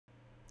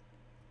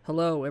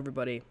Hello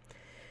everybody,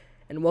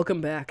 and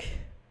welcome back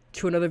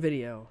to another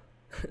video.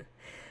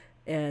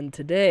 And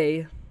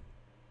today,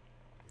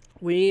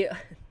 we're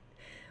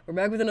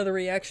back with another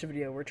reaction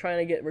video. We're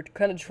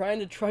kind of trying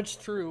to trudge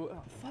through,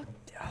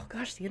 oh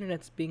gosh, the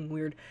internet's being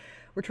weird.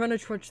 We're trying to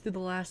trudge through the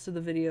last of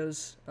the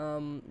videos.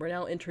 We're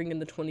now entering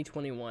into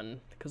 2021,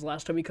 because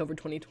last time we covered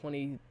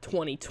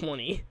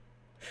 2020.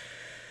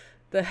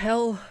 The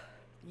hell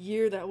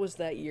year that was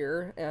that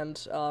year,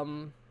 and,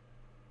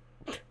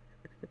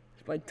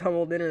 my dumb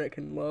old internet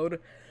can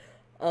load.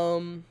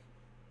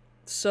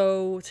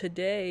 So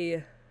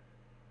today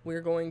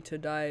we're going to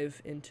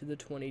dive into the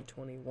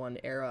 2021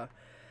 era.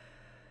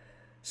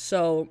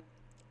 So,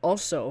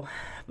 also,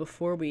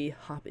 before we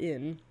hop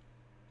into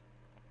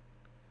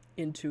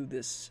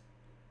this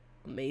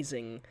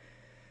amazing,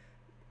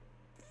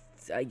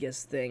 I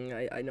guess, thing,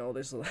 I know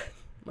there's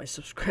my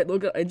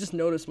I just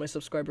noticed my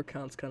subscriber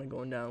count's kind of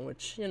going down,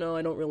 which, you know,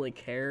 I don't really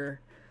care.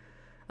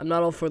 I'm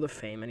not all for the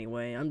fame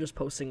anyway. I'm just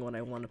posting what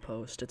I want to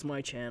post. It's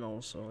my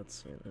channel, so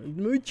it's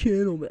my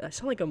channel. Man. I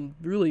sound like I'm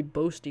really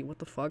boasty. What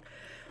the fuck?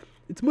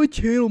 It's my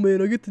channel,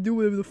 man. I get to do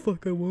whatever the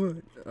fuck I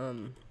want.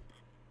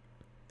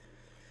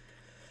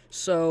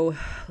 So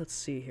let's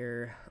see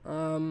here.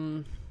 Let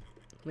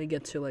me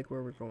get to like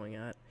where we're going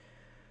at.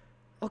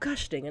 Oh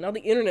gosh dang it! Now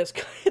the internet's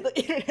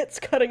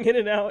cutting in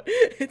and out.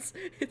 It's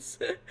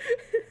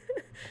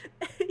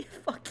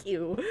fuck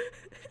you.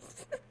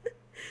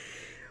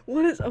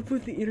 What is up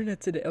with the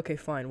internet today? Okay,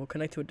 fine. We'll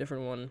connect to a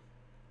different one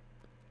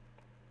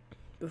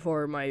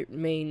before my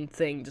main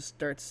thing just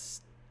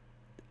starts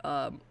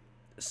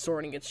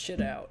sorting its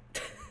shit out.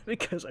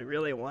 Because I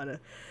really want to.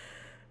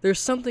 There's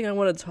something I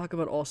want to talk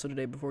about also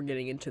today before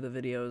getting into the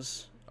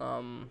videos.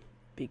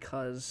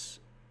 Because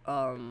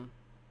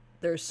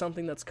there's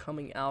something that's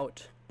coming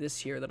out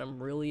this year that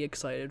I'm really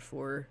excited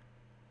for.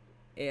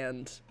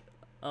 And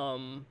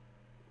hang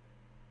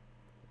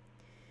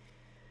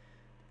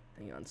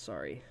on,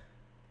 sorry.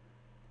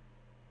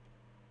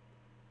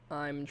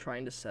 I'm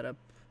trying to set up,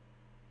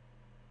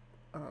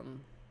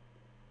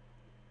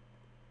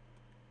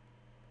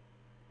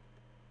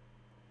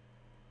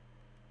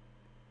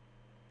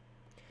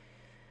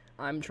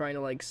 I'm trying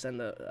to, like, send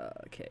the,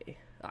 okay,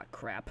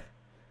 crap.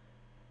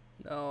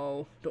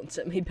 No, don't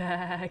send me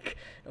back.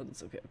 No,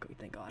 that's okay,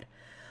 thank God.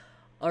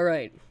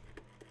 Alright.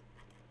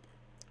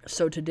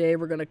 So today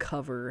we're gonna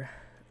cover,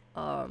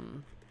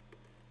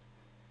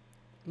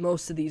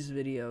 most of these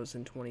videos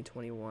in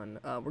 2021.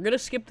 We're gonna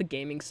skip the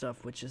gaming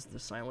stuff, which is the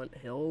Silent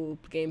Hill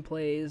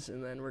gameplays,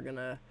 and then we're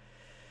gonna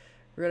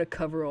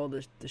cover all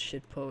the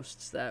shit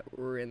posts that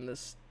were in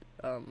this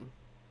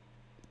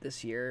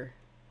this year.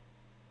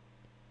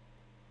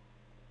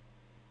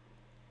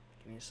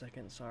 Give me a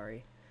second,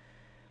 sorry.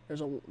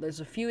 There's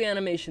a few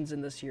animations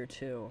in this year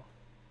too.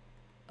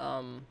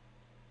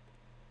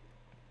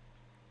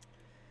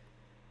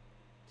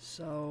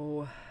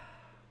 So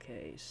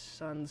okay,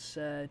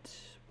 sunset,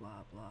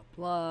 blah, blah,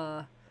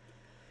 blah.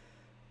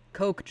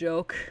 Coke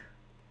joke.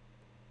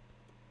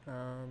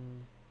 Now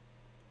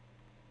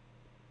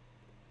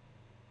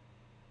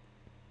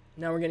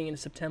we're getting into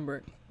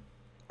September.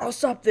 I'll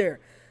stop there.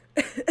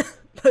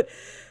 But,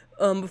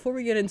 before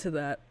we get into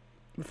that,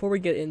 before we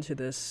get into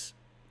this,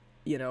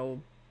 you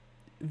know,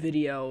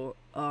 video,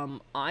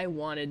 I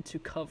wanted to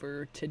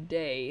cover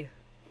today,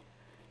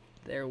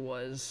 there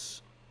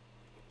was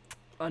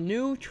a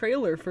new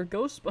trailer for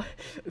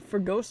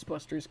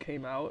Ghostbusters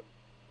came out.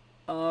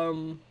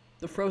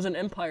 The Frozen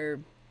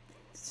Empire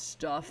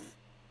stuff,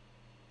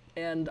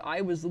 and I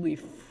was literally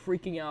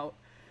freaking out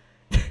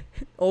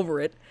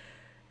over it,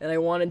 and I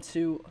wanted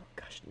to, oh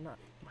gosh, not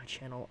my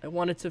channel, I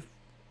wanted to,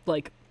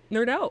 like,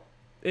 nerd out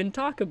and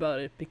talk about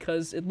it,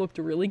 because it looked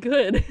really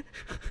good.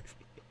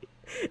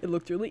 It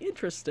looked really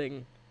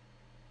interesting.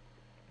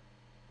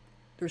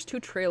 There's 2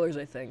 trailers,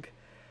 I think.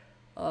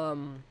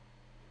 Other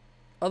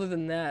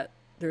than that,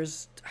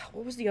 there's,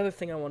 what was the other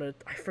thing I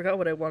forgot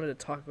what I wanted to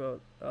talk about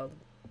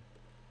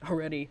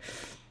already,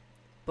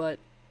 but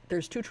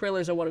there's 2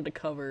 trailers I wanted to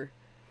cover.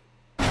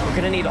 We're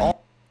gonna need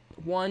all.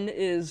 One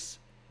is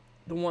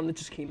the one that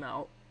just came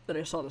out, that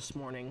I saw this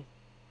morning,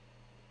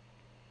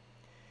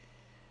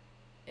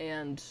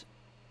 and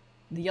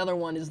the other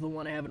one is the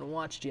one I haven't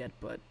watched yet,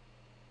 but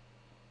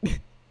I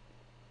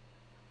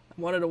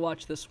wanted to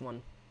watch this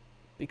one,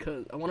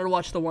 because I wanted to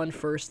watch the one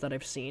first that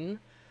I've seen,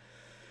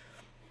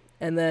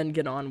 and then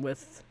get on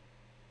with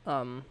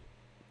the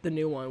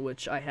new one,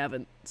 which I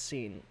haven't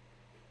seen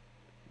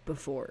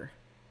before.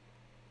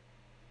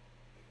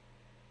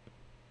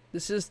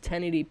 This is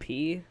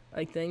 1080p,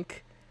 I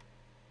think.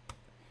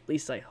 At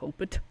least I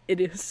hope it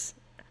is.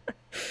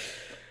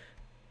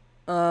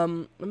 Let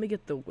me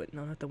get the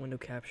no, not the window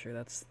capture.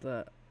 That's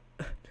the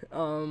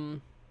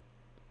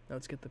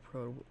let's get the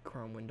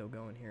Chrome window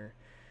going here.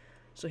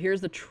 So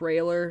here's the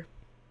trailer.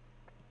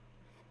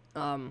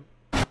 So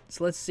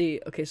let's see.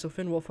 Okay, so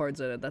Finn Wolfhard's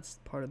in it. That's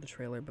part of the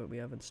trailer, but we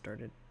haven't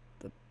started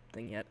the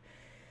thing yet.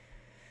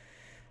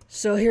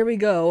 So here we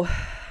go.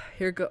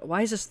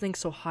 Why is this thing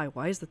so high?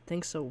 Why is the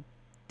thing so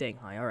dang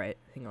high? Alright,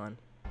 hang on.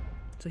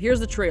 So here's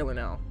the trailer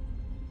now.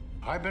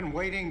 I've been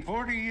waiting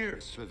 40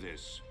 years for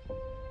this.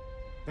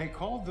 They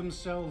called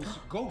themselves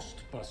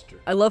Ghostbusters.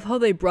 I love how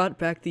they brought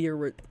back the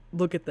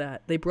look at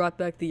that. They brought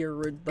back the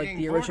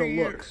the original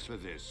look. For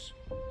this.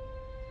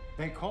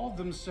 They called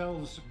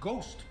themselves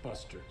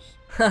Ghostbusters.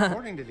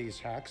 According to these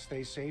hacks,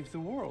 they saved the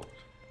world.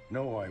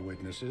 No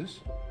eyewitnesses.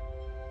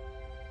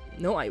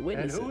 No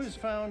eyewitnesses. And who is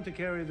found to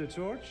carry the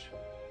torch?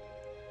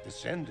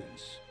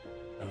 Descendants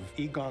of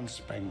Egon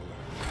Spengler.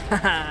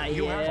 Yeah.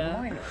 You have a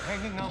miner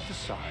hanging out the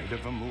side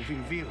of a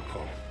moving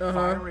vehicle,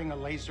 firing a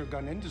laser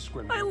gun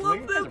indiscriminately. I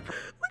love that. Look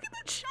at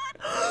that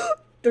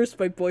shot. There's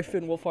my boy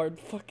Finn Wolfhard.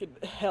 Fucking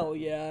hell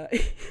yeah.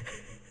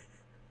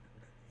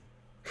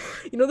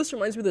 You know, this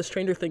reminds me of the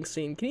Stranger Things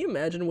scene. Can you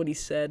imagine what he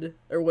said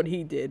or what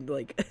he did?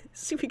 Like,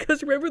 see,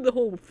 because remember the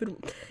whole film,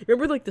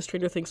 remember like the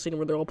Stranger Things scene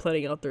where they're all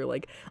planning out there,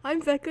 like,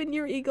 I'm Vecca and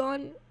you're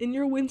Egon and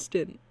you're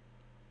Winston.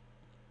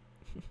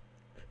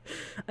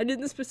 I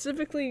didn't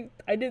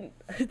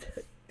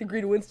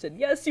agree to Winston.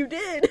 Yes, you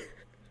did.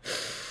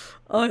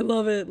 Oh, I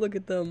love it. Look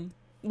at them.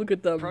 Look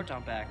at them.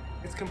 Proton pack.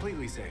 It's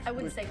completely safe. I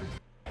wouldn't say.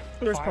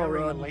 There's Paul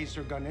Firing a Rudd.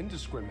 laser gun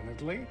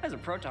indiscriminately. Has a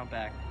proton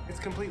pack.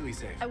 It's completely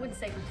safe. I wouldn't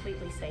say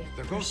completely safe.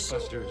 The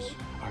Ghostbusters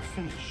are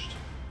finished.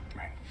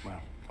 Right,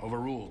 well,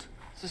 overruled.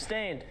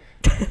 Sustained.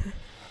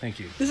 Thank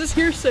you. This is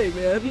hearsay,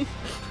 man.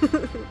 He's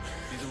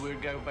a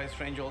weird guy who buys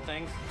strange old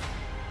things.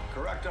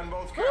 Correct on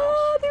both counts.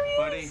 Oh, there he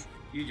Buddy, is.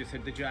 you just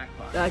hit the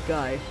jackpot. That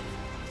guy.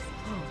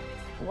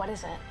 What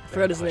is it? I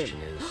forgot his name.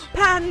 Is,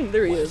 Patton.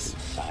 There he is.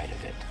 inside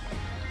of it.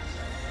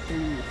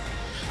 Oof.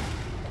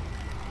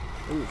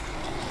 Oof.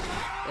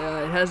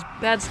 It has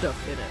bad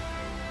stuff in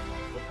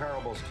it. The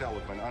parables tell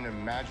of an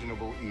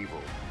unimaginable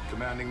evil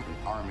commanding an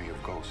army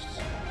of ghosts.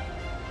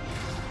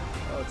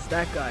 Oh, it's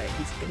that guy.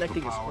 He's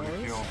connecting his Power to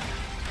horns. kill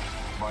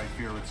by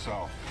fear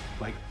itself.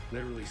 Like,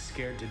 literally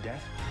scared to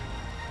death?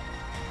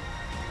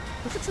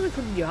 Looks like something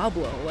from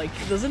Diablo, like,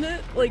 doesn't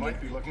it? We Like,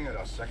 might be looking at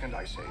a second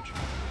ice age.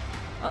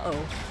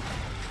 uh-oh.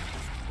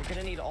 We're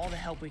gonna need all the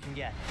help we can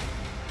get.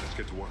 Let's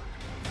get to work.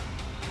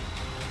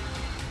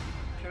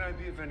 Can I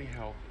be of any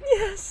help?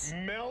 Yes!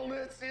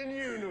 Melnitz in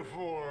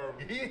uniform.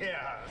 Yes.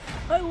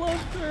 I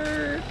loved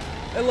her.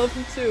 I love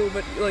him too,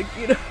 but, like,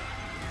 you know,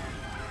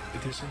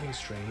 If there's something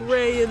strange,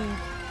 Ray and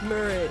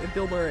Murray,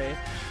 Bill Murray.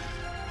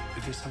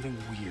 if there's something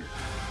weird,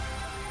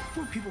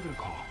 who are people gonna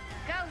call?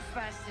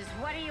 Ghostbusters,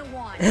 what do you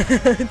want?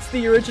 It's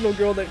the original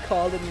girl that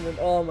called it, and then,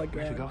 oh my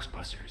We're the god.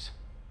 Ghostbusters.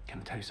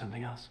 Can I tell you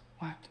something else?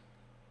 What?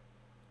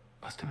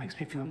 Buster makes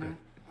me feel good.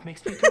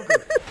 Makes me feel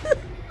good.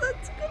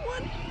 That's a good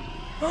one.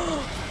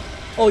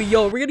 Oh,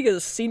 yo, we're gonna get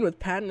a scene with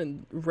Patton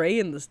and Ray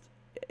in this.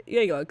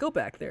 Yeah, go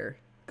back there.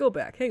 Go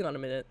back. Hang on a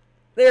minute.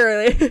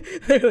 There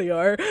they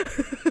are.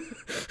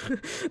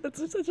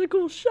 That's such a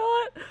cool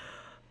shot.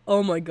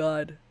 Oh my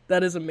god.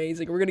 That is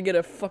amazing. We're gonna get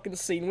a fucking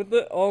scene with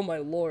it. Oh my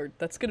lord.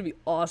 That's gonna be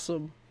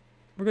awesome.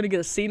 We're gonna get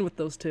a scene with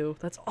those two.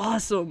 That's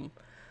awesome.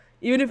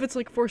 Even if it's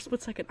like for a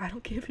split second, I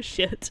don't give a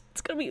shit.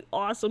 It's gonna be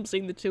awesome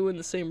seeing the two in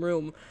the same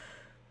room.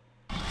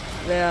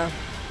 Yeah.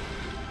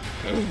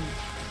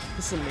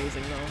 This is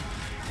amazing though.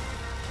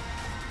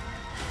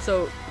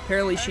 So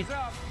apparently she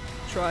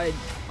tried.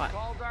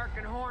 Call dark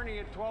and horny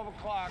at 12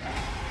 o'clock.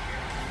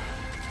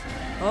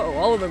 Oh,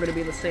 all of them are gonna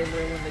be in the same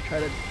room when they try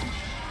to.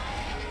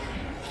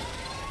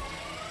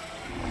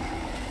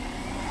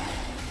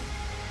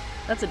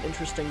 That's an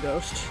interesting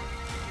ghost.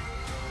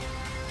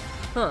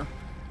 Huh.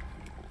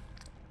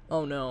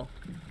 Oh no.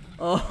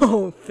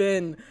 Oh,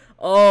 Finn.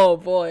 Oh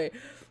boy.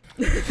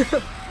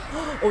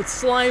 Oh,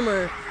 it's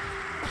Slimer.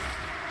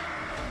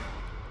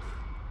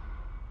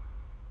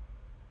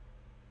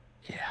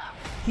 Yeah.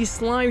 He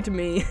slimed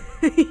me.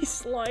 He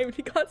slimed.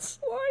 He got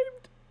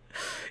slimed.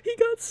 He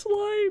got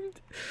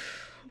slimed.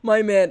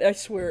 My man, I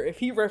swear, if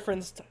he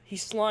referenced he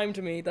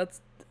slimed me, that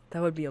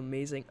would be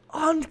amazing.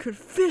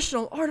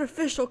 Unconditional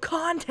artificial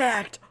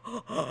contact.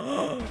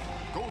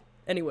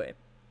 Anyway.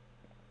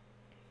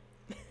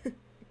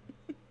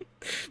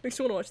 Makes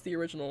me want to watch the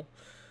original.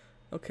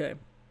 Okay.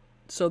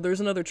 So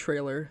there's another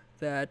trailer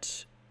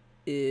that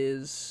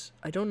is,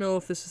 I don't know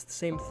if this is the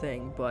same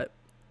thing, but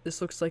this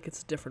looks like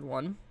it's a different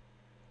one.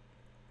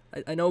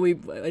 I know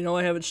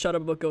I haven't shut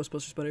up about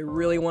Ghostbusters, but I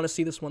really want to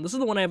see this one. This is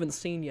the one I haven't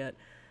seen yet.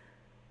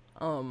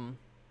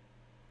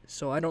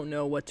 So I don't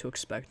know what to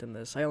expect in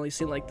this. I only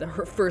seen like the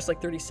first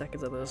like 30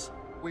 seconds of this.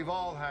 We've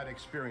all had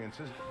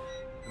experiences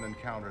and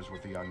encounters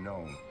with the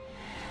unknown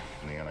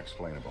and the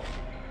unexplainable.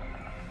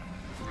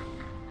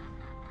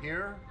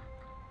 Here,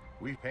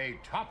 we pay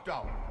top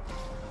dollar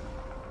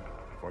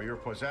for your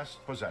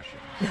possessed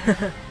possessions.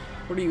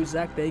 What are you,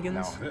 Zach Bagans?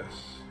 Now this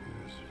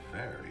is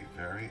very,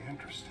 very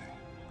interesting.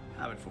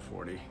 Have it for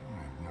 40.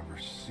 I've never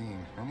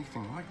seen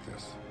anything like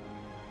this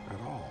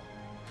at all.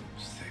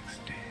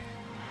 60.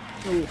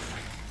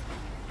 Oof.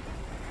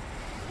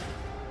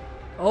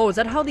 Oh, is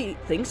that how the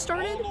thing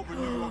started?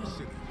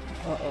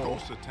 Uh-oh.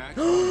 Ghost attack.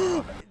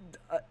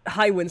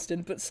 Hi,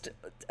 Winston, but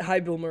hi,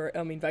 Bill Murray.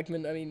 I mean,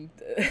 Beckman. I mean,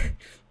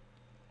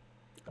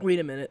 wait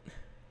a minute.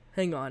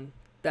 Hang on.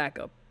 Back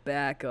up.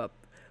 Back up.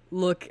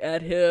 Look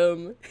at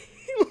him.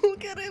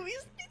 Look at him.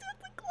 He's got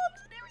the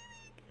gloves and everything.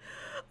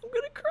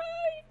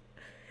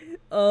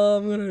 Oh,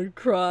 I'm gonna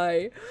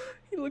cry.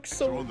 He looks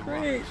so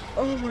great.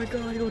 Oh my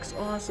god, he looks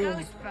awesome.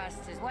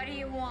 Ghostbusters, what do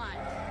you want?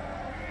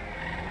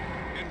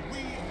 And we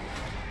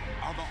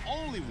are the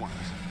only ones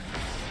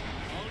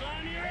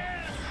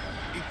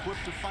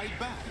equipped to fight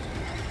back.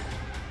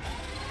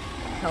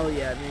 Hell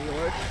yeah, New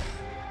York.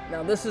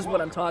 Now this is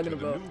what I'm talking To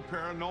the about. new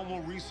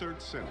Paranormal Research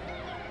Center.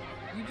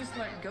 You just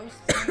let ghosts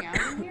hang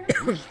out in here?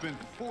 We've spent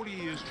 40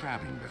 years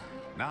trapping them.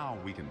 Now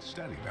we can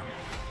study them.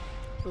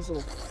 This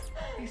little.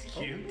 He's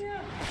cute.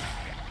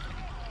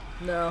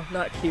 No,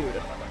 not cute.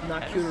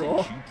 Not cute at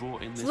all.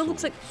 So that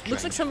looks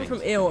like something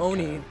from Ao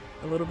Oni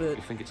a little bit.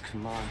 You think it's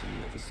commanding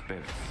the other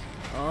spirits?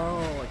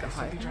 Oh, like a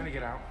high. Trying to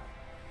get out.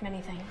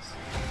 Many things.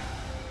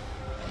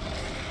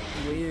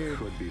 Weird.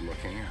 Could be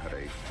looking at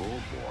a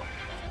full-bore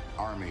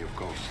army of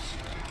ghosts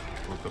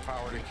with the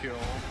power to kill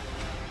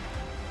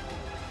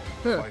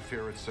by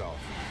fear itself.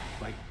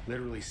 Like,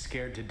 literally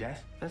scared to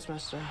death? That's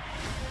messed up.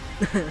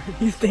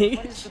 You think?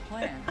 What is the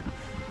plan?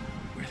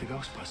 We're the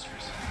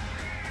Ghostbusters.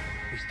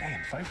 We stay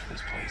and fight for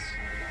this place.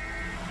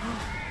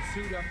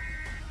 Suit up.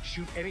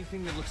 Shoot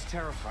anything that looks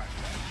terrifying.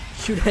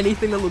 Shoot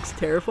anything that looks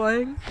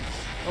terrifying?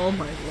 Oh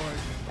my lord.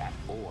 That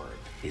orb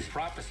is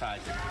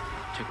prophesizing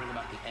to bring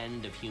about the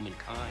end of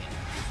humankind.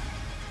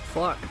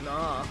 Fuck,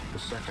 nah. The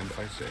second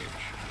ice age.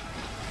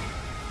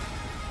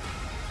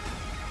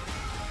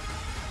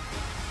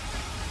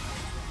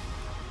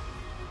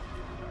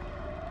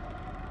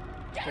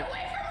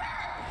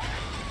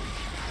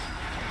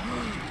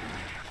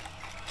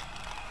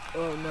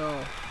 Oh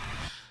no.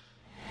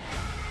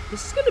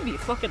 This is gonna be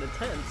fucking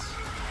intense.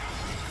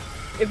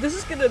 If this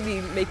is gonna be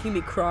making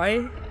me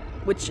cry,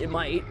 which it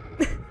might.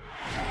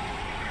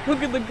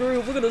 Look at the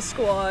group, look at the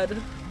squad.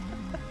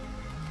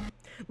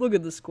 Look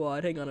at the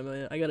squad, hang on a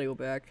minute, I gotta go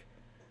back.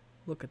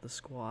 Look at the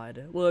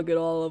squad, look at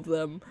all of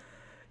them.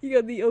 You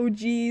got the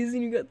OGs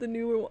and you got the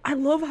newer one. I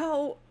love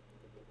how,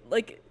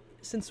 like,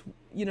 since,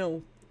 you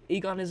know,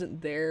 Egon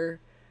isn't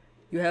there,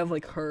 you have,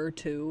 like, her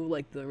too,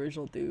 like the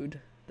original dude,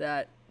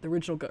 the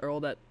original girl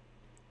that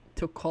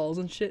took calls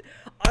and shit.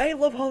 I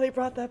love how they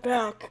brought that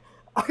back.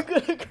 I'm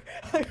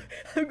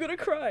gonna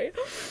cry.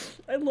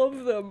 I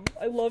love them.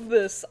 I love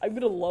this. I'm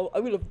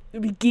gonna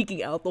be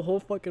geeking out the whole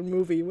fucking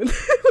movie when, when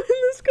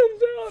this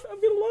comes out. I'm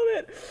gonna love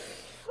it.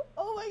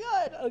 Oh my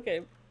god. Okay.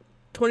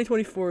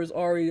 2024 is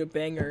already a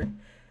banger.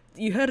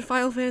 You had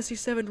Final Fantasy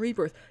VII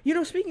Rebirth. You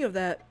know, speaking of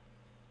that,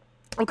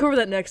 I'll cover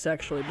that next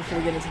actually before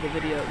we get into the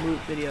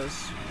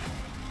videos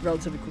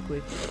relatively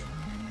quickly.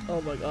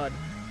 Oh my god.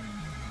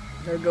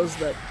 There goes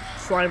that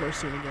Slimer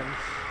scene again.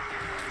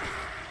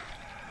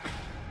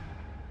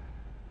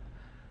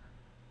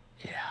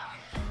 Yeah.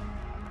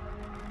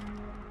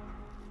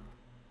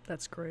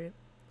 That's great.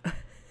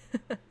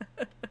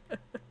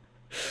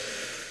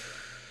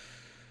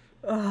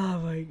 Oh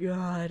my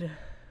god.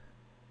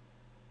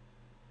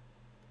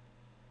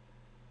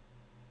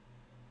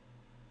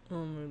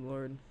 Oh my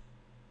lord.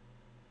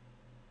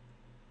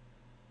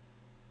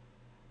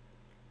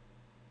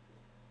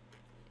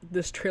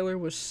 This trailer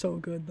was so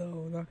good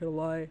though, not gonna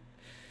lie.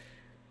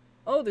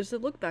 Oh, there's a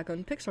look back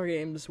on Pixar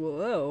games.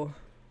 Whoa.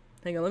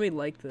 Hang on, let me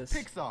like this.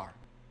 Pixar.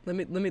 Let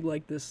me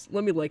like this.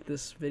 Let me like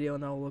this video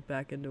and I'll look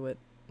back into it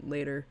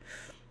later.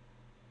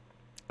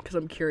 Cause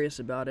I'm curious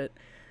about it.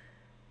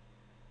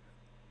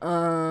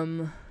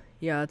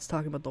 Yeah, it's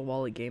talking about the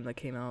WALL-E game that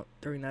came out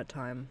during that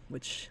time,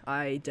 which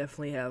I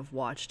definitely have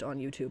watched on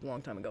YouTube a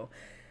long time ago.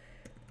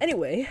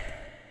 Anyway,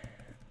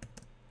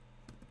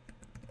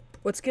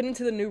 let's get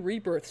into the new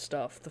Rebirth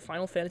stuff. The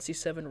Final Fantasy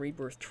VII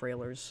Rebirth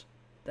trailers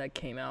that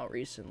came out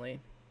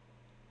recently.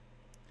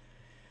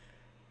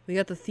 We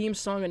got the theme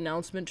song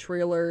announcement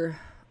trailer.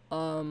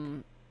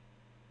 That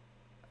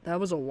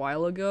was a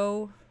while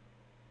ago.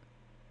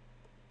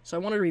 So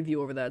I want to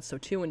review over that. So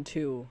 2 and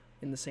 2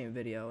 in the same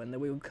video, and then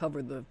we would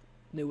cover the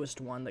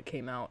newest one that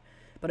came out.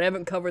 But I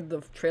haven't covered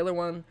the trailer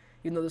one,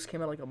 even though this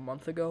came out like a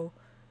month ago.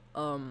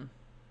 But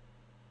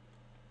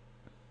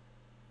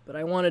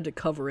I wanted to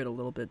cover it a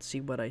little bit,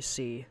 see what I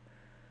see.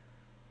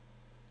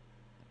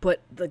 But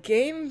the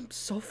game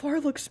so far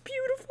looks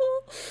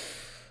beautiful.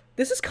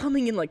 This is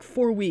coming in like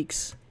 4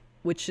 weeks,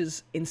 which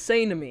is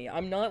insane to me.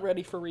 I'm not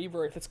ready for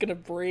Rebirth. It's gonna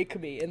break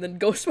me. And then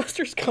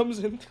Ghostbusters comes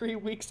in 3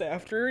 weeks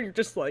after, and you're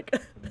just like,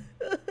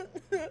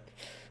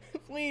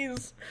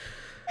 please.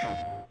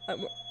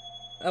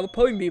 I would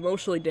probably be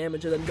emotionally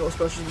damaged, and then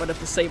Ghostbusters might have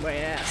to save my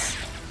ass.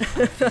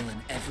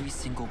 Feeling every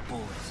single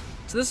bullet.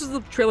 So this is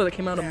the trailer that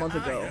came out a month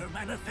ago.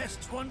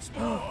 Manifests once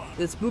more.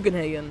 It's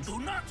Bugenhagen. Do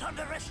not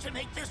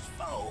underestimate this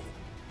foe.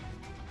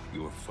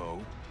 Your foe?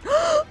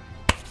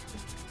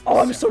 Oh,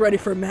 I'm so ready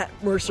for Matt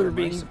Mercer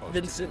being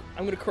Vincent.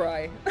 I'm gonna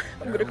cry.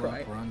 I'm gonna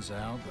cry. Runs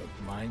out, but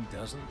mine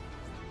doesn't.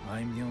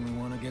 I'm the only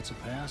one who gets a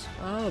pass.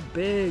 Oh,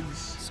 Biggs.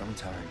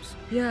 Sometimes.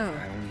 Yeah.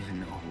 I don't even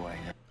know who I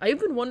am. I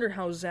even wonder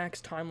how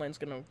Zach's timeline's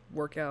gonna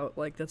work out.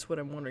 Like, that's what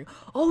I'm wondering.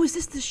 Oh, is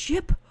this the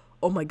ship?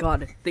 Oh my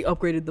god, they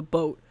upgraded the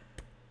boat.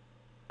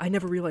 I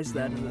never realized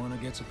that. The only one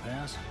who gets a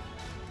pass.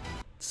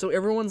 So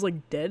everyone's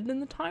like dead in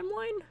the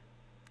timeline?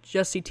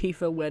 Jesse,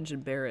 Tifa, Wedge,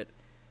 and Barrett.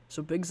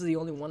 So Biggs is the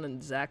only one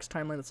in Zach's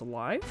timeline that's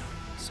alive?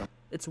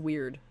 It's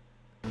weird.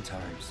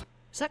 Sometimes.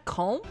 Is that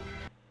Calm?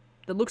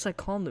 That looks like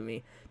Calm to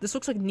me. This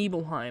looks like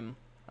Nibelheim.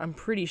 I'm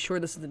pretty sure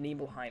this is the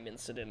Nibelheim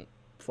incident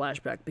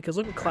flashback, because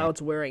look what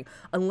Cloud's wearing.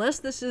 Unless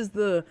this is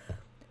the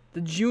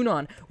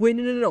Junon. Wait,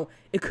 no.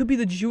 It could be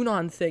the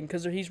Junon thing,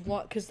 because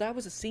that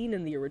was a scene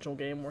in the original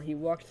game where he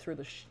walked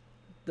through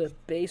the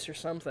base or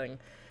something,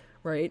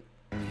 right?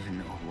 I don't even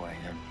know who I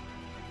am.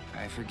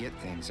 I forget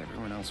things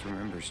everyone else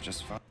remembers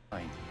just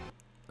fine.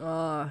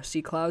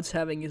 See, Cloud's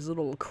having his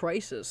little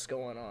crisis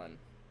going on.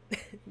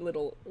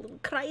 little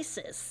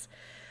crisis.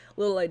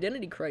 Little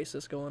identity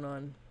crisis going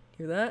on.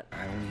 Hear that?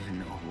 I don't even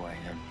know who I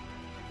am.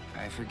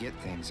 I forget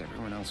things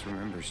everyone else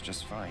remembers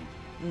just fine.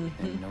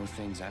 And know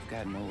things I've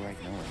got no right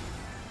knowing.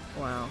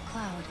 Wow.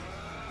 Cloud,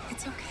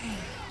 it's okay.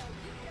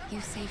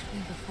 You saved me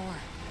before.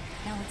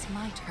 Now it's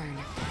my turn.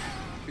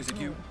 Is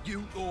it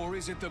you, or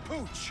is it the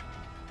pooch?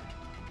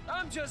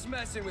 I'm just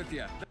messing with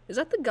you. Is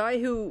that the guy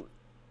who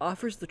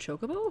offers the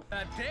chocobo?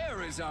 That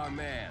there is our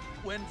man.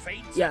 When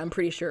fate Yeah, I'm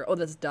pretty sure. Oh,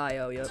 that's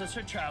Dio, yep. sets us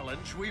a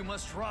challenge, we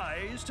must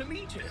rise to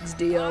meet it. It's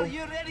Dio. Are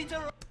you ready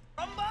to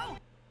rumble?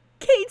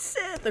 Kate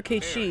Sith! Or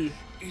Kate She.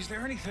 Is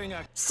there anything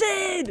I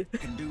Sid!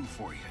 can do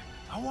for you?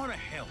 I want to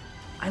help.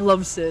 I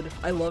love Sid.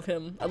 I love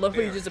him. I love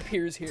when he just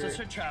appears here. It's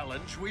a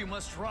challenge, we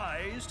must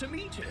rise to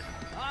meet it.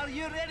 Are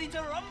you ready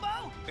to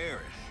rumble? Aerith,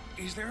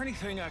 is there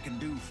anything I can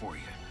do for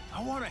you?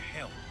 I want to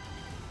help.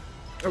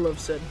 I love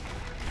Sid.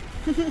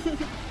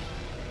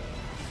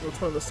 It's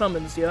one of the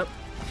summons, yep.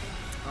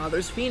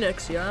 There's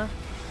Phoenix, yeah.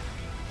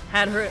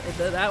 Had her at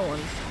that one.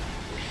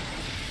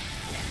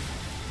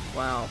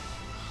 Wow.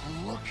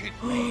 Look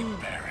at me,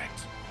 Barrett.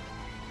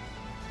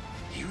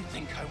 You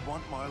think I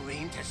want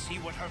Marlene to see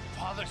what her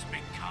father's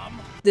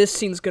become? This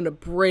scene's gonna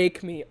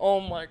break me. Oh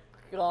my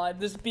god,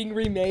 this being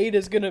remade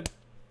is gonna...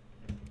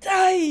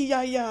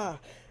 Yeah.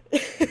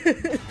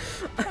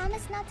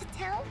 Promise not to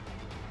tell?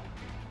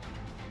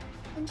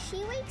 When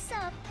she wakes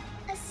up,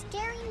 a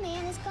scary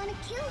man is gonna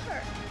kill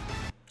her.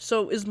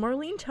 So, is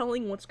Marlene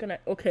telling what's gonna...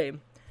 Okay.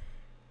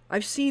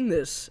 I've seen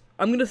this.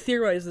 I'm gonna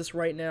theorize this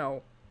right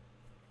now.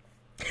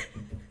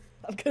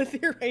 I'm gonna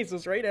theorize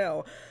this right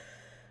now.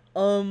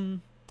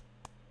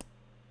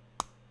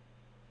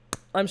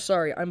 I'm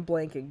sorry, I'm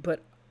blanking,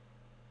 but...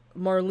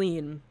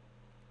 Marlene...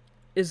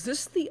 Is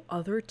this the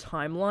other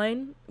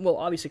timeline? Well,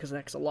 obviously because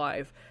Zach's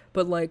alive,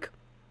 but like...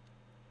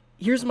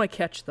 Here's my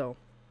catch, though.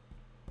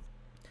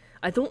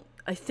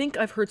 I think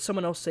I've heard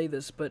someone else say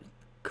this, but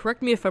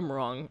correct me if I'm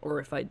wrong,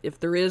 or if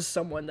there is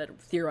someone that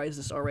theorized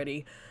this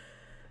already.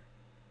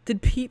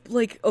 Did people,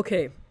 like,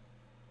 okay.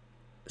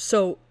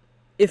 So,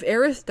 if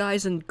Aerith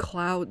dies in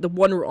Cloud, the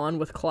one we're on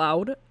with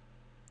Cloud,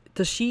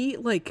 does she,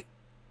 like,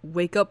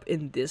 wake up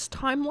in this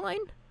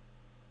timeline?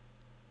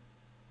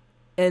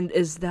 And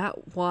is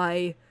that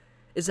where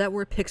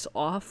it picks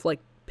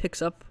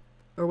up,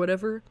 or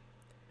whatever?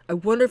 I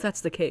wonder if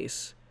that's the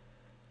case.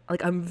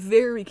 Like, I'm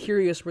very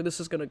curious where this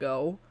is gonna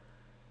go.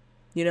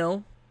 You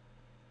know?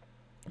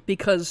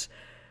 Because...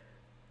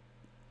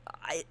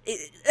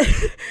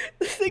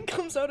 the thing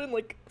comes out in,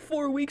 like,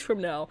 4 weeks from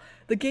now.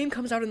 The game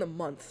comes out in a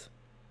month.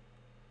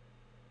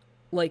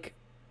 Like,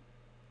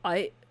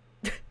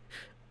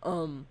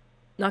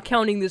 not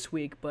counting this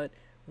week, but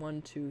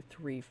 1, 2,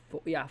 3,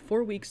 4... Yeah,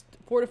 4 weeks,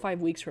 4 to 5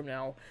 weeks from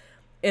now.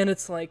 And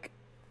it's like,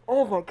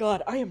 oh my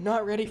god, I am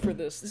not ready for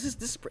this.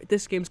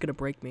 This game's gonna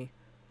break me.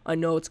 I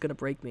know it's gonna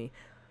break me.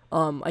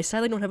 I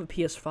sadly don't have a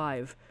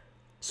PS5,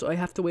 so I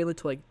have to wait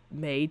until, like,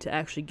 May to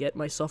actually get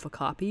myself a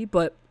copy,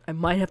 but I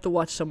might have to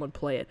watch someone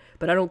play it.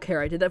 But I don't care,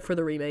 I did that for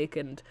the remake,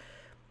 and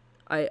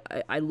I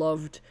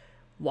loved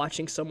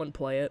watching someone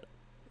play it.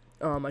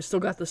 I still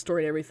got the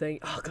story and everything.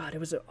 Oh god, it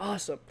was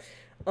awesome.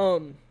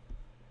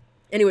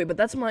 Anyway, but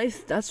that's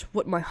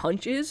what my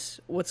hunch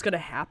is. What's gonna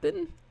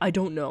happen? I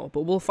don't know,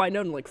 but we'll find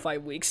out in, like,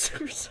 5 weeks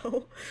or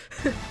so.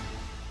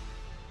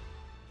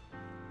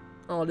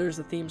 Oh, there's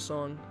the theme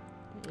song.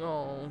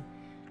 Oh.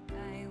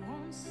 I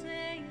won't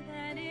say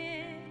that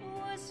it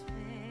was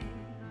fair.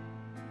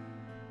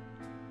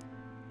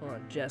 Oh,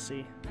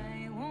 Jesse.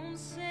 I won't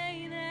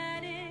say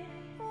that it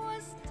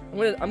was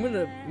I'm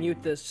gonna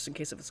mute this just in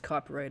case if it's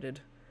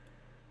copyrighted.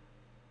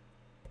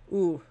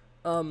 Ooh,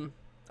 I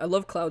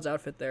love Cloud's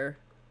outfit there.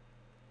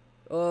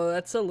 Oh,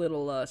 that's a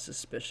little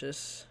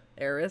suspicious.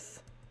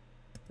 Aerith.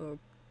 Little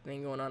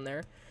thing going on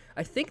there.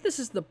 I think this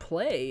is the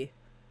play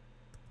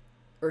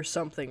or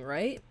something,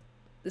 right?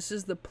 This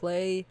is the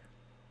play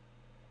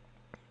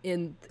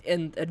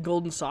at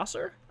Golden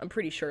Saucer? I'm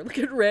pretty sure. Look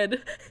at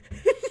Red.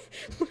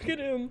 Look at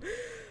him.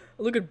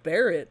 Look at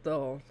Barrett,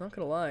 though. Not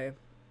gonna lie. I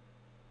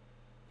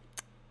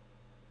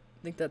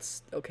think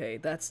that's... Okay,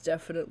 that's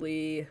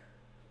definitely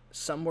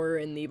somewhere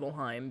in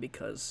Nibelheim,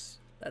 because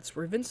that's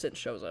where Vincent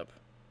shows up.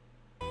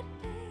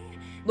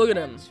 Look at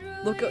him.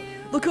 Look how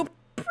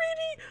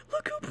pretty!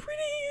 Look how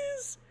pretty he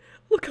is!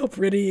 Look how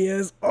pretty he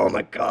is! Oh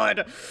my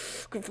god!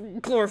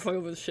 Glorify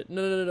over this shit.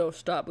 No,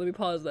 stop. Let me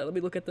pause that. Let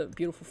me look at the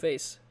beautiful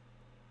face.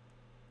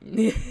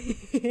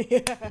 Yes!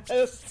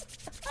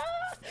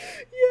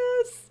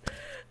 Yes!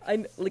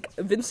 like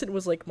Vincent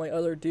was like my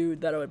other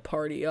dude that I would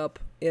party up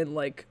in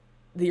like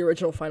the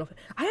original Final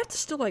Fantasy. I have to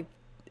still like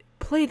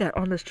play that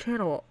on this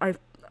channel.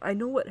 I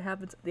know what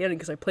happens at the ending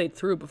because I played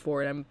through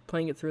before and I'm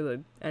playing it through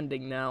the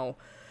ending now.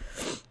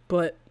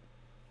 But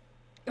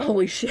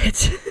holy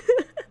shit.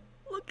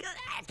 Look at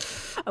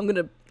that. I'm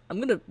gonna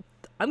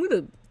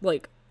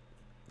like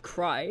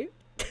cry.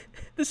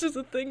 This is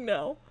a thing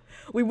now.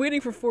 We're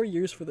waiting for 4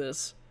 years for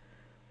this.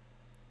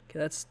 Okay,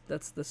 that's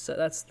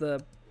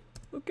the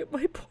look at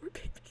my poor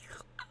baby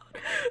Cloud.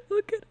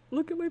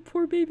 Look at my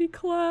poor baby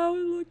Cloud.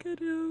 Look at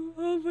him.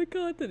 Oh my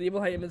god, the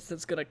Nibelheim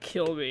instant's gonna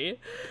kill me.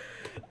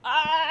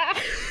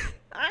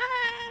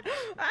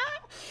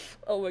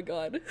 Oh my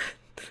god.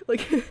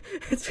 Like,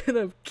 it's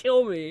gonna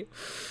kill me.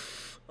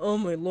 Oh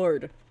my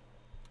lord.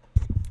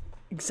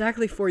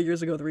 Exactly 4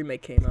 years ago the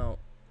remake came out.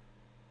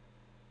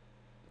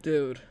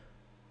 Dude.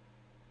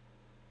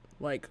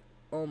 Like,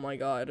 oh my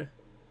god.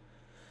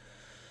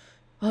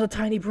 Oh, the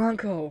tiny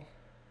Bronco.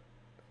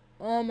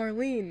 Oh,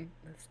 Marlene.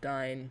 That's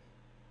dying.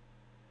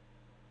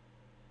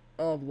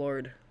 Oh,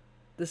 Lord.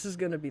 This is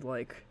gonna be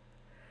like...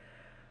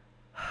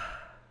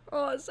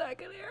 Oh,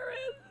 second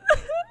Aaron.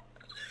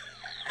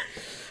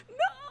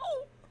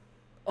 No!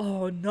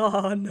 Oh,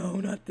 no,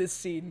 not this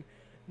scene.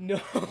 No.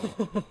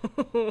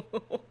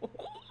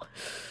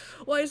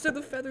 Why is there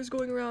the feathers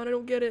going around? I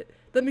don't get it.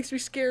 That makes me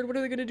scared. What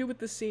are they gonna do with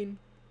this scene?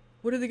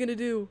 What are they gonna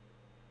do?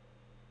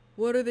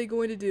 What are they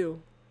going to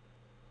do?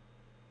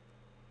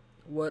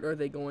 What are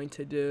they going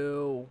to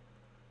do?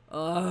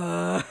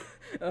 It's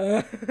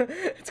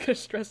gonna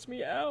stress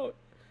me out.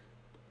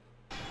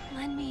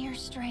 Lend me your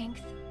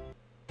strength.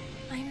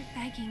 I'm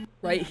begging.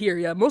 Right here,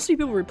 yeah. Most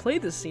people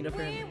replay this scene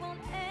apparently.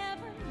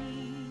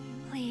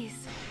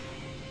 Please,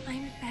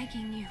 I'm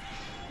begging you.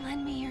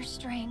 Lend me your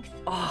strength.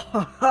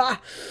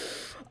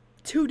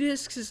 2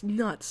 discs is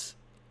nuts.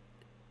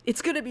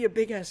 It's gonna be a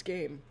big ass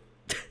game.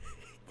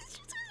 It's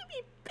gonna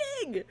be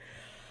big.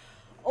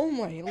 Oh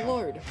my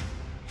lord.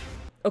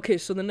 Okay,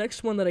 so the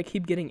next one that I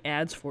keep getting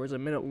ads for is a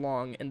minute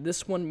long, and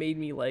this one made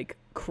me like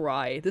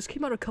cry. This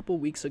came out a couple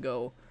weeks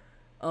ago,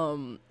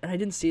 and I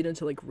didn't see it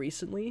until like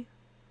recently.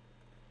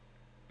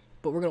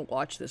 But we're gonna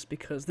watch this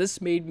because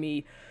this made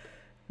me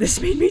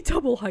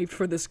double hyped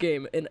for this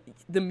game, and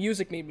the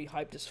music made me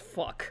hyped as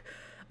fuck.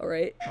 All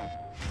right,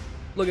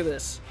 look at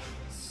this.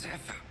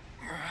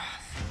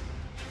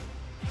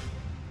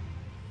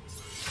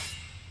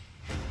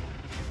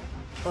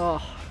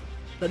 Oh,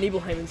 the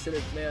Nibelheim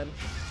incident, man.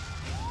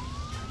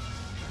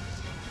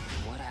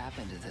 What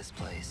happened to this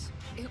place?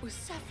 It was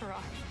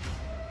Sephiroth.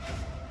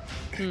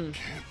 It can't be.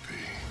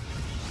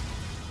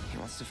 He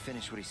wants to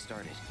finish what he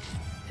started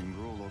and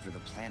rule over the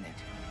planet.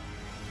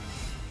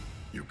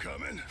 You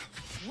coming?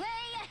 Way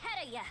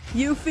ahead of ya.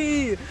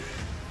 Yuffie!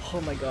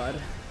 Oh my god.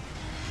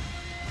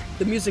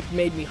 The music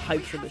made me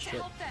hyped for this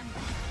shit.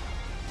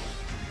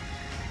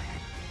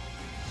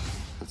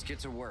 Let's get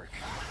to work.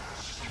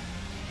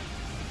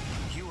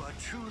 You are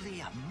truly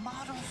a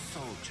model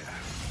soldier.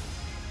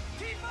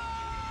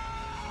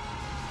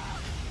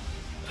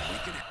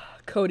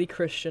 Cody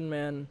Christian,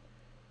 man.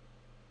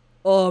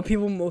 Oh,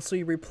 people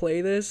mostly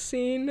replay this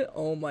scene?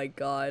 Oh my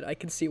god, I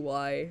can see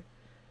why.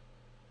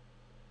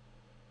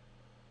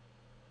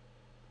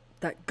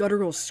 That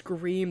guttural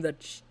scream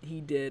that he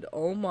did.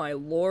 Oh my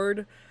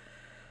lord.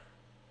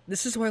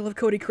 This is why I love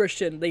Cody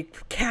Christian. They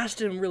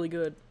cast him really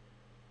good.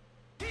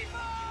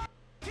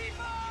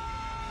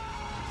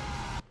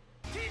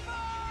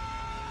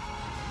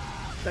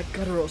 That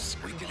guttural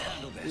scream.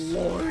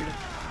 Lord.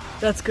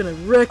 That's gonna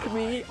wreck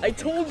me. I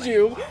told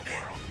you.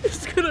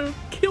 It's gonna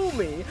kill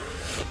me.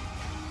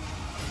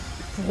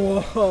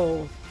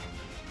 Whoa.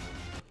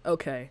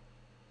 Okay.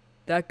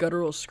 That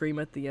guttural scream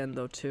at the end,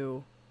 though,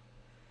 too.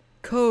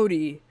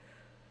 Cody.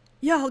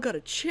 Y'all gotta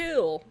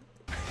chill.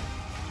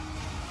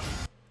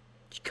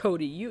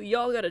 Cody,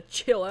 y'all gotta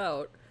chill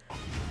out.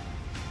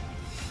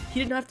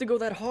 He didn't have to go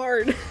that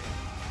hard.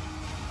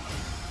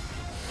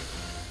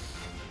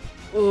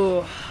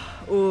 Ooh.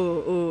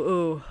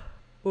 Ooh.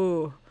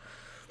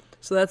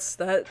 So that's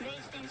that.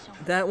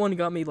 That one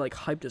got me like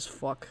hyped as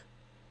fuck.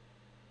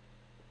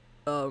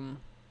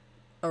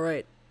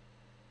 Alright.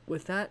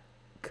 With that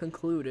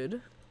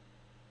concluded,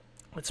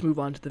 let's move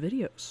on to the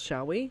videos,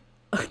 shall we?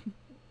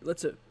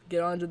 Let's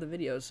get on to the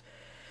videos.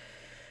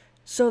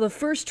 So the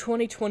first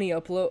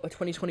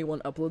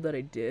 2021 upload that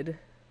I did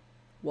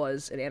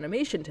was an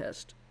animation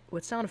test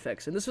with sound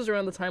effects, and this was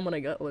around the time when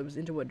I was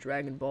into a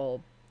Dragon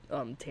Ball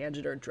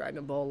tangent, or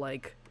Dragon Ball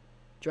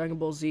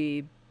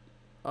Z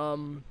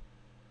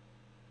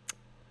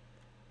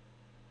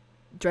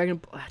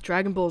Dragon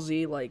Ball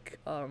Z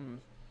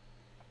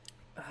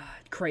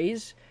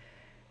craze,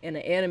 and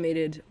I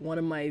animated one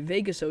of my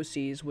Vegas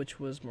OCs, which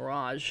was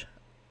Mirage,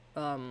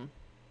 and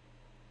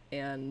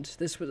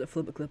this was a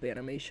flip-a-clip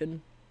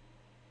animation,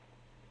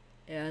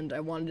 and I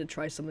wanted to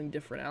try something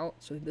different out,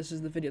 so this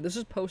is the video. This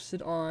is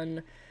posted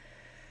on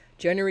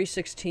January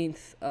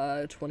 16th,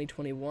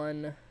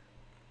 2021,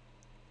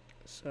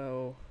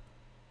 so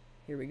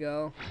here we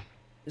go.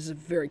 This is a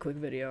very quick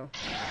video.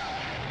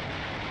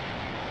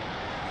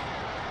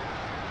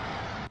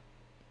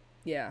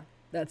 yeah,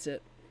 that's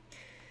it.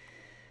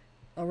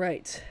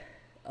 Alright.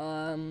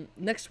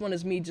 Next one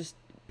is me just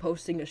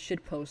posting a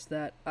shit post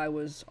that I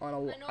was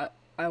on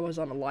I was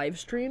on a live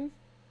stream.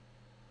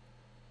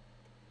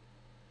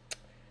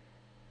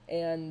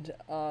 And,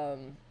 no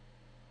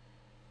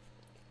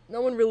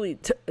one really,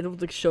 I don't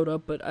think showed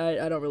up, but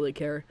I don't really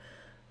care.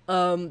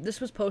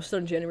 This was posted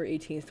on January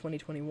 18th,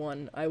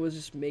 2021. I was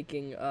just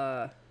making,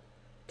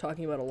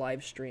 talking about a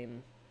live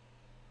stream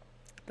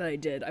that I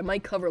did. I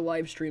might cover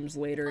live streams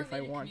later if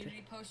I want to. I made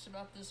a community post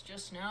about this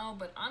just now,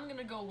 but I'm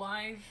gonna go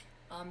live.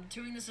 I'm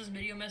doing this as a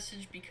video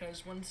message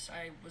because once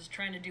I was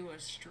trying to do a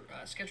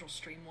schedule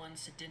stream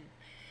once, it didn't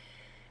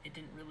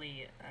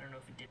really, I don't know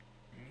if it did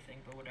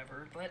anything, but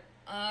whatever. But,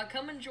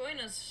 come and join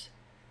us.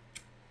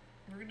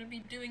 We're gonna be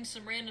doing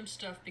some random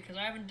stuff because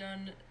I haven't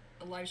done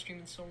a live stream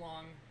in so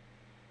long.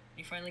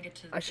 You finally get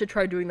to... I should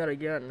try doing that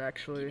again,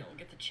 actually. You know,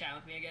 get to chat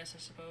with me, I guess, I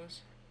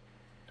suppose.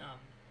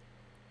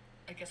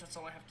 I guess that's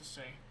all I have to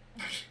say.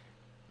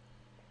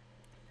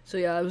 So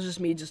yeah, it was just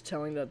me just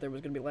telling that there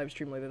was gonna be a live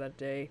stream later that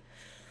day.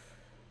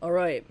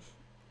 Alright.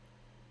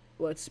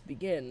 Let's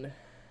begin.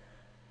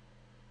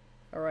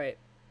 Alright.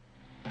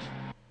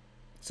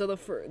 So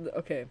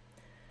okay.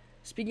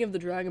 Speaking of the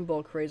Dragon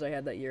Ball craze I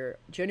had that year,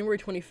 January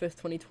 25th,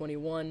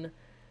 2021,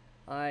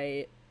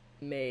 I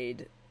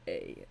made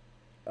a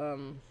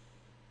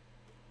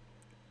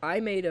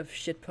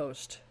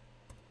shitpost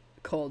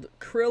called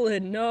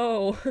Krillin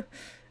No.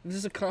 This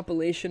is a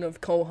compilation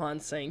of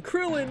Kohan saying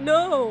Krillin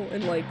No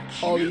and like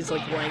all these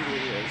like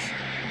languages.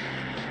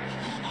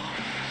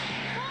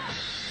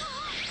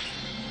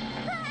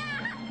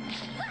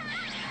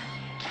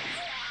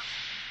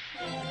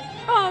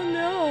 Oh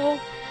no.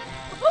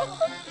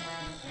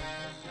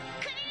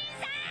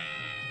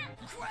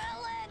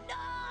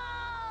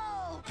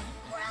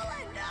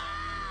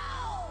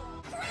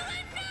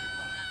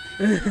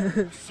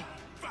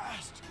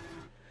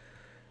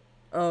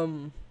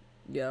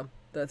 Yeah,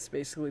 that's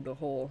basically the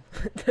whole,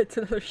 that's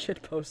another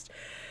shitpost.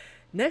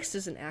 Next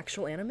is an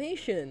actual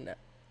animation.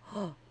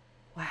 Oh,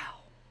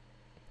 wow.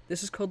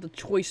 This is called the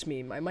Choice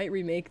Meme. I might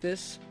remake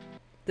this.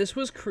 This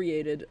was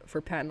created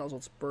for Patton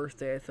Oswalt's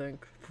birthday, I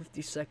think,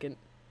 52nd.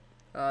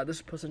 This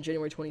was posted on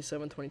January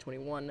 27,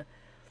 2021. It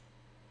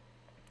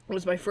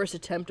was my first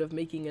attempt of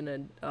making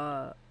an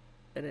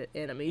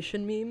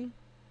animation meme.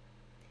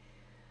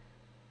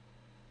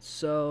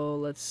 So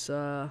let's,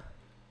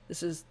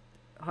 this is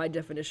high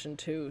definition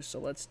too, so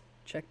let's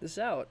check this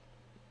out.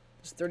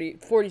 It's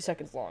 40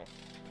 seconds long.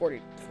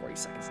 40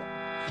 seconds long.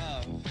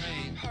 Love,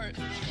 pain, heart,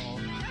 control,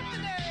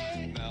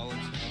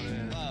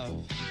 melatonin.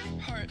 Love,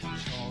 heart,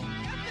 control,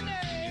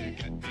 you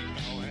get me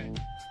going.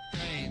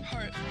 Pain,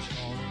 heart,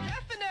 control,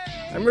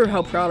 I remember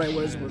how proud I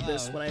was with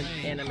this when I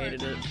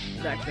animated it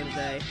back in the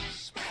day.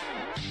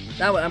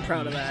 I'm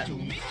proud of that.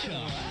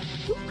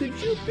 Who could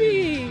you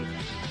be?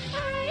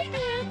 I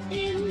have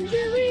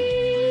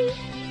injury.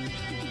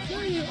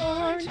 Why you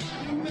aren't?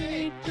 You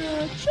made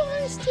the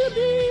choice to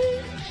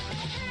be.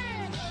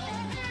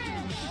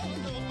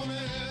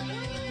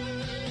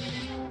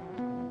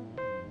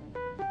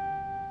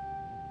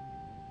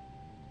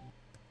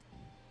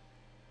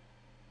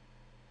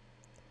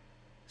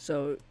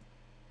 So,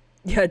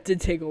 yeah, it did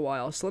take a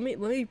while. So let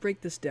me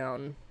break this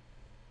down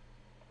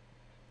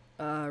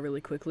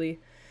really quickly,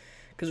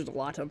 because there's a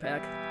lot to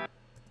unpack.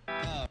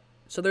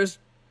 So there's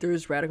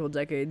Radical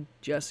Decade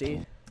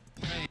Jesse.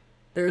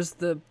 There's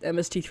the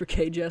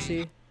MST3K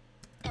Jesse.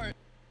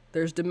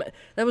 There's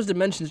that was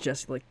Dimensions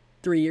Jesse like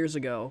 3 years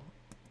ago.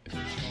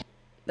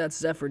 That's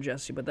Zephyr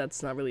Jesse, but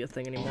that's not really a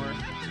thing anymore.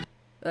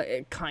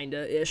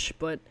 Kinda-ish,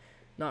 but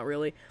not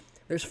really.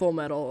 There's Full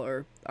Metal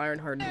or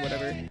Ironheart or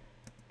whatever.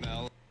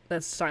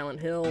 That's Silent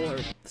Hill or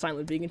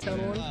Silent Vegan Town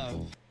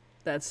 1.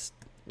 That's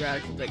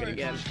Radical Decade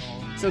again.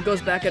 So it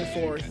goes back and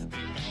forth.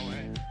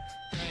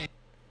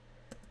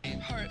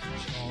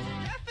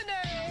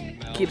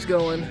 Keeps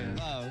going.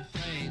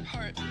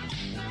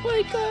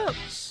 Wake up,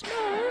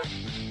 smile.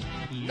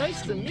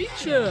 Nice to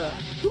meet ya.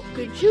 Who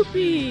could you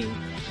be?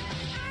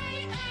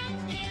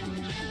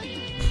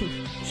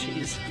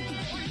 Jeez.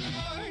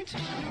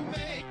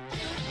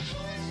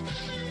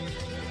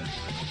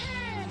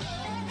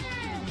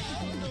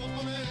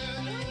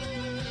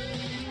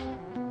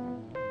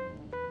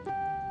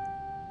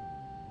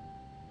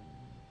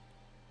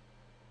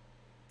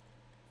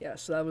 Yeah,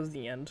 so that was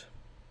the end.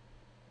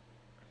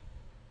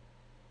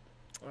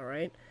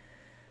 Alright.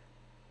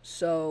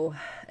 So,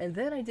 and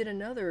then I did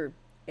another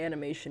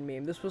animation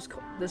meme. This was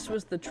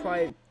the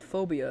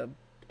Triphobia.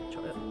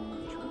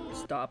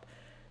 Stop.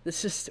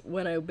 This is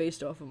when I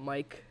based off of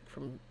Mike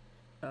from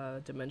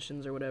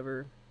Dimensions or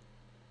whatever.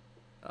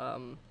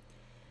 And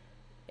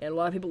a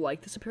lot of people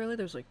like this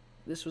apparently.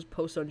 This was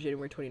posted on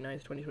January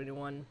 29th,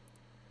 2021.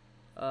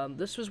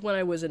 This was when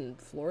I was in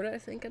Florida, I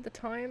think, at the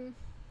time.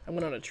 I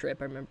went on a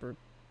trip, I remember.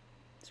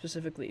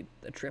 Specifically,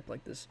 a trip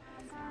like this.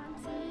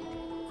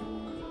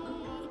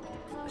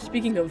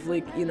 Speaking of,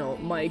 like, you know,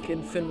 Mike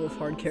and Finn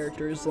Wolfhard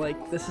characters,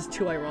 like, this is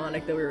too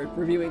ironic that we were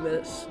reviewing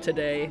this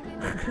today.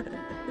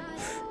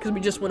 Because we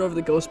just went over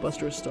the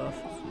Ghostbusters stuff.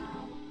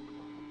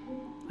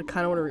 I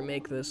kind of want to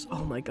remake this.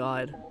 Oh my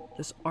god.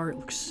 This art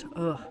looks...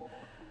 ugh.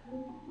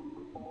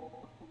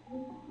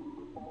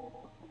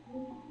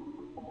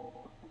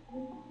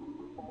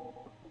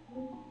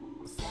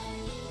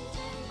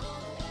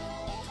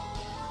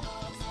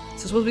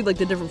 It's supposed to be like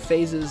the different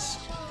phases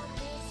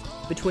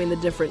between the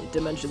different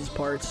Dimensions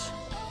parts.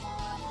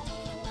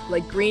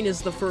 Like green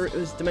is the first,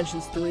 is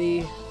Dimensions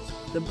 3.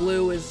 The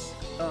blue is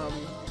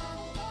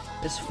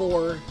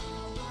 4.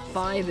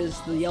 5 is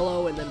the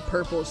yellow, and then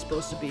purple is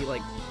supposed to be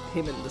like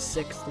him in the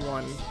 6th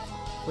one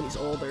when he's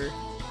older.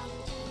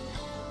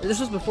 And this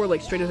was before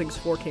like Stranger Things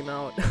 4 came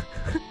out.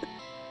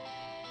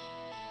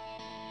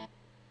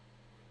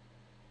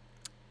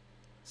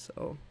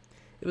 So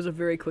it was a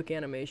very quick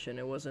animation.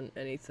 It wasn't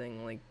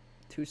anything like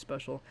too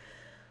special.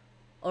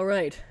 All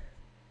right.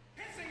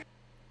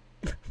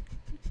 A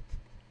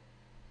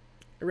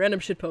random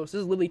shitpost.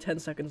 This is literally 10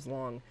 seconds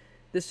long.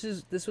 This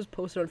was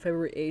posted on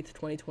February 8th,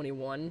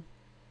 2021.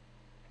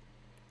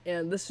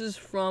 And this is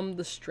from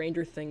the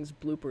Stranger Things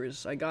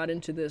bloopers. I got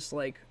into this,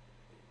 like,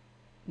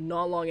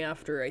 not long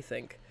after, I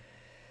think.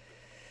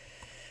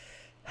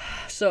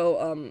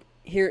 So,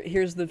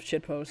 here's the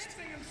shitpost.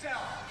 Pissing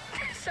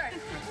himself! Sorry.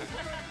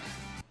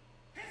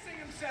 Pissing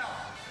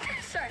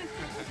himself! Sorry.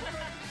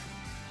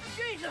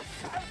 Jesus!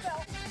 I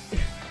fell!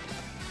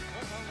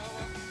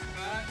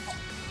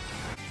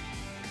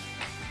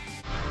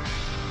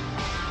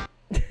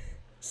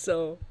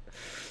 So,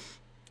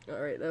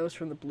 alright, that was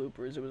from the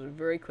bloopers. It was a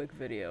very quick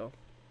video.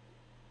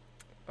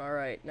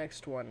 Alright,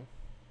 next one.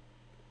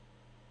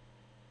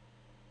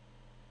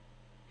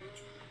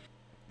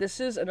 This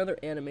is another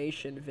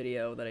animation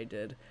video that I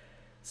did.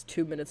 It's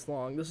 2 minutes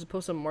long. This was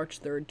posted on March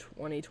 3rd,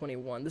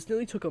 2021. This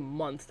nearly took a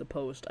month to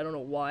post. I don't know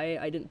why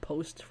I didn't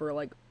post for,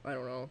 like, I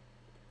don't know.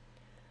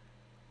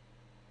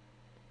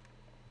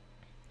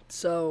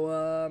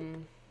 So,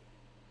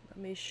 let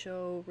me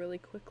show really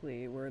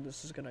quickly where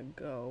this is gonna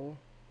go.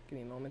 Give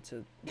me a moment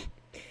to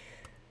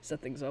set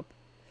things up.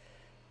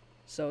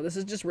 So this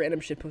is just random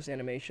shitpost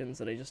animations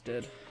that I just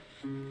did.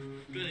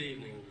 Good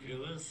evening,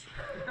 viewers.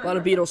 A lot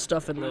of Beatles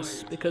stuff in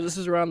this, because this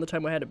is around the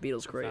time I had a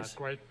Beatles craze.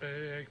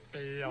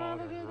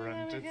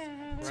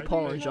 It's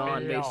Paul and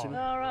John, basically.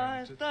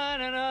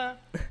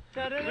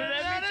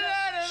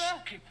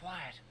 Keep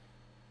quiet.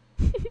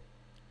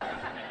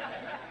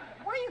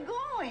 Where are you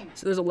going?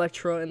 So there's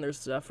Electra and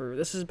there's Zephyr.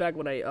 This is back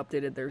when I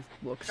updated their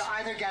looks. To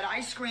either get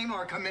ice cream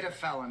or commit a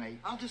felony.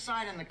 I'll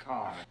decide in the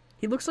car.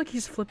 He looks like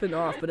he's flipping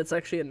off, but it's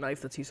actually a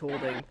knife that he's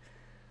holding.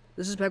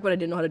 This is back when I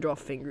didn't know how to draw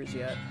fingers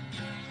yet.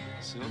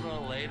 Sooner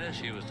or later,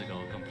 she was to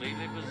go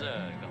completely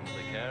berserk under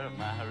the care of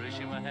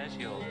Maharishi Mahesh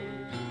Yogi.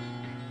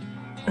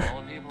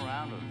 All the people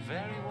around were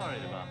very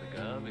worried about the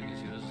girl because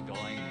she was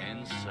going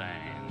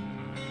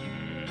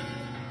insane.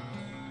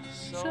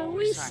 So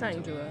we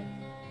sang to her.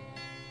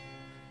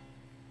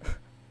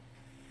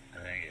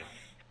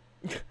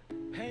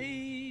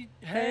 Hey,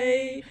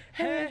 hey,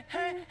 hey,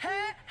 hey,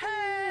 hey,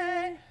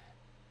 hey.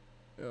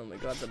 Oh my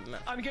god, the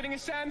map. I'm getting a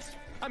sense.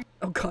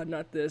 Oh god,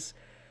 not this.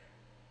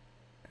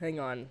 Hang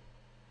on.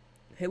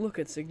 Hey, look,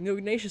 it's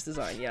Ignatius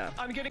design, yeah.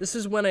 This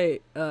is when I,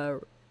 I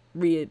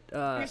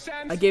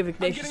gave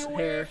Ignatius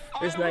hair.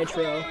 There's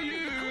Nitro.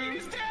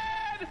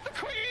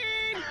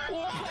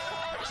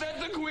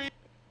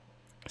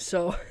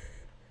 So,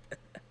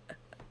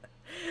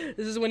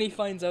 this is when he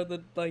finds out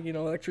that, like, you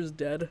know, Electra's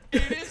dead.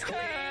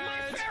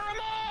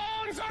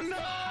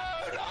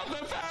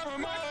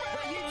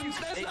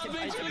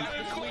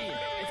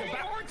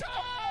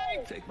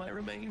 Take my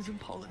remains and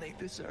pollinate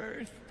this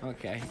earth.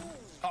 Okay.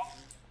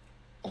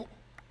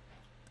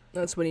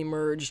 That's when he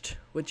merged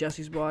with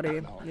Jesse's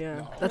body.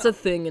 Yeah, that's a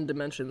thing in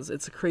Dimensions.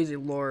 It's a crazy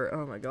lore.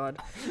 Oh my god.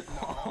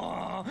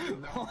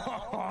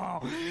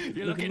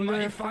 You're looking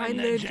mighty fine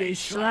there, Jay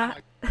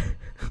Schlatt.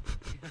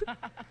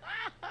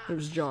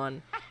 There's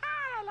John.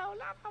 Hello,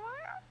 love, how are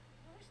you?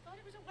 I always thought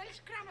it was a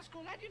Welsh grammar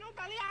school, lad. You know,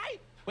 Bally-eye.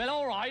 Well,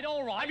 all right.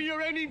 Maybe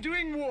you're only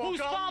doing walk-ons.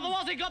 Whose father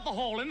was it got the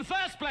hole in the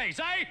first place,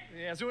 eh?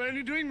 Yeah, so we're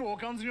only doing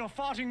walk-ons and you're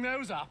farting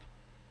those up.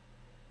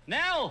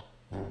 Nell!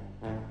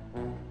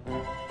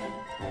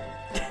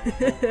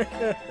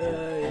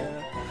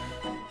 Yeah.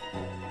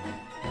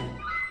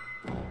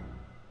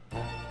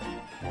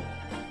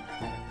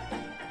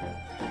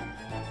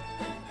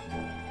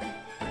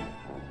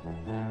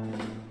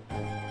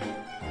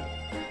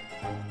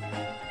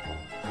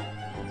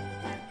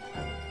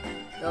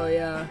 Oh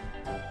yeah.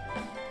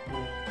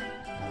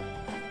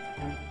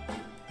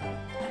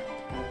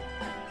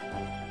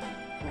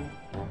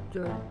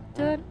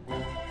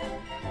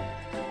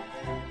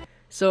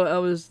 So I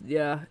was,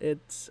 yeah,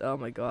 it's, oh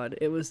my god,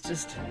 it was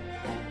just,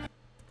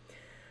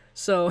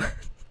 so,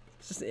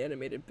 it's just an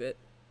animated bit.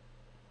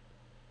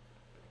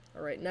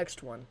 Alright,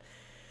 next one.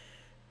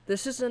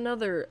 This is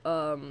another,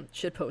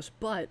 shitpost,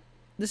 but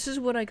this is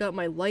when I got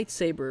my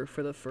lightsaber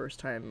for the first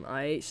time.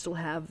 I still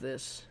have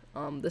this.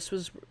 This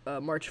was,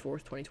 March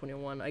 4th,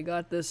 2021. I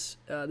got this,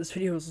 this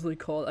video was really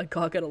called, I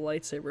got a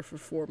lightsaber for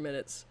 4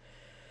 minutes.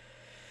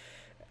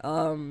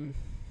 And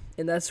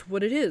that's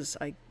what it is.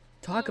 I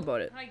talk about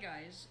it. Hi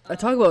guys. I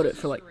talk about it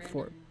for like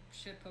 4.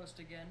 shitpost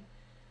again.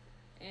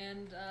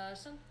 And,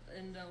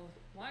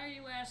 why are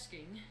you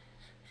asking?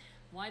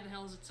 Why the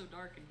hell is it so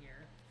dark in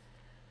here?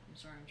 I'm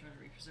sorry, I'm trying to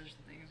reposition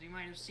things. You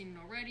might have seen it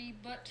already,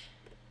 but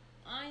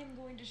I am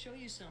going to show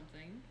you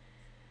something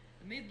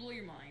that may blow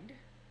your mind.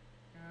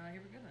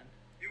 Here we go then.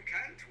 You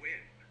can't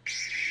win.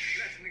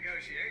 Let the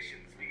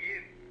negotiations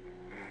begin.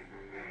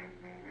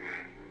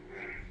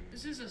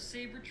 This is a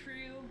Saber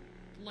Trio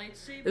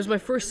lightsaber. This is my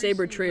first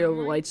Saber Trio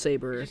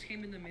lightsaber. It just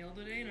came in the mail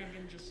today, and I've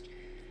been just,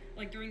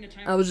 like, during the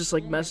time I was just,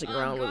 like, messing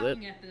around with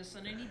it. At this,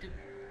 and I need to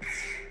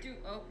do,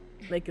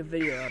 make a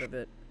video out of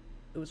it.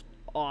 It was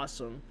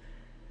awesome.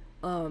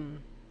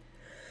 I'm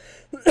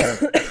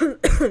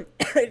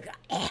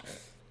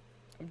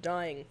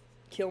dying.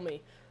 Kill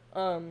me.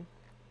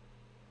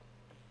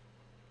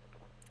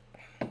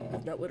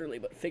 Not literally,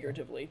 but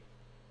figuratively.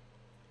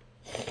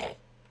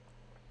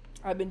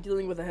 I've been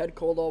dealing with a head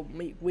cold all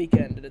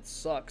weekend, and it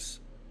sucks.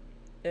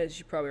 As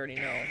you probably already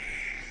know.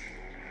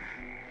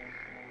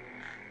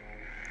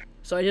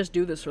 So I just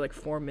do this for like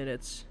 4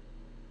 minutes.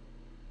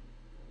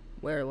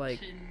 Where,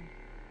 like... In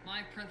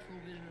my peripheral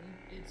vision,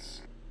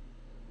 it's...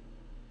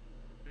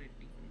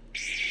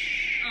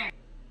 Oh.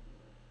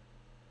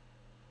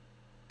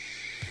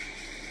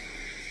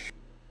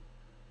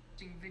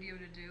 Video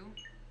to do.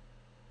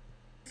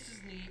 This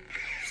is neat.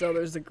 So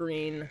there's the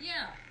green.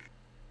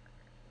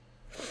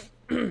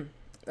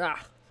 Yeah.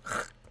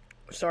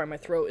 Sorry, my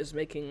throat is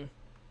making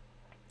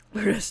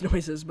weirdest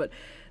noises, but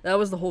that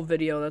was the whole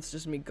video. That's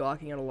just me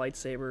gawking at a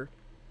lightsaber.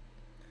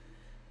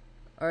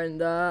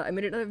 And I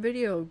made another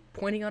video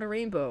pointing out a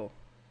rainbow.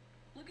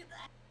 Look at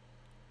that.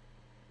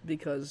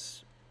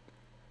 Because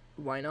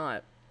why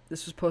not?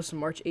 This was posted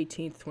March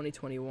 18th,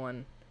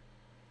 2021.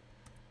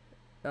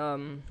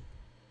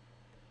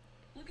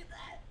 Look at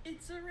that!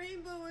 It's a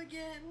rainbow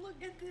again!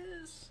 Look at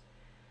this!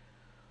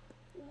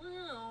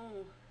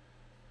 Wow!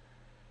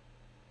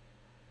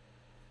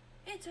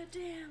 It's a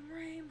damn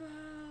rainbow!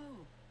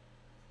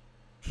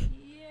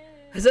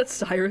 Yeah! Is that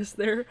Cyrus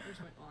there? There's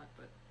my aunt,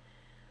 but...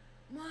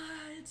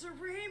 it's a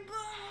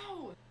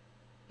rainbow!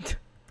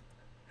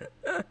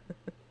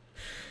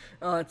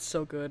 Oh, it's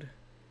so good.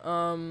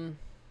 Alright,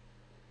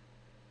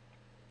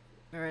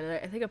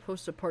 I think I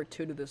posted part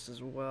 2 to this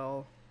as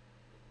well.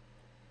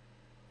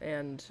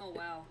 And... Oh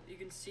wow, you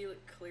can see it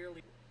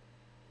clearly.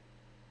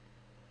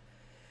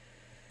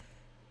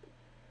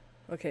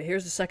 Okay,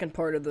 here's the second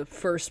part of the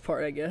first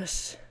part, I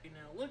guess.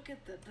 Now look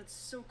at that, that's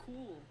so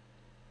cool.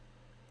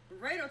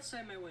 Right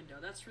outside my window,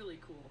 that's really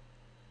cool.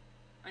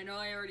 I know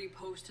I already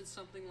posted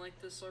something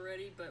like this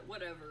already, but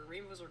whatever,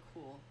 rainbows are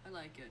cool. I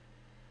like it.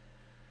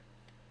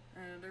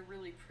 They're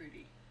really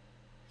pretty.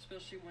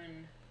 Especially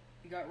when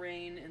you got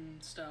rain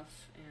and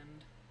stuff,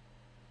 and...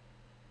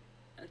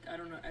 I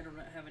don't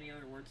have any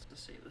other words to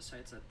say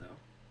besides that, though.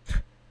 I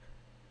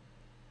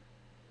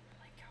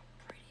like how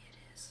pretty it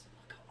is.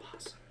 Look how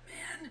awesome,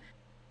 man.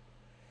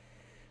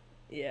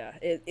 Yeah,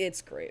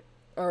 it's great.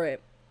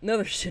 Alright,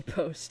 another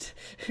shitpost.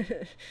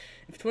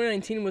 If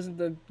 2019 wasn't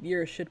the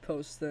year of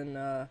shitposts, then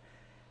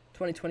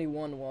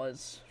 2021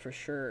 was, for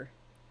sure.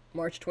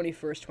 March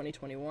 21st,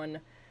 2021.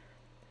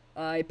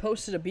 I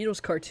posted a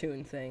Beatles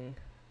cartoon thing.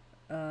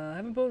 I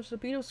haven't posted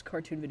a Beatles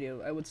cartoon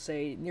video, I would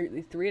say,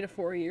 nearly 3 to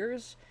 4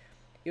 years.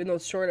 Even though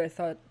it's short, I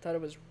thought it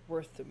was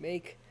worth to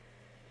make.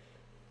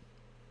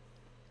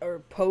 Or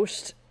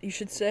post, you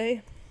should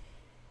say.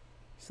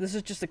 So this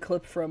is just a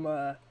clip from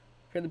the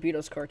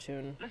Beatles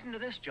cartoon. Listen to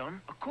this,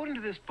 John. According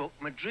to this book,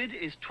 Madrid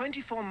is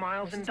 24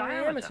 miles in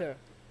diameter.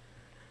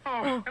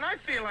 Oh, and I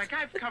feel like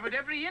I've covered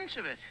every inch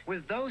of it.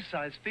 With those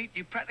size feet,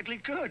 you practically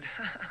could.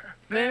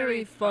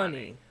 Very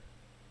funny.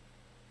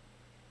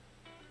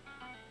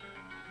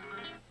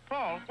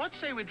 Paul, what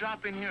say we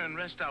drop in here and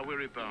rest our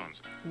weary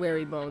bones?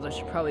 Weary Bones. I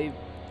should probably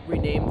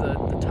rename the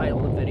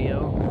title of the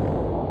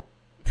video.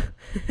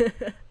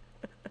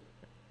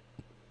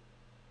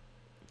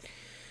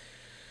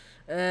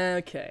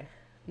 Okay.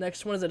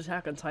 Next one is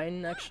Attack on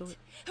Titan, actually.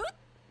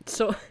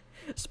 So,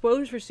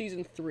 spoilers for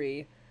Season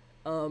 3.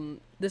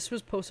 This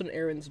was posted on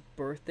Aaron's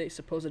birthday,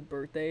 supposed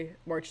birthday,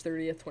 March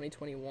 30th,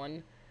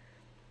 2021.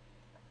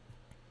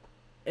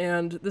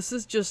 And this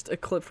is just a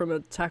clip from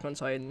Attack on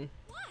Titan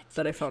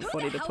that I found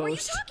funny to post. Who the hell are you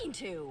talking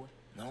to?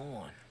 No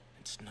one.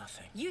 It's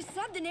nothing. You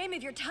said the name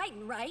of your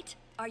Titan, right?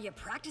 Are you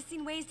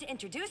practicing ways to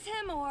introduce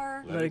him,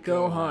 or...? Let it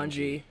go,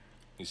 Hanji.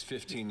 He's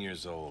 15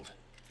 years old.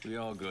 We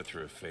all go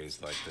through a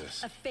phase like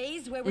this. A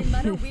phase where we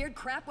mutter weird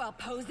crap while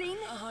posing?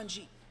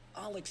 Hanji,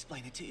 I'll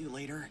explain it to you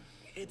later.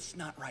 It's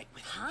not right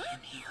with him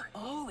here.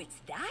 Oh,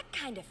 it's that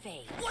kind of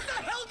phase. What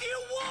the hell do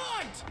you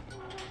want?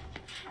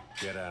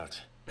 Get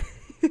out.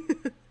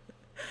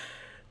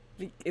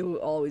 It will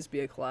always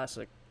be a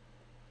classic.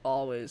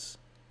 Always.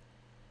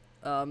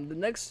 The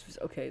next...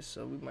 Okay,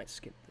 so we might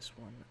skip this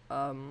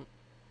one.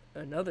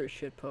 Another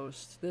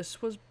shitpost.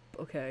 This was...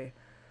 Okay.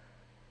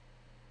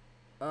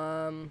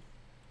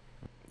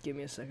 Give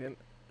me a second.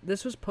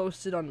 This was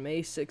posted on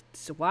May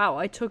 6th. Wow,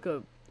 I took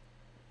a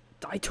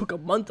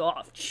month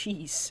off.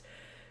 Jeez.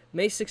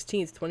 May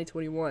 16th,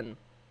 2021.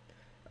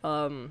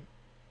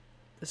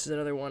 This is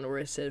another one where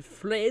it said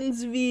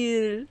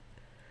Friendsville.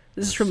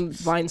 This is from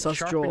Vinesauce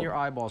Joel. Sharpen your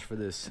eyeballs for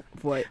this.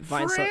 What?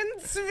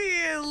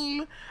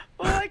 Friendsville!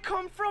 Oh, I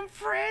come from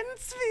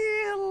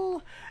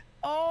Friendsville!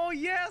 Oh,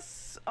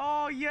 yes!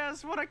 Oh,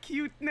 yes, what a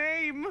cute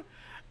name!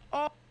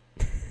 Oh.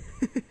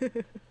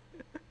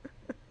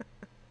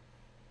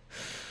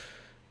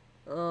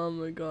 Oh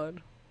my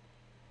god.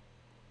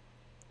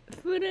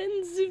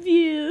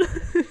 Friendsville!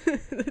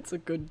 That's a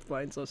good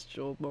Vinesauce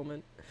Joel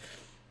moment.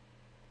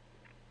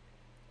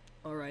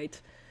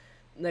 Alright.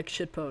 Next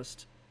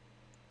shitpost.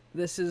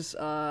 This is,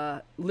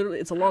 literally,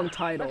 it's a long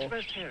title.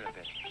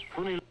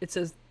 It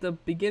says, the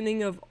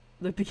beginning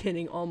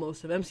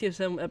almost of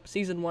MCSM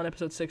Season 1,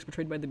 Episode 6,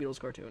 portrayed by the Beatles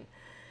cartoon.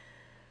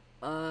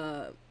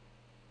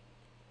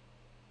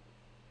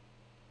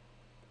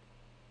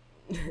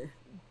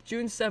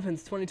 June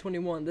 7th,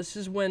 2021. This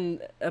is when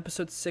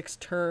Episode 6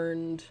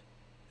 turned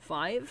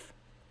 5?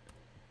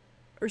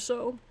 Or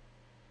so?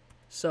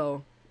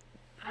 So.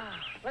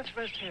 Let's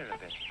rest here a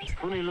bit.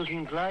 Funny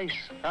looking place.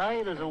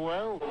 Aye, there's a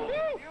well.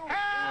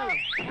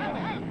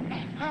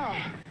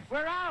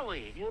 Where are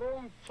we? You're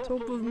on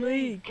top of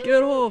me.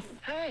 Get off.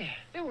 Hey,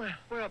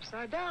 we're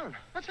upside down.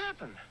 What's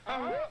happened?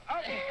 Oh,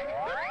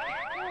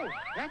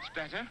 that's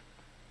better.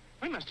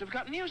 We must have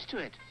gotten used to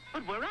it.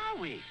 But where are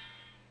we?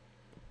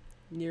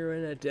 You're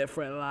in a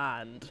different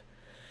land.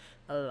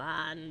 A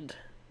land.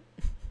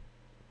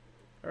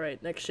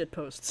 Alright, next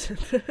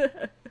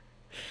shitposts.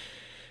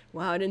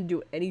 Wow, I didn't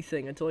do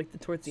anything until like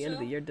towards the end of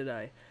the year, did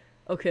I?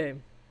 Okay.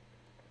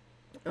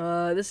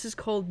 This is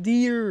called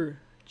Deer.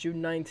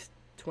 June 9th,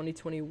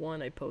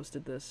 2021, I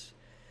posted this.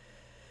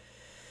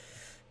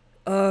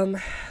 Let's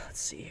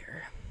see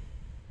here.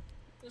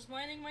 I was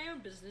minding my own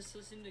business,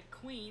 listening to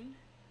Queen,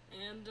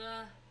 and,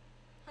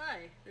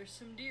 hi, there's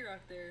some deer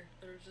out there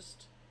that are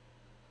just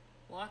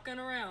walking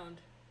around.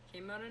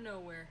 Came out of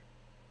nowhere.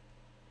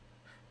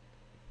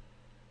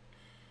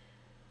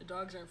 The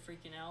dogs aren't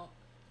freaking out,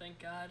 thank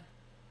God.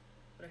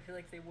 But I feel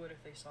like they would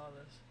if they saw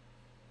this.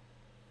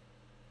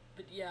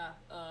 But yeah,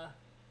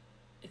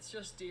 it's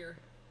just deer.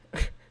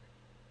 They're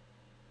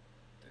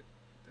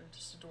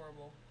just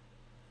adorable.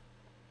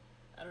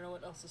 I don't know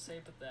what else to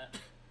say but that.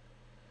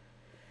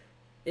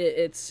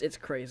 It's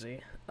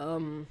crazy.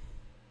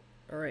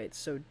 Alright,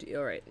 so,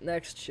 alright,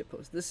 next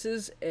shitpost. This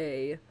is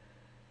I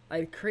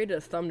created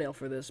a thumbnail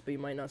for this, but you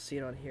might not see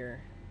it on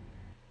here.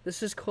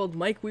 This is called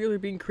Mike Wheeler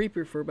Being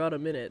Creeper for about a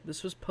minute.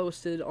 This was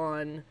posted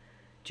on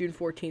June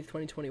 14th,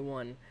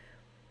 2021.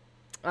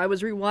 I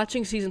was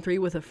rewatching Season 3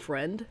 with a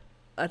friend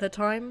at the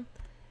time,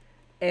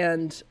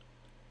 and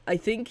I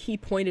think he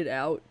pointed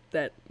out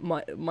that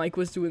Mike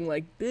was doing,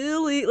 like,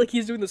 Billy, like,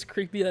 he's doing this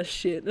creepy-ass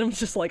shit, and I'm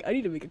just like, I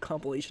need to make a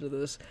compilation of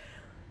this.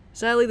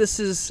 Sadly,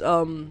 this is,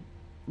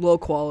 low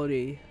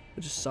quality,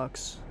 which just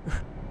sucks.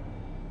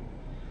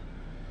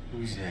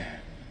 Who's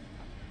there?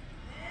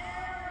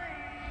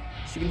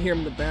 So you can hear him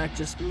in the back,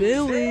 just,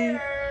 Billy!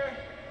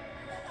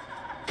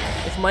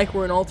 If Mike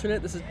were an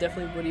alternate, this is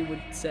definitely what he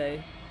would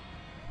say.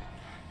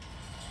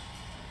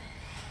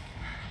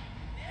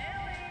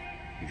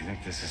 You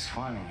think this is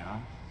funny, huh?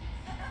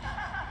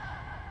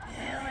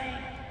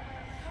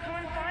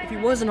 If he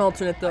was an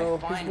alternate, though,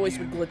 his voice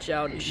would glitch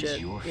out and shit,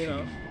 you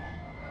know.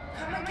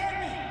 Come and get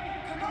me!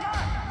 Come on!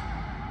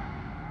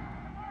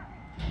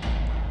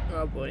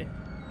 Oh boy.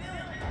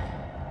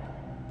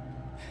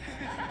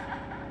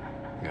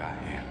 Got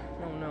you.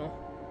 Oh no.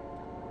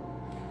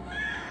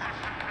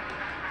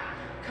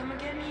 Come and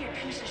get me, you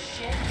piece of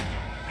shit!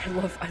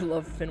 I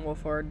love Finn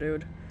Wolfhard,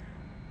 dude.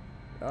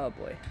 Oh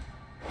boy.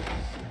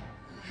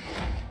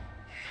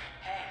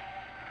 Hey,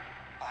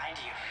 behind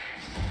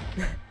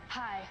you.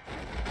 Hi.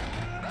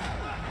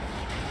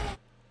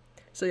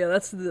 So yeah,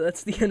 that's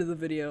the end of the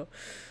video.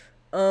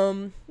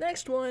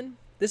 Next one.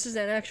 This is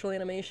an actual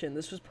animation.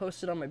 This was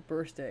posted on my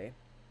birthday.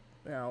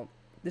 Now,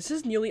 this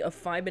is nearly a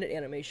 5-minute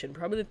animation,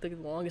 probably the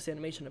longest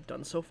animation I've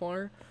done so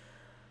far.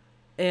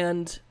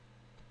 And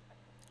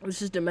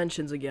this is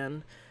Dimensions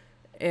again.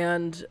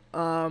 And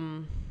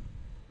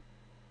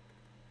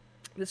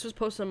this was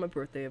posted on my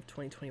birthday of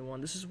 2021.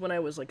 This is when I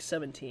was like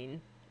 17.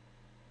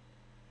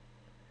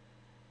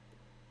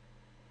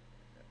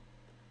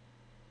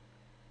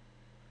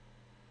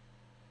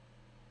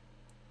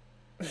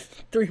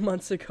 3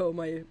 months ago,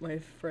 my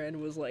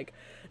friend was like,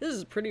 this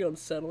is pretty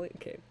unsettling.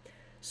 Okay,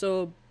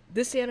 so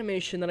this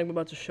animation that I'm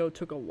about to show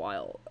took a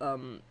while.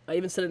 I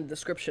even said it in the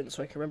description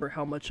so I can remember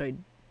how much I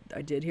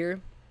did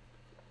here.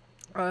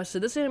 So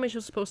this animation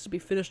was supposed to be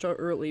finished out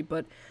early,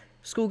 but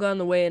school got in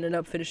the way and ended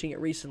up finishing it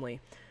recently.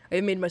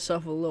 I made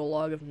myself a little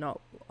log of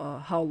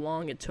how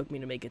long it took me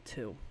to make it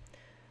too.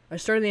 I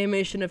started the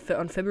animation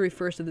on February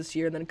 1st of this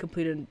year, and then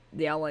completed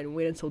the outline and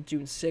waited until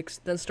June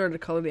 6th, then started to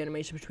color the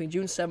animation between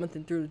June 7th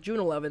and through June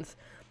 11th.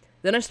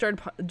 Then I started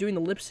doing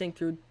the lip sync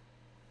through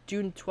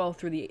June 12th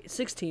through the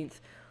 16th,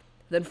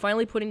 then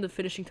finally putting the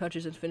finishing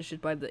touches and finished it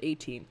by the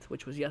 18th,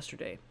 which was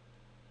yesterday.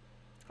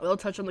 A little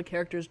touch on the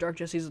characters. Dark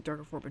Jesse is a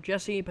darker form of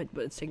Jesse, but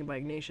it's taken by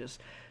Ignatius.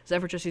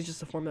 Zephyr Jesse is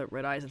just a form that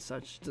red eyes and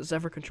such.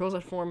 Zephyr controls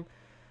that form,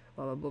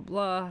 blah blah blah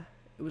blah.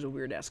 It was a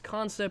weird ass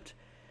concept.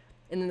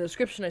 In the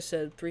description I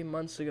said 3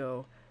 months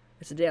ago,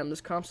 I said, damn, this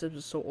concept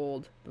is so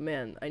old, but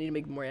man, I need to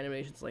make more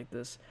animations like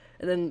this.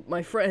 And then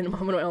my friend,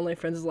 one of my online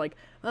friends, is like,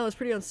 oh, it's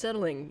pretty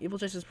unsettling. Evil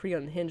Jessie is pretty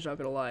unhinged, not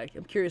gonna lie.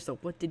 I'm curious though,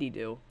 what did he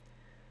do?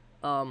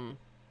 And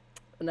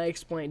I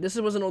explained, this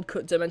was an old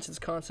Dimensions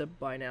concept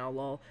by now,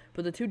 lol.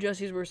 But the two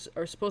Jessies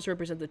are supposed to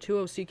represent the two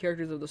OC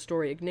characters of the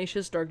story,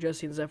 Ignatius, Dark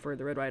Jessie, and Zephyr,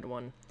 the red-eyed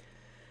one.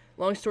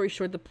 Long story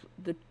short,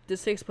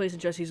 this takes place in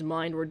Jessie's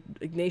mind, where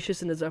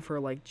Ignatius and Zephyr are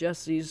like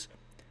Jessie's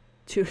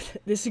two...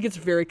 This gets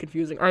very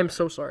confusing. I'm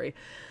so sorry.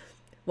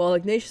 While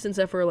Ignatius and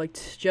Zephyr are like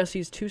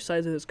Jesse's two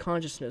sides of his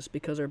consciousness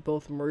because they're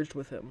both merged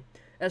with him.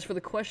 As for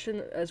the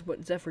question as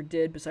what Zephyr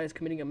did besides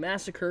committing a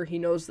massacre, he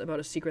knows about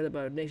a secret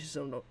about Ignatius'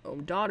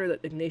 own daughter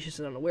that Ignatius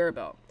is unaware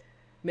about.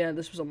 Man,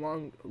 this was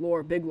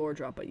a big lore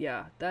drop, but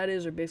yeah, that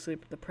is basically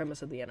the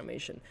premise of the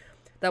animation.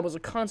 That was a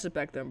concept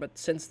back then, but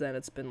since then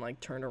it's been like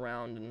turned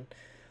around and...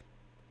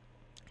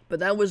 But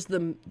that was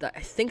I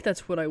think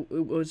that's what it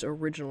was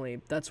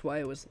originally. That's why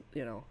it was,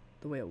 you know,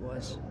 the way it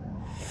was.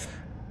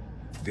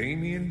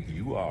 Damien,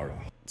 you are...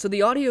 So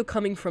the audio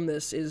coming from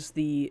this is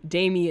the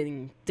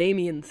Damien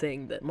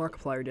thing that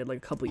Markiplier did like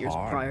a couple years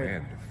prior.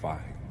 Man to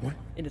find. What?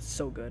 And it's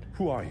so good.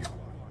 Who are you?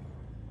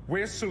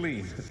 Where's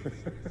Celine?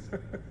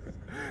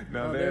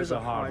 Now there's a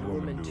hard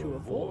woman to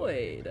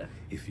avoid.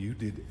 If you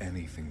did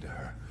anything to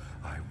her,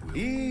 I will...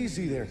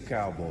 Easy there,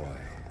 cowboy.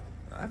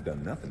 I've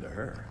done nothing to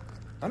her.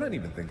 I don't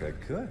even think I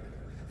could.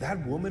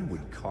 That woman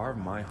would carve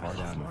my heart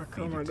out.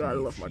 Oh my god, I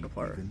love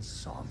Markiplier. Even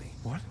saw me.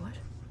 What?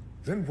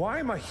 Then why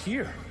am I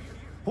here?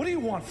 What do you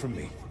want from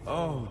me?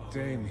 Oh,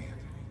 Damien.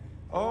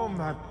 Oh,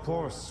 my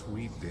poor,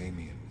 sweet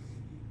Damien.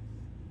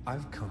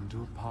 I've come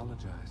to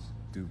apologize.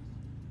 Do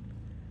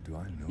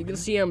I know you can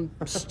see him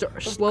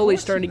slowly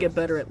starting to get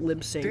better at lip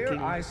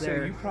syncing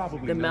there.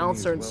 The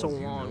mouths aren't so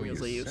long as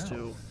they used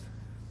to.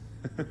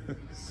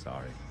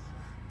 Sorry.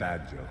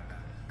 Bad joke.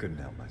 Couldn't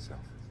help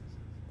myself.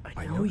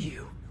 I know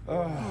you.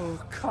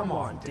 Oh, come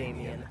on,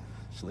 Damien.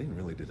 Celine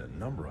really did a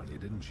number on you,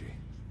 didn't she?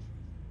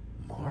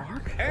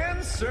 Mark?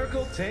 And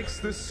Circle takes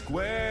the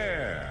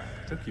square.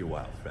 Took you a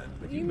while, friend,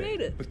 but you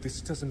made it. But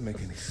this doesn't make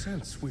any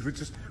sense. We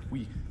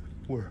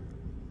were...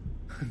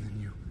 And then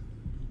you...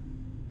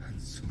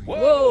 And Celine...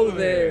 Whoa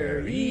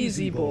there,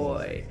 easy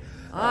boy.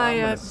 I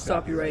have to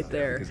stop you right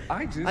there.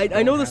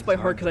 I know this by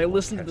heart because I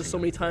listened to this so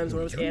many times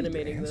when I was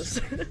animating this.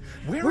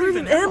 Where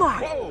even am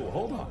I? Whoa,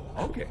 hold on.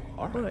 Okay,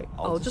 all right.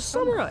 I'll just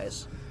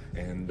summarize.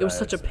 It was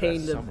such a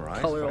pain to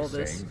color all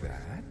this.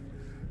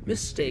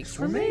 Mistakes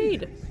were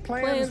made.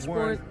 Plans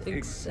weren't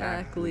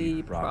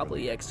exactly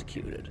probably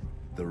executed.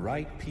 The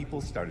right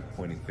people started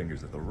pointing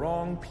fingers at the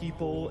wrong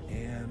people,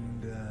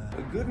 and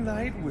a good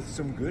night with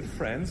some good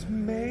friends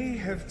may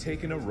have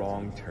taken a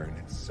wrong turn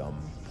at some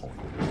point.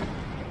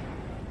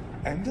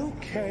 And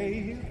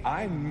okay,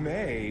 I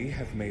may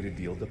have made a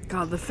deal to...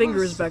 God, the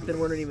fingers back then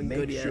weren't even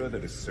good yet. Make sure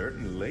that a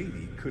certain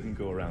lady couldn't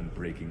go around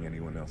breaking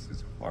anyone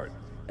else's heart.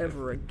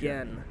 Ever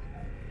again.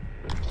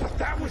 But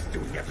that was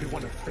doing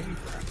everyone a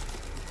favor.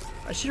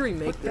 I should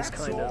remake this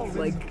kind of,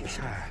 like...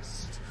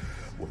 Past.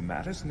 What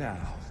matters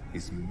now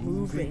is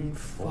moving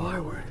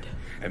forward.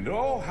 And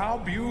oh, how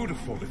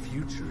beautiful the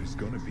future is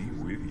gonna be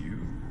with you.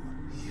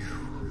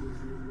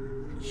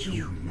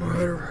 You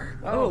murderer.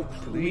 Oh,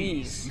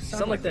 please. You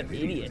sound like that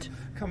idiot.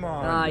 Come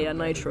on. Ah, yeah,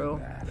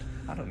 Nitro.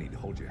 I don't need to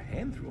hold your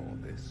hand through all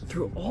this.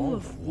 Through all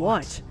of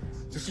what?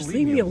 Just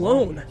leave me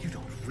alone. You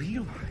don't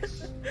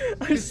realize.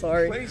 I'm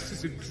sorry. This place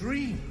is a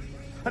dream.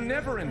 A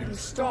never-ending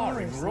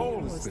starring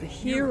role as the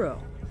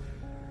hero.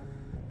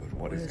 But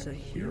what is a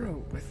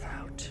hero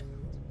without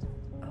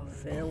a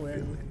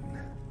villain?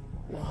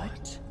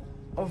 What?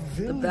 A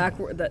villain? The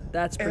backward.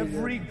 That's pretty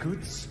Every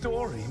good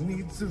story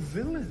needs a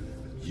villain.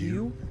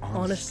 You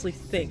honestly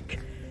think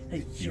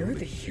that you're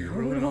the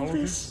hero in all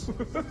this?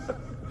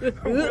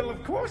 Well,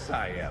 of course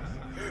I am.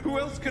 Who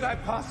else could I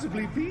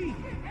possibly be?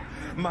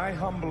 My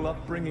humble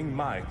upbringing,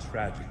 my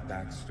tragic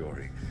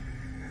backstory.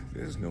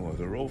 There's no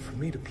other role for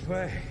me to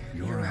play.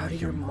 You're out of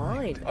your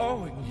mind.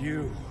 Oh, and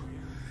you.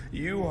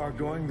 You are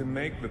going to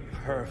make the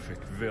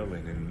perfect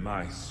villain in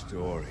my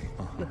story.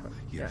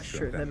 Yeah,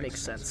 sure, that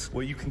makes sense.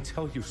 Well, you can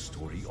tell your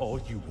story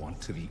all you want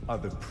to the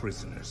other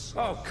prisoners.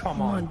 Oh,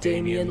 come on,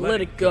 Damien,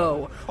 let it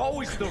go.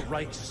 Always the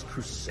righteous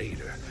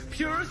crusader,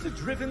 pure as the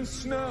driven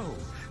snow,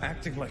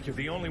 acting like you're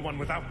the only one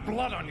without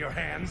blood on your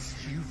hands.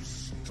 You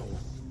stole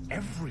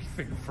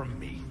everything from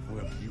me.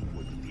 Well, you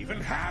wouldn't even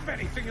have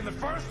anything in the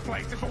first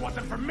place if it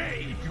wasn't for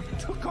me. You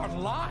took our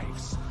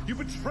lives. You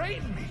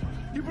betrayed me.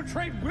 You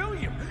betrayed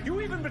William.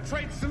 You even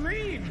betrayed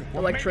Celine.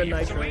 Electra Nitro.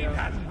 If Celine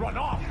hadn't run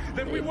off,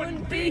 then we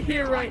wouldn't be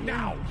here right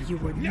now. You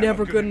were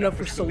never good enough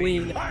for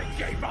Celine. I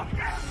gave up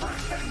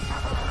everything for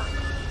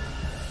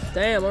her.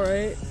 Damn,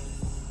 alright.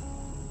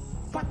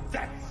 But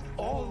that's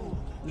all.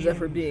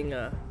 Zephyr being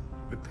the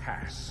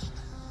past.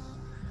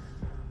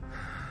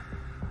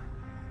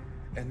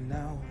 And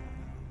now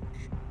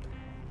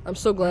I'm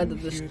so glad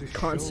that this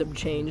concept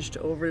changed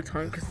over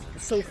time because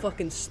it's so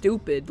fucking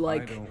stupid.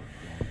 Like,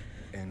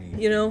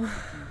 you know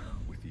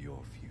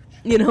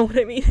what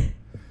I mean?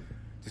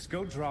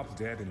 go drop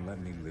dead and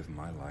let me live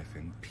my life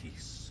in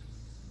peace.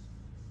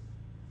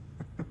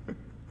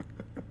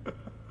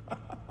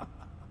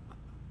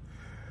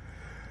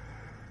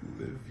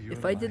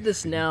 If I did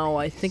this now,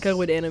 I think I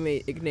would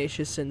animate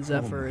Ignatius and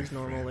Zephyr as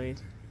normally.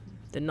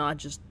 Then not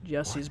just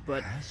Jesse's,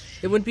 but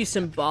it wouldn't be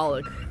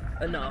symbolic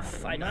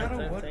enough. I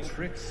don't think.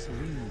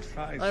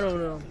 I don't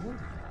know.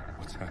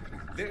 What's happening?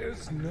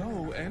 There's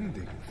no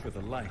ending for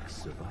the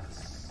likes of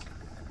us.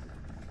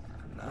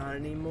 Not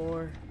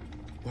anymore.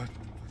 What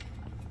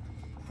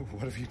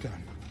have you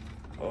done?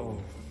 Oh,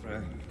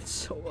 friend.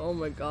 So, oh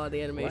my god,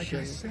 the animation.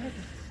 Like I said,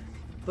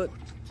 but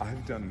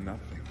I've done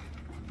nothing.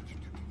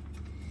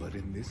 But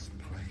in this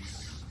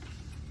place,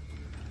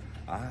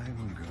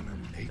 I'm gonna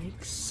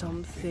make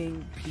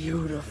something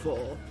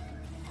beautiful.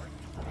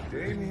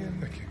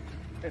 Damien,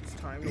 it's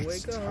time to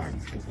wake up.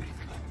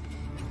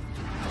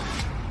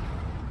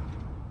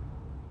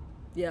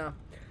 Yeah.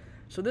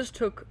 So this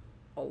took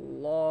a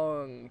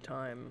long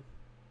time.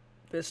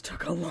 This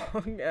took a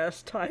long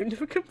ass time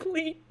to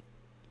complete.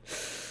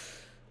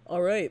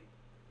 Alright.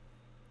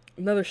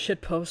 Another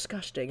shitpost.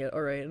 Gosh dang it.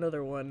 Alright,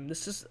 another one.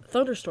 This is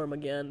Thunderstorm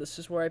again. This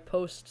is where I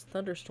post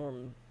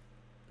Thunderstorm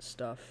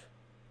stuff.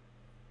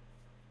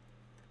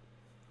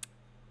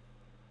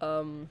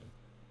 It's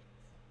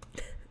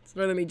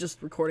rather than me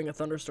just recording a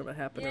thunderstorm that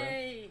happened.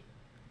 Yay!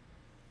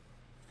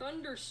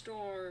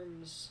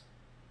 Thunderstorms.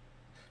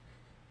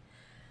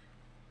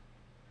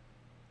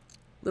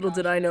 Little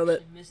did I know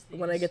that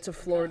when I get to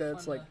Florida,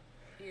 it's like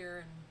hear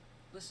and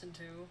listen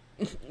to.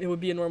 it would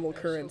be a normal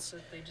occurrence.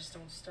 They just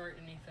don't start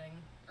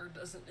anything, or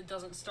it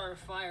doesn't start a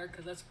fire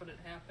because that's what had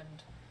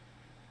happened.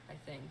 I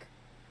think.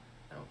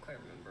 I don't quite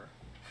remember.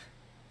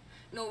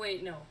 No,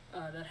 wait, no.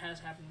 That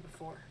has happened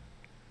before.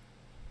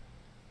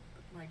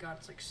 But my god,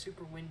 it's like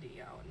super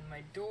windy out, and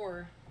my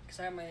door, because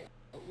I have my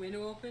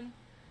window open,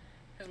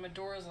 because my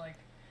door is like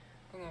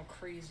going all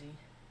crazy,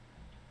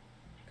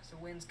 because the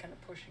wind's kind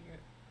of pushing it.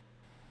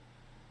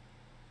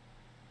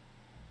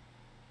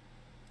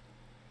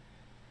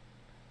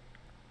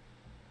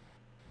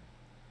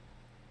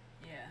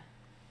 Yeah.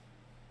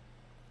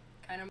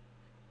 Kind of.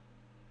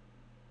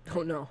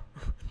 Oh no.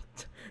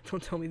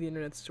 Don't tell me the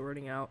internet's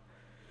sorting out.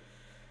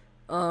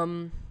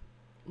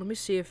 Let me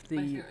see if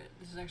the...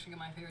 This is actually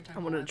my favorite time.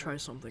 I wanted to try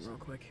something real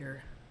quick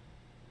here.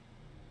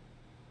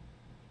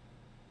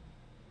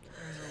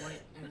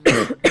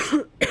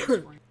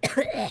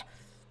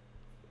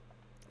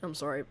 I'm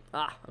sorry.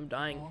 I'm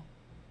dying.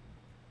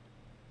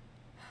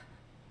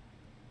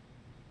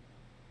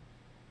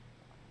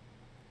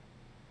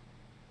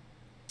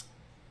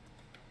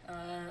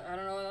 I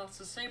don't know what else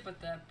to say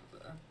but that,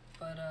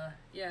 but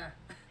yeah.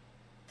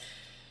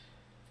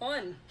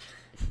 Fun.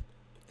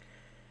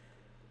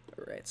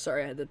 Alright,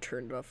 sorry I had to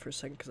turn it off for a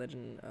second because I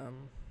didn't,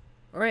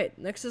 Alright,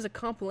 next is a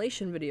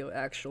compilation video,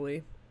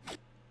 actually.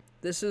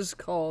 This is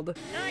called...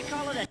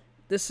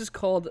 This is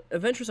called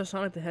Adventures of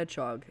Sonic the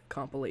Hedgehog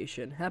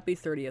compilation. Happy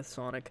 30th,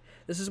 Sonic.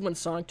 This is when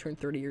Sonic turned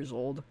 30 years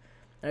old.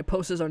 And I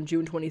posted this on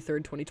June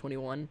 23rd,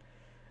 2021.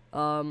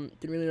 Didn't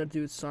really know what to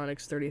do with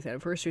Sonic's 30th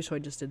anniversary, so I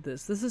just did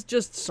this. This is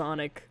just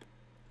Sonic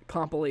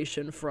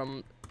compilation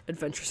from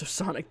Adventures of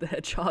Sonic the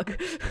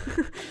Hedgehog.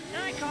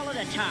 I call it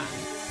a tie,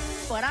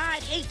 but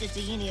I'd hate to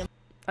see any of...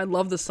 I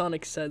love the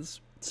Sonic Says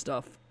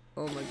stuff.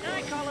 Oh my god.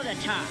 I call it a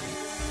tie,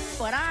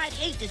 but I'd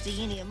hate to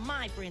see any of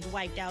my friends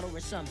wiped out over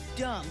some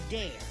dumb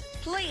dare.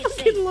 Play it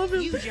safe,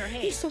 use your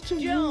head,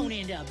 don't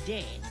end up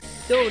dead.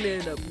 Don't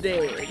end up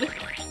dead.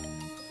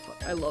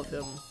 I love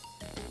him.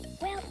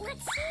 Well,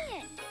 let's see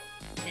it.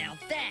 Now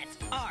that's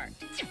art.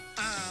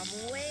 I'm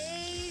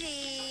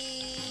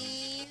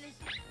waiting.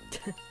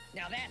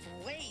 Now that's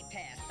way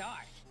past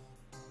art.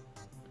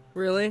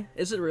 Really?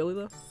 Is it really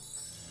though?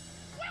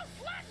 Well,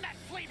 flatten that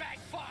fleabag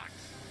fox!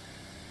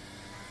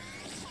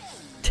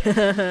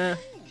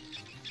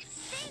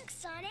 Thanks,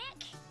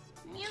 Sonic.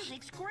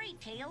 Music's great,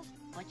 Tails,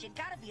 but you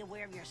gotta be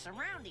aware of your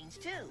surroundings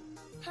too.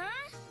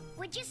 Huh?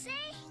 What'd you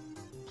say?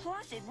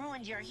 Plus, it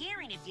ruins your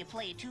hearing if you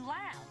play it too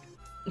loud.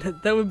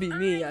 That would be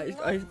me.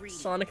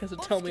 Sonic has to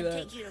tell me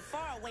that. Take you to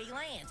faraway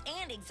lands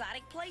and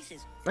exotic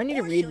places. I need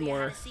to read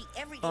more,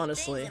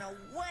 honestly. In a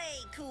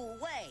way cool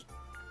way.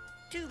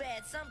 Too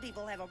bad some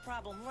people have a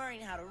problem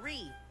learning how to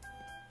read.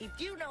 If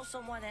you know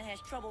someone that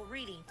has trouble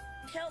reading,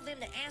 tell them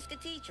to ask a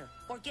teacher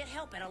or get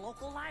help at a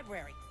local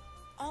library.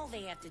 All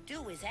they have to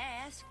do is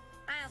ask.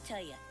 I'll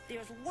tell you,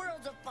 there's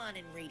worlds of fun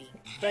in reading.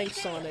 Thanks,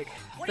 Sonic.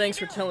 Thanks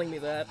for telling me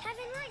that.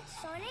 Having lunch,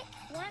 Sonic.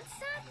 Want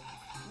some?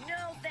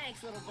 No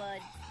thanks, little bud.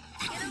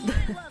 You know,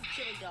 I love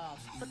chili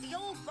dogs, but the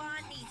old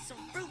bod needs some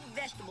fruit and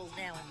vegetables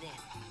now and then.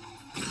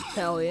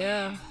 Hell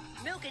yeah.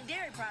 Milk and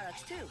dairy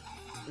products, too.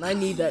 I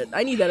need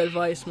that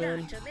advice,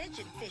 man.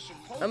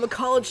 I'm a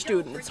college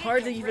student. It's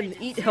hard to even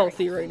eat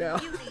healthy right now.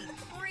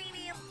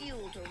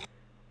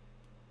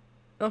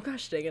 Oh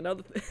gosh dang it, now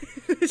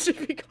it's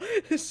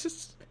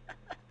just...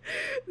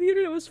 The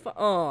internet was fine.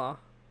 Aw.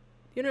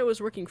 The internet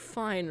was working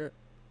fine.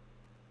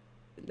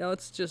 Now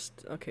it's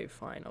just... Okay,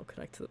 fine. I'll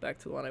connect to back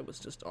to the one I was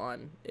just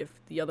on. If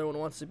the other one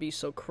wants to be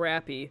so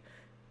crappy.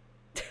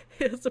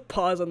 It has to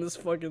pause on this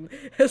fucking.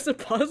 It has to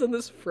pause on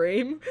this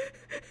frame.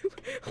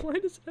 Why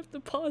does it have to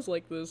pause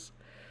like this?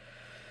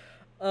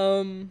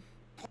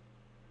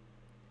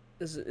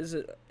 Is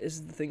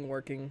the thing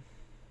working?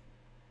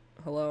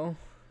 Hello?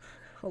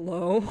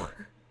 Hello?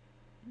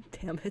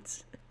 Damn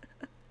it.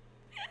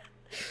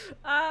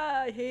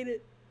 I hate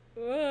it.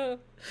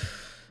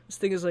 This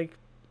thing is like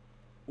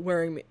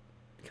wearing me.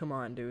 Come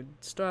on, dude.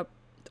 Stop.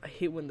 I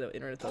hate when the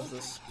internet does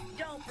this.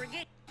 Don't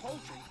forget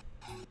poultry.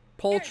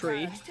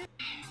 Poultry.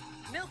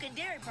 Milk and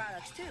dairy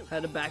products too. I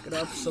had to back it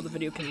up so the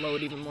video can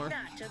load even more.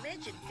 Not to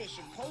mention fish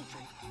and poultry.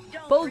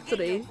 Don't Poultry.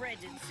 forget your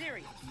breads and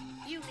cereals.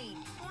 You need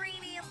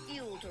premium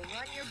fuel to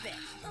run your best.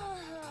 Oh,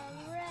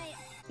 right.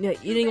 Yeah,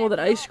 eating all that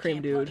ice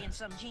cream, dude. Plug in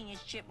some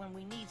genius chip when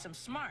we need some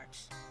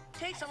smarts.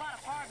 Takes a lot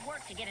of hard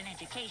work to get an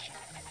education.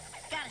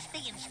 Gotta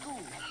stay in school,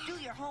 do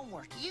your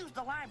homework, use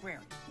the library.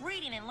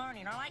 Reading and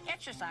learning are like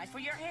exercise for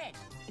your head.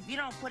 If you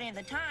don't put in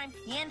the time,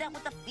 you end up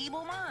with a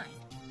feeble mind.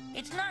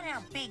 It's not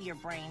how big your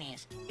brain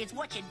is, it's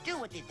what you do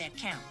with it that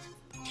counts.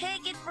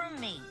 Take it from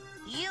me,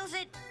 use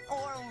it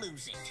or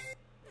lose it.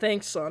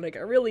 Thanks, Sonic. I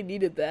really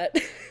needed that.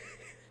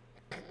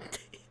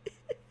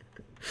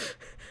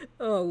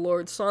 Oh,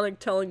 Lord. Sonic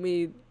telling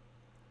me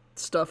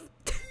stuff,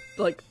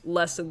 like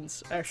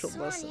lessons, actual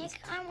lessons.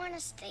 Sonic, I want to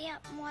stay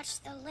up and watch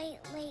the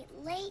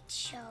Late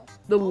Show.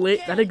 The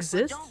late that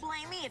exists? Don't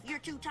blame me if you're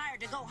too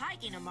tired to go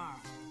hiking tomorrow.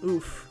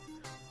 Oof.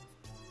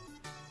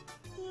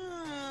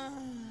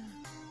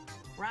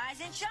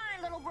 Rise and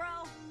shine, little bro.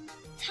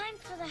 Time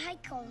for the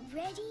hike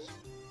already?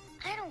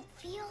 I don't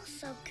feel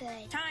so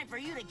good. Time for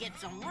you to get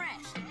some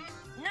rest.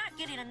 Not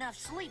getting enough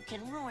sleep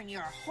can ruin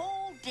your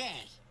whole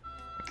day.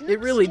 It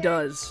really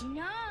does.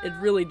 No. It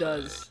really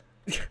does.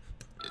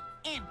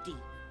 Empty.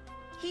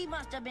 He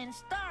must have been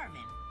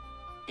starving.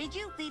 Did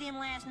you feed him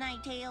last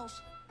night,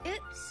 Tails?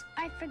 Oops,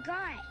 I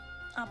forgot.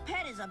 A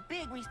pet is a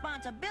big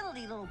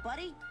responsibility, little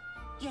buddy.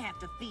 You have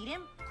to feed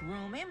him,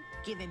 groom him,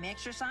 give him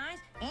exercise,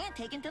 and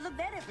take him to the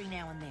vet every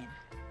now and then.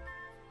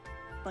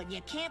 But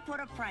you can't put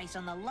a price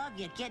on the love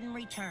you get in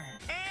return.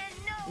 And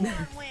no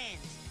one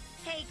wins.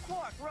 Hey,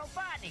 Quark,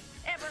 Robotnik,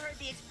 ever heard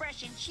the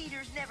expression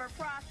cheaters never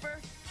prosper?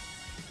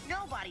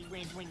 Nobody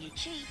wins when you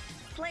cheat.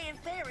 Playing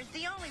fair is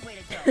the only way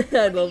to go. I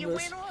Whether love you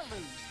this. win or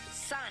lose,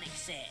 Sonic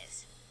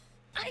says.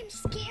 I'm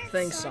scared,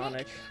 Thanks,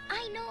 Sonic.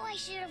 I know I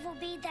should have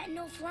obeyed that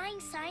no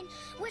flying sign.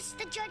 What's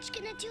the judge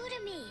gonna do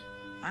to me?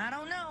 I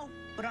don't know,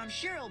 but I'm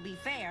sure it'll be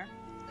fair.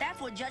 That's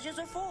what judges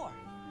are for.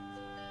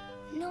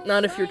 No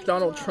Not if you're flying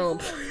Donald for a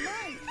Trump. whole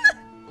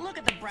month. Look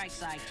at the bright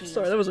side, Tails.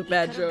 Sorry, that was a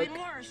bad It could've joke.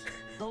 been worse.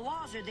 The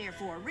laws are there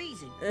for a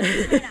reason. You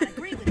may not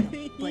agree with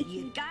them, but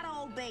you gotta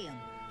obey them.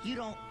 You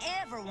don't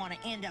ever want to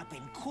end up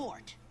in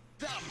court.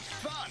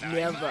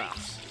 Never.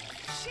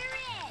 Sure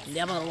is.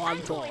 Never I'm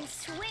want to. going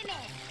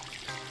swimming.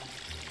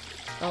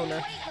 Oh no.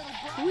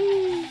 Wait,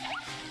 Whee.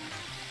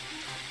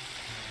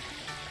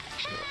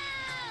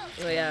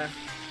 Help! Oh yeah.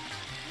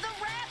 The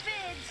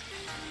rapids!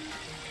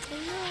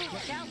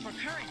 Look out for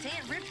currents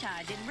and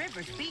riptides in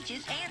rivers,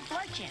 beaches, and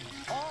flood channels.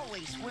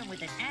 Always swim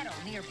with an adult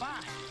nearby.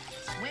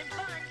 Swim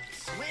fun,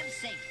 swim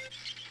safe.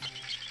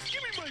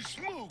 Give me my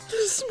smoke.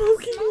 The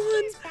smoking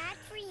one. It's bad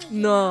for you.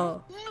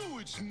 No. No,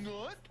 it's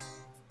not.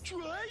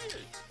 Try it.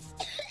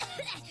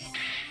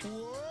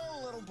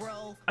 Whoa, little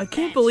bro. I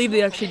can't believe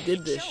they actually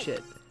did this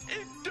shit.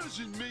 It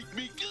doesn't make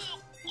me go.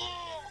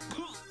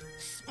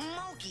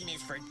 Smoking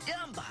is for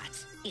dumb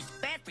bots. It's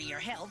bad for your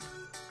health,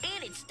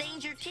 and it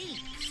stains your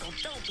teeth. So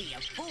don't be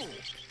a fool.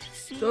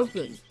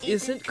 Smoking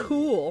isn't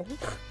cool.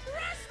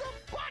 Press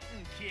the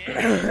button,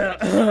 kid!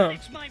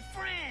 Sonic's my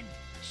friend!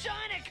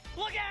 Sonic,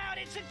 look out!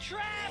 It's a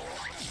trap!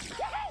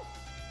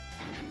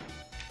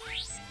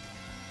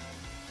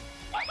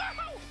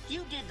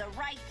 You did the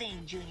right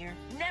thing, Junior.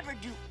 Never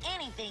do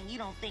anything you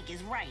don't think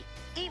is right,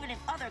 even if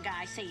other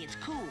guys say it's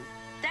cool.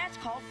 That's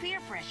called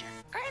peer pressure.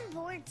 I'm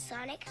bored,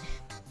 Sonic.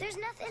 There's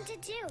nothing to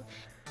do.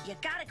 You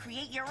gotta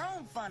create your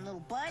own fun,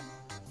 little bud.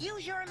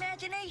 Use your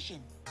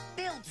imagination.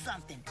 Build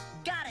something.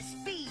 Gotta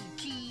speed,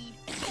 kid.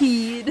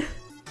 Kid.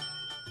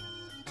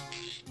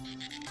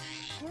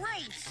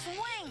 Great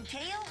swing,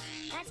 Tails.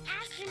 That's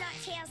astronaut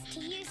tails to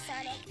you,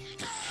 Sonic.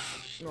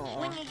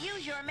 When you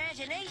use your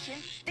imagination,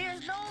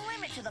 there's no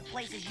limit to the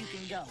places you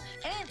can go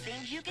and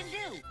things you can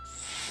do.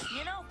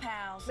 You know,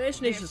 pals,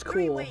 Imagination is there's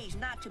three cool. ways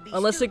not to be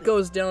Unless it stupid.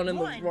 goes down in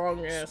the 1,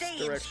 wrong ass stay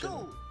in direction.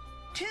 school.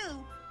 2,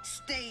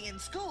 stay in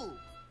school.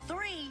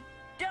 3,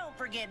 don't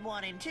forget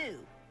 1 and 2. When you're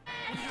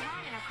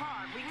riding a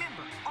car,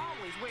 remember,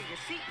 always wear your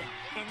seatbelt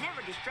and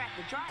never distract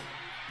the driver.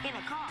 In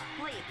a car,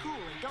 play it cool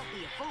and don't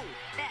be a fool.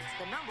 That's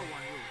the #1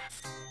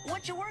 rule.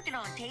 What you working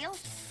on,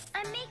 Tails?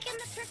 I'm making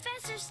the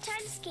professor's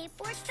time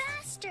skateboard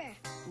faster.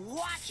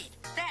 Watch it.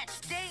 That's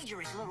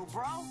dangerous, little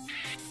bro.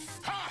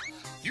 Ha!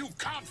 You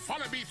can't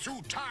follow me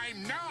through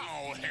time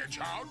now,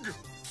 Hedgehog.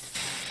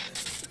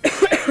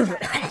 Try to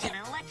fix an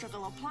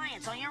electrical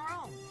appliance on your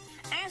own.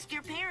 Ask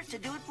your parents to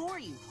do it for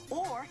you,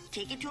 or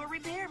take it to a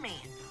repairman.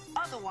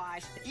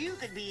 Otherwise, you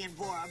could be in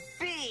for a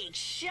big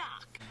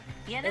shock.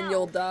 You know, And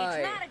you'll die.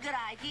 It's not a good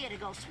idea to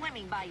go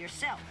swimming by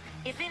yourself.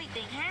 If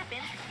anything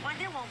happens, why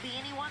there won't be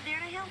anyone there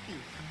to help you.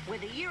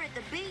 Whether you're at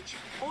the beach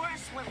or a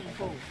swimming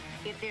pool.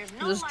 If there's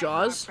no Is this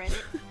lifeguard Jaws?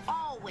 present,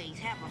 always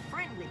have a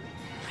friend with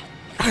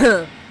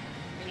you.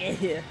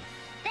 Yeah.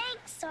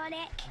 Thanks,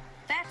 Sonic.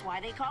 That's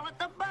why they call it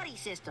the buddy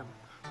system.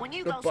 When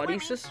you The go buddy swimming,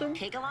 system?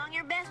 take along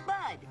your best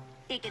bud.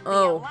 It can be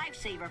Oh. a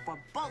lifesaver for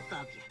both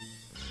of you.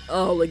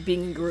 Oh, like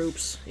being in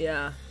groups.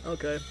 Yeah,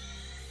 okay.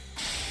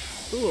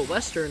 Ooh, a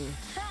western.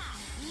 Ha!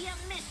 You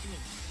missed me.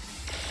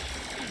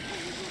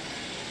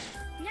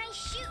 Nice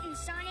shooting,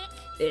 Sonic.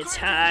 It's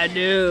high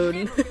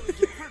noon. Never really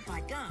get hurt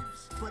by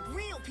guns, but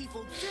real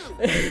people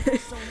do.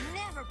 So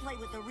never play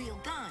with a real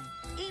gun,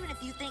 even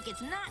if you think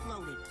it's not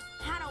loaded.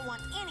 I don't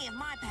want any of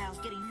my pals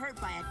getting hurt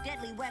by a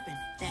deadly weapon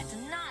that's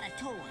not a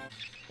toy.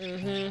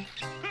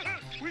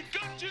 Mm-hmm. We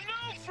got you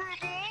now,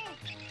 Furball!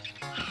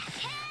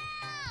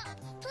 Help!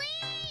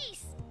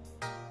 Please!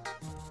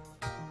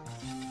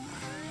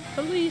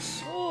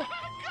 Police. Oh.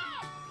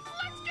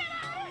 Let's get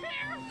out of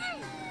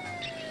here!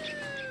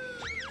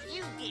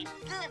 You did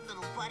good,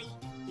 little buddy.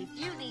 If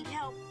you need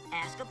help,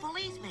 ask a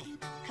policeman,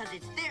 because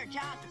it's their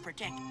job to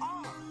protect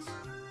all of us.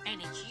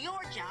 And it's your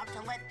job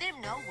to let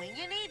them know when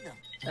you need them.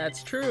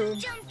 That's true.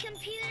 Dumb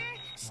computer,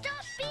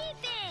 stop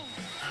beeping!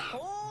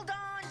 Hold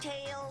on,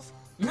 Tails.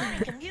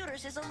 Learning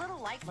computers is a little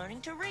like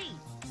learning to read.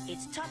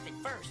 It's tough at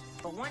first,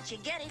 but once you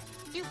get it,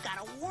 you've got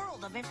a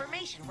world of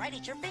information right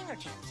at your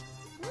fingertips.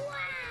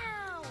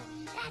 Wow!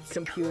 That's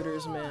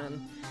Computers, cool.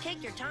 man.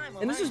 Take your time.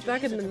 And this was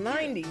back in the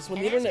 90s when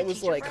the internet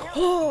was like, oh!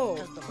 oh!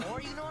 Because the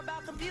more you know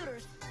about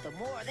computers, the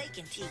more they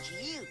can teach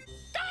you.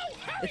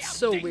 It's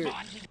so weird.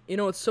 You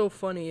know, it's so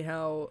funny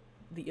how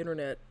the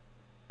internet...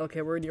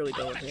 Okay, we're nearly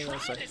done with it. Hang on a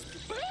second.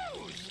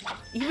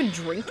 Even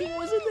drinking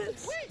was in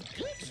this?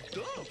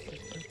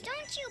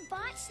 Don't you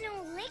bots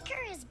know liquor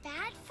is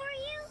bad for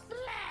you?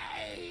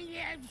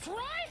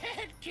 Try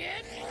it,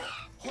 kid!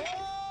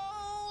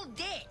 Hold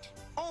it!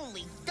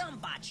 Only dumb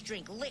bots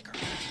drink liquor.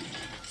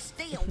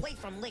 Stay away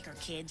from liquor,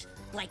 kids.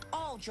 Like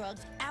all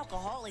drugs,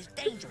 alcohol is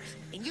dangerous,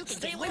 and you can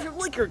Stay get away from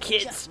hooked. liquor,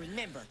 kids. Just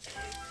remember,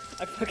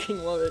 I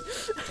fucking love it.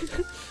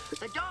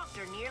 the dogs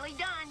are nearly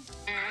done.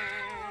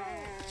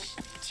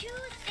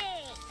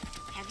 Toothache.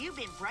 Have you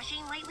been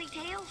brushing lately,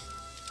 Tails?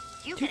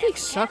 You could Toothache have a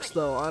sucks, cavity.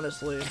 though,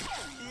 honestly.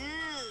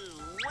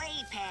 Ooh,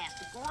 way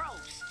past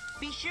gross.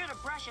 Be sure to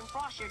brush and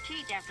floss your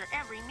teeth after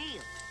every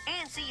meal,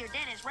 and see your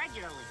dentist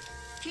regularly.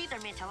 Teeth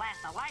are meant to last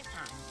a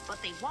lifetime, but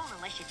they won't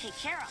unless you take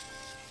care of them.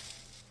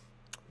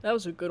 That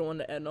was a good one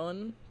to end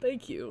on.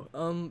 Thank you.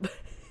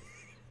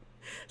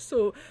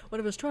 So what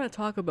I was trying to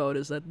talk about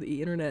is that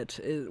the internet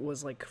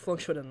was like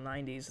functioned in the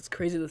 90s. It's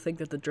crazy to think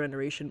that the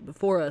generation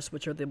before us,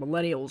 which are the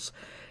millennials,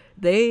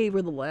 they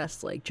were the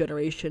last like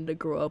generation to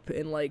grow up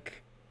in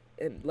like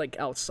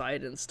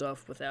outside and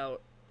stuff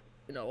without,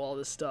 you know, all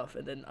this stuff.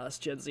 And then us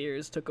Gen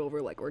Zers took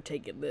over, like, we're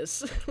taking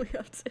this.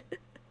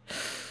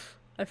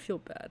 I feel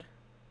bad.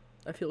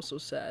 I feel so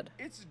sad.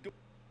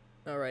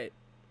 All right.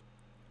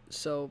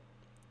 So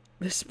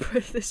this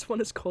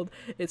one is called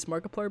It's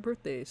Markiplier's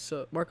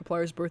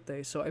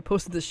birthday. So I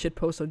posted this shit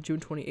post on June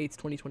 28th,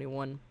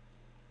 2021.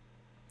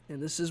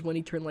 And this is when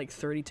he turned like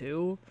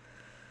 32,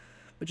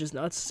 which is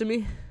nuts to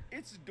me.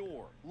 It's a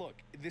door. Look,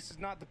 this is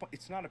not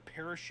it's not a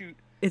parachute.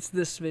 It's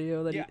this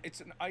video that it's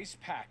an ice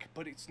pack,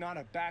 but it's not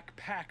a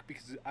backpack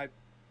because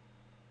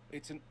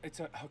it's an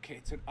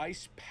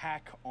ice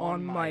pack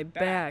on my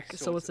back.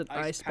 So it's an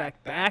ice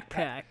pack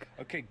backpack.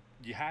 Okay,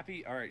 you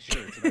happy? All right,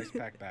 sure. It's an ice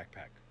pack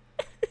backpack.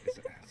 It's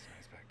an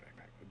ice pack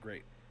backpack.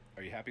 Great.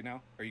 Are you happy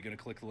now? Are you going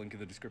to click the link in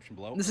the description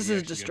below? This is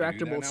a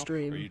distractible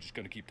stream. Or are you just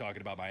going to keep talking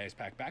about my ice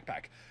pack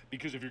backpack?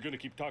 Because if you're going to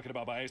keep talking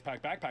about my ice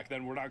pack backpack,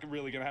 then we're not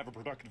really going to have a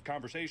productive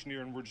conversation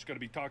here, and we're just going to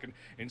be talking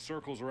in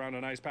circles around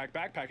an ice pack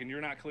backpack, and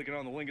you're not clicking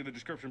on the link in the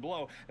description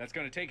below. That's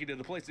going to take you to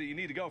the place that you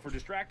need to go for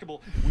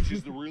Distractable, which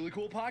is the really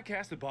cool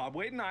podcast that Bob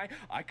Wade and I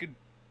could...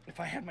 If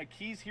I had my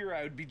keys here,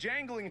 I would be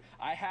jangling.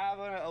 I have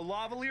a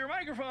lavalier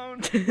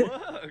microphone.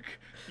 Look,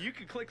 you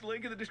can click the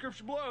link in the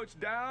description below. It's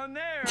down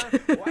there.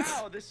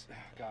 Wow, this...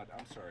 God,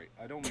 I'm sorry.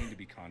 I don't mean to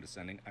be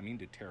condescending. I mean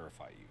to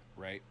terrify you,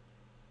 right?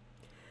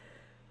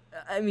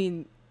 I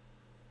mean,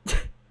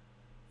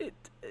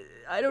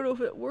 I don't know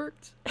if it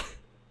worked.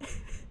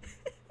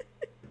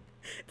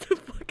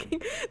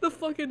 the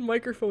fucking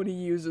microphone he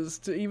uses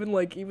to even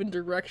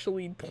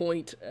directionally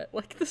point at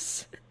like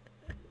this.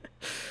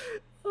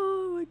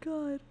 Oh my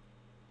god.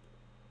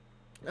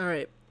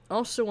 Alright.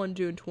 Also on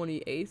June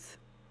 28th,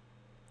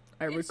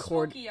 I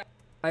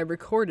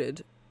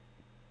recorded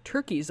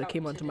turkeys that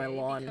came onto my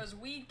lawn. Because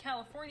Weed,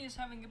 California is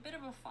having a bit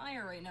of a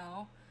fire right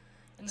now.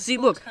 And the See,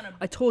 smoke's look, kind of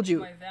I told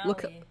you.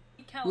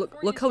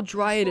 Look how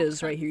dry it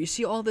is right here. You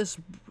see all this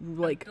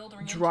like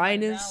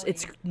dryness?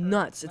 It's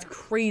nuts. It's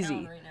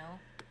crazy. Right now.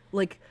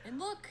 Like, and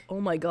look, oh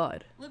my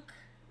god. Look,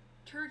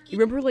 turkey. You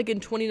remember like in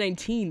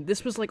 2019,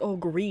 this was like all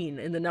green,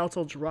 and then now it's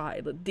all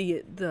dry.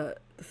 The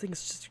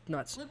thing's just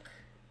nuts. Look,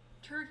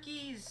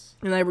 turkeys.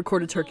 And I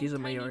recorded turkeys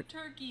in my Tiny yard.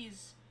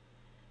 Turkeys.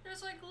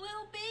 There's like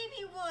little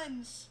baby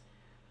ones.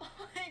 Oh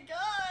my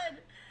god.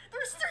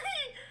 There's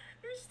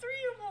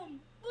three of them.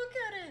 Look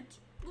at it.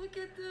 Look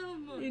at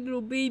them. You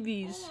little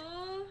babies.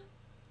 Aww.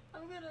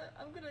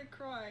 I'm gonna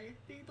cry.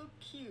 They look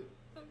cute.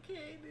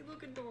 Okay, they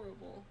look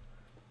adorable.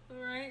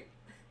 All right.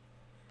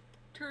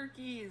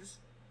 Turkeys.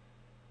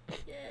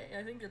 Yeah,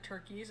 I think they're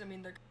turkeys. I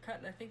mean, they're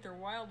cut. I think they're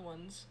wild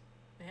ones.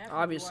 They have to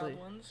Obviously. be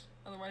wild ones.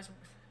 Otherwise,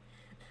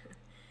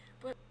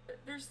 but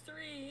there's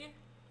 3.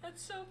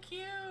 That's so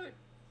cute.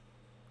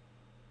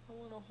 I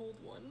want to hold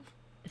one.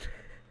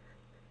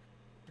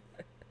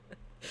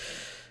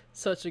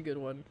 Such a good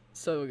one.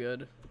 So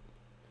good.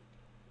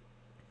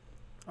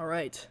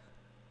 Alright.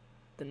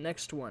 The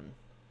next one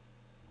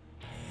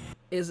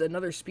is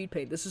another speed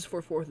paint. This is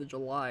for 4th of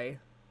July.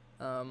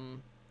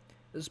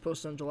 This is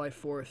posted on July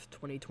 4th,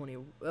 2020.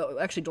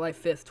 Actually, July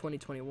 5th,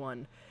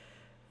 2021.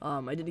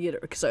 I didn't get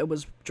it because I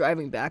was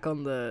driving back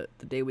on the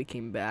day we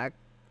came back.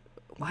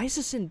 Why is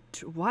this in...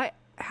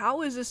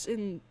 How is this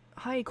in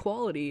high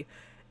quality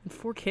in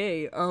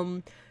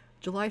 4K?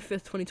 July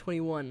 5th,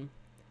 2021.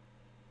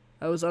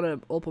 I was on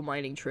an opal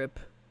mining trip,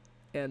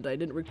 and I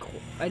didn't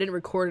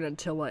record it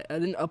until I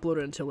didn't upload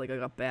it until like I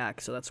got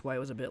back, so that's why it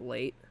was a bit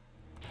late.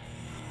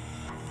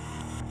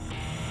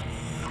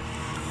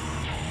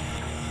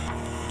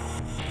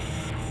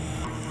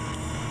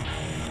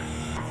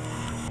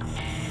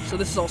 So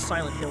this is all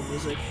Silent Hill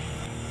music.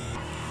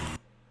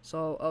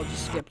 So I'll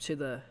just skip to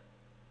the...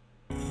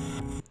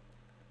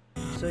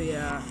 So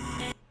yeah,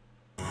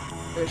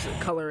 there's the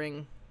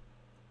coloring.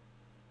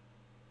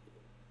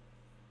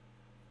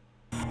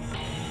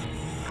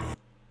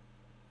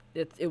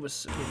 It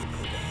was really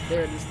cool.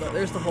 There it is.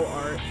 There's the whole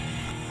art.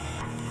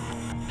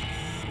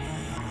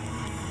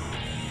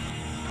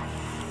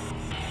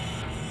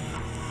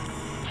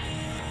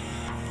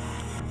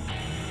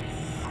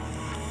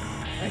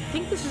 I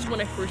think this is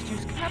when I first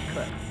used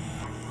CapCut.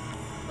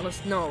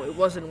 Unless, no, it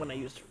wasn't when I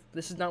used...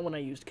 This is not when I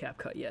used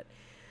CapCut yet.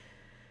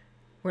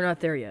 We're not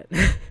there yet.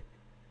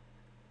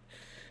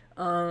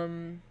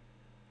 And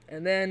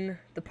then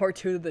the part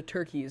 2 of the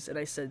turkeys, and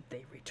I said,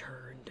 they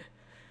returned.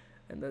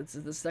 And that's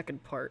the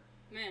second part.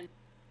 Man.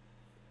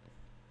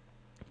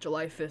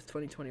 July 5th,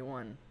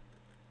 2021.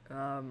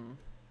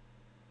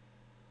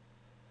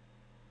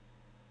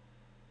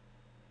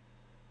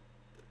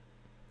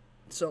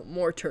 So,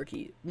 more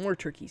turkey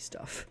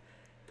stuff.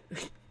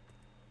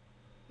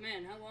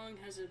 Man, how long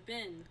has it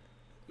been?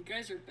 You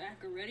guys are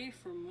back already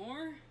for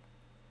more?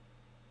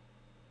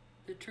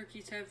 The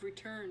turkeys have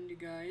returned, you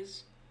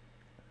guys.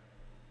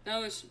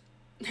 Now there's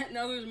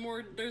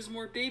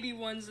more baby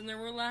ones than there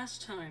were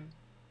last time.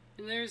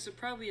 And there's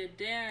probably a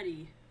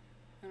daddy.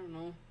 I don't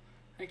know.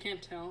 I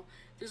can't tell.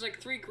 There's like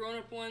 3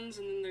 grown-up ones,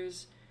 and then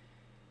there's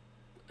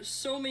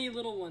so many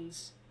little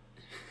ones.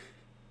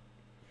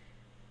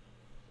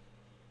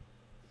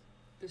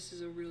 This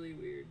is a really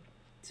weird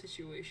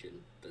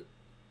situation, but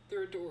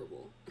they're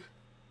adorable.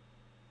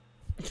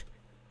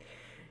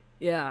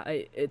 Yeah,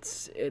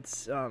 it's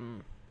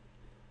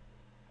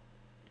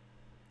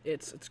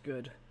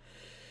good.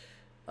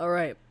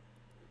 Alright.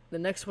 The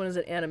next one is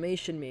an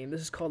animation meme.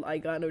 This is called I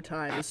Got No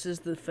Time. This is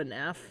the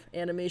FNAF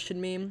animation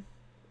meme.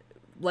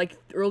 Like,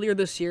 earlier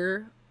this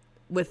year,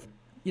 with,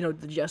 you know,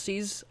 the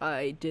Jessies,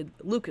 I did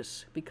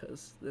Lucas,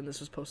 because then this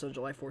was posted on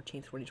July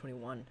 14th,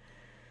 2021.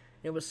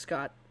 It was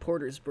Scott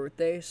Porter's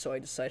birthday, so I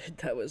decided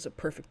that was a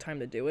perfect time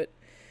to do it.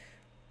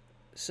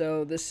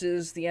 So this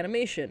is the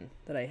animation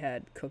that I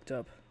had cooked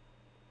up.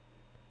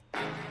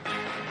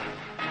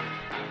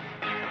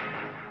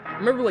 I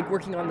remember, like,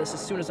 working on this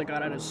as soon as I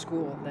got out of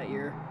school that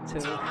year,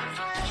 too.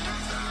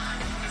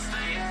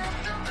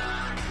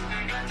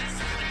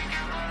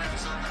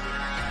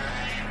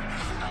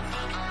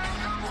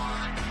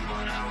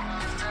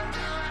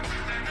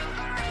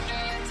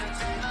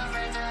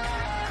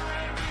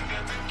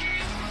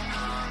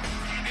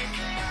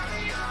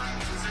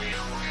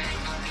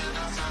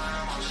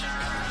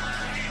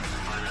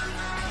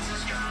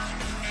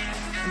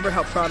 Remember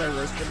how proud I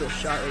was for this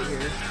shot right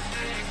here.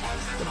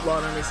 The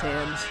blood on his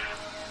hands.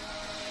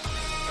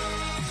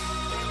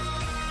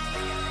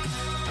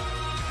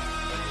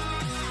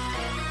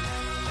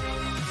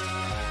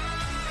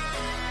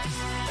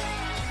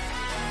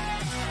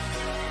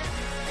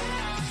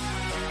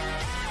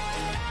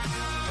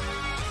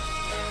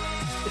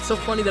 It's so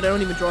funny that I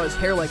don't even draw his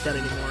hair like that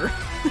anymore.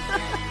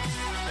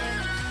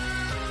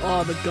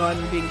 Oh, the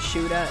gun being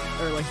shot at,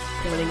 or like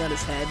pointing at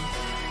his head,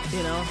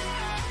 you know?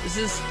 This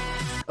is...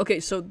 Okay,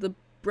 so the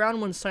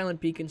brown one's Silent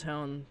Beacon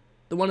Town.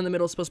 The one in the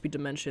middle is supposed to be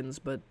Dimensions,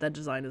 but that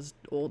design is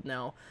old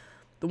now.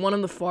 The one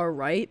on the far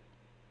right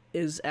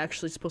is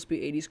actually supposed to be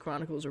 80s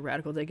Chronicles or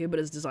Radical Decade, but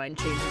his design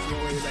changes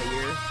earlier that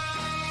year.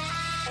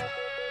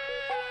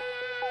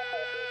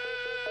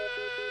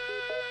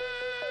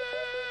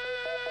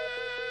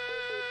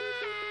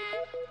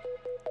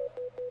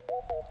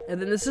 And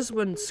then this is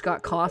when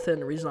Scott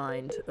Cawthon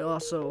resigned,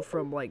 also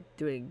from, like,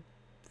 doing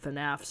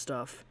FNAF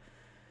stuff.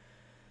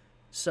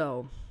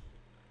 So...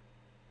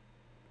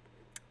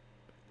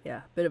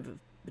 yeah, bit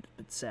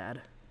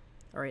sad.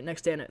 Alright,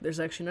 next there's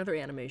actually another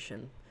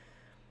animation.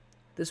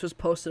 This was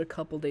posted a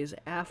couple days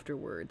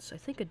afterwards. I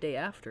think a day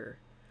after.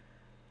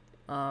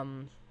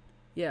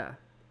 Yeah.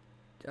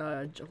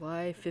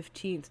 July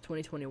 15th,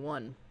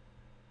 2021.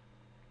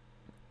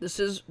 This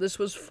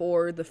was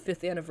for the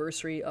 5th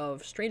anniversary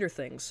of Stranger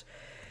Things.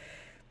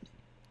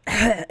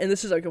 And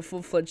this is like a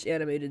full-fledged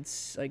animated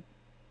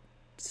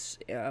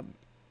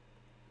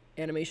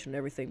animation and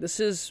everything. This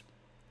is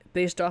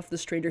based off the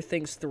Stranger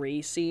Things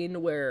 3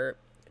 scene where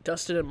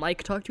Dustin and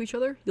Mike talk to each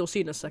other. You'll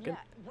see in a second.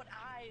 Yeah, what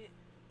I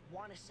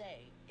want to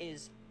say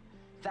is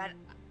that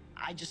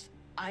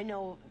I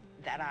know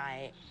that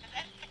I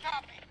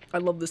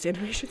love this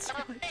animation so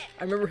much.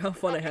 I remember how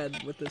fun I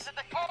had with this.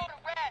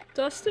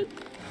 Dustin?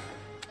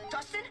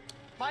 Dustin?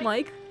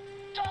 Mike?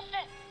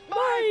 Dustin!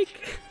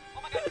 Mike!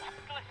 Oh my god, listen.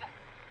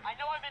 I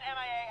know I've been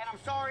MIA, and I'm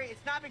sorry.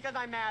 It's not because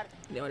I'm mad.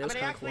 No, it I was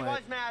mean, I kinda actually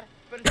quiet. was mad,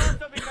 but it's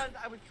also because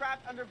I was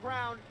trapped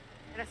underground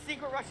in a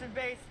secret Russian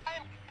base. I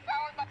am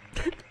powered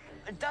by...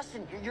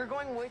 Dustin, you're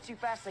going way too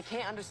fast. I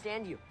can't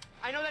understand you.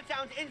 I know that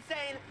sounds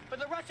insane, but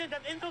the Russians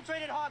have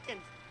infiltrated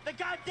Hawkins. The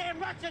goddamn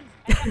Russians!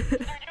 And they're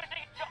using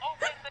it to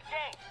open the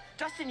gate.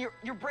 Dustin,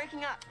 you're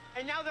breaking up.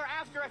 And now they're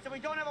after us, and we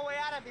don't have a way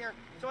out of here.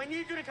 So I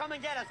need you to come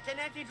and get us. Can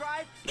Nancy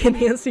drive? Can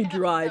Nancy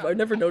drive? I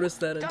never noticed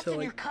that until Dustin,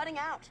 like... you're cutting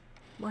out.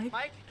 Mike?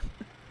 Mike?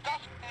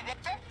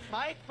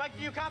 Mike,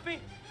 do you copy?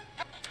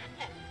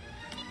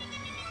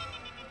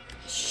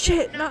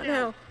 Shit, not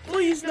now.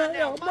 Please, not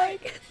now.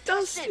 Mike!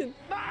 Dustin!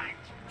 Mike!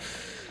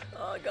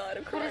 Oh god,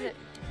 I'm crying. What is it?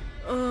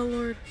 Oh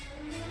lord.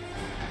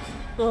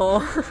 Oh.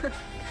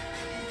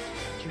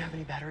 Do you have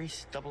any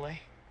batteries, AA?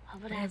 How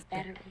would I have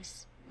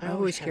batteries? I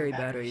always carry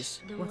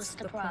batteries. Then What's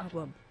the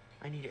problem?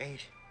 I need 8.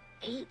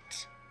 8?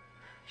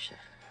 Shit.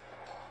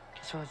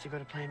 Guess we'll have to go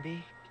to Plan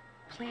B.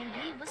 Plan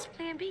B? What's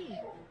Plan B?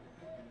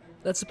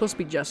 That's supposed to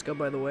be Jessica,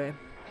 by the way.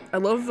 I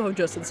love how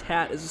Justin's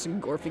hat is just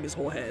engulfing his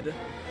whole head.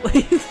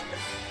 Like,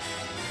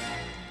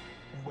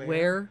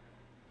 where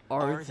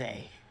are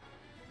they?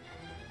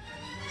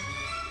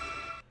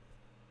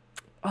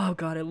 Oh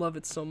god, I love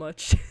it so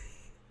much.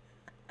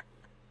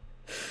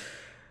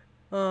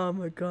 Oh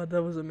my god,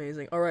 that was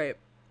amazing. Alright,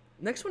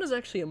 next one is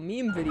actually a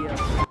meme video.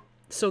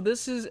 So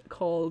this is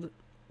called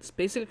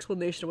Basic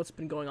Explanation of What's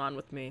Been Going On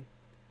With Me.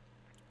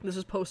 This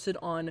was posted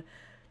on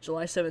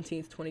July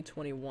 17th,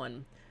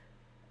 2021.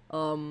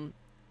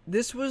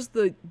 This was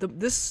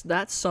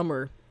that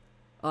summer,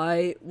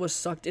 I was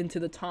sucked into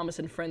the Thomas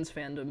and Friends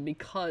fandom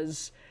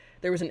because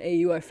there was an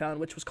AU I found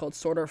which was called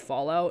Sword Art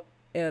Fallout,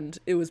 and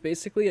it was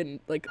basically all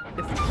these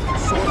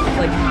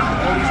like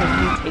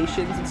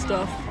mutations and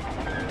stuff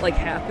like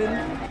happened,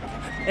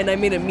 and I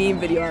made a meme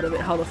video out of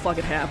it, how the fuck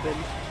it happened.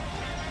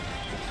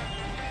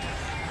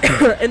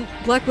 And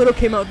Black Widow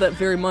came out that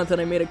very month,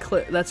 and I made a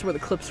clip. That's where the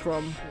clip's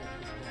from.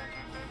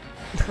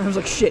 I was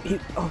like, shit,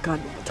 oh god,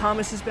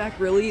 Thomas is back,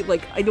 really?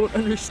 Like, I don't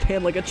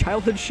understand, like, a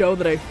childhood show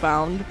that I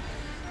found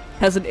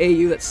has an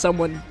AU that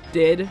someone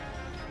did.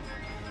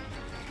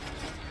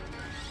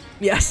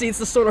 Yeah, see, it's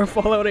the Sword Art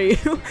Fallout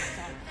AU.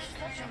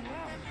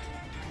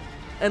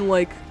 And,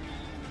 like,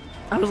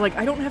 I was like,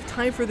 I don't have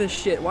time for this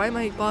shit, why am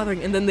I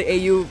bothering? And then the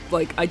AU,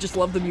 like, I just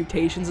love the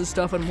mutations and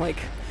stuff, and I'm like,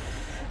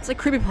 it's like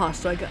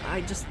creepypasta,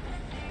 I just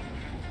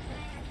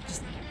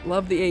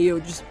love the AU,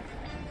 just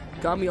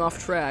got me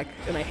off track,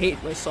 and I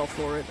hate myself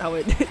for it, how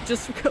it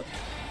just,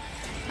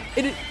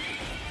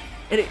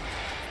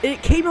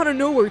 it came out of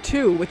nowhere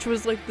too, which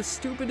was like the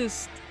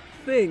stupidest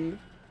thing.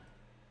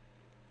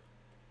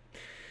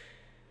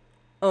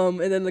 And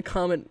then the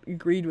comment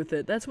agreed with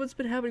it. That's what's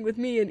been happening with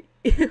me, and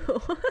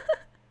ew.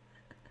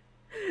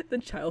 The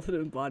childhood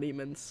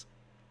embodiments.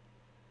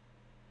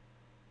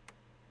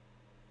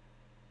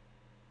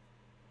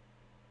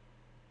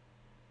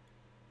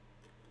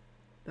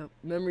 The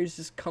memories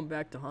just come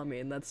back to haunt me,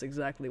 and that's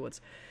exactly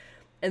what's...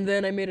 And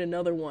then I made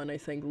another one, I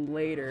think,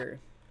 later.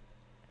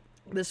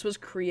 This was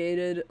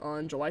created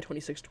on July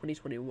 26,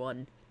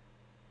 2021.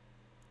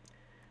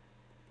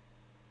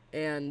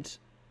 And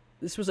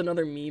this was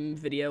another meme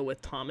video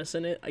with Thomas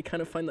in it. I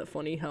kind of find that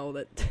funny how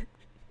that...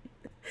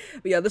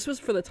 But yeah, this was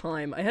for the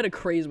time. I had a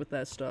craze with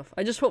that stuff.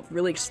 I just felt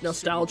really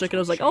nostalgic, and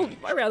I was like, oh,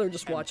 I'd rather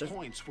just watch it.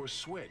 Points were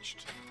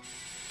switched.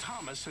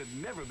 Thomas had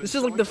never been This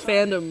is like the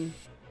fandom...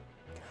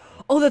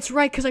 Oh, that's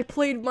right, because I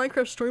played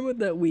Minecraft Story Mode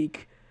that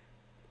week.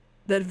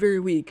 That very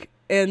week.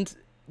 And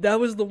that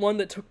was the one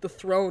that took the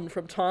throne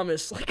from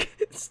Thomas. Like,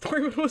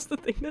 Story Mode was the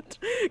thing that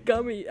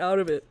got me out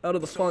of it, out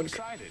of the funk.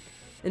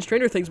 And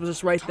Stranger Things was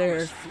just right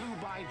there.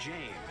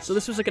 So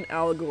this was like an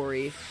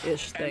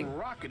allegory-ish thing.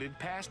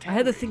 I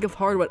had to think of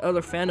hard what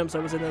other fandoms I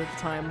was in at the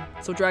time.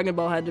 So Dragon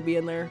Ball had to be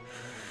in there.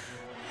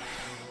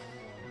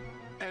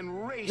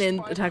 And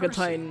Attack on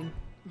Titan.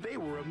 They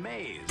were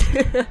amazed.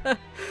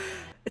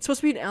 It's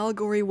supposed to be an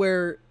allegory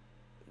where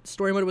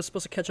Story Mode was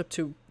supposed to catch up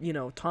to, you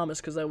know,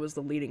 Thomas, because that was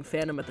the leading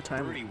fandom at the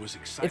time.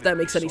 If that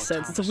makes any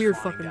sense. It's a weird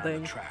fucking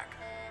thing.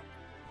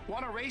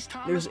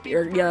 There's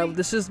yeah,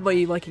 this is by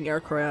liking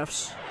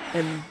aircrafts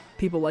and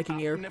people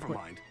liking airplanes. Never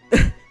mind.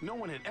 No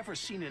one had ever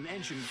seen an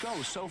engine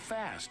go so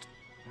fast.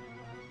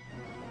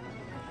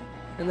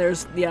 And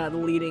there's, yeah, the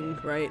leading,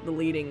 right? The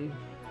leading.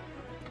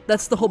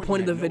 That's the whole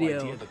point of the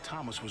video. That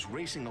Thomas was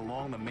racing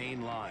along the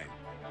main line.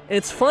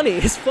 It's funny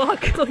as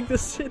fuck. Like,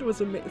 this shit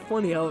was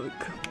funny how it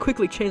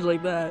quickly changed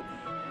like that.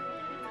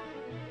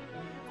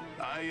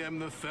 I am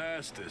the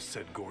fastest,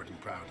 said Gordon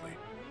proudly.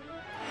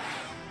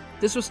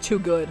 This was too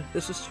good.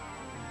 This was...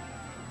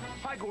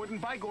 Bye, Gordon.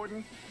 Bye,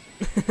 Gordon.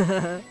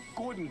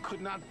 Gordon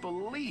could not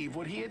believe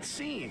what he had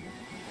seen.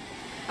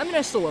 I mean,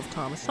 I still love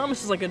Thomas.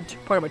 Thomas is like a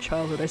part of my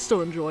childhood. I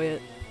still enjoy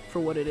it for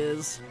what it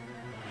is.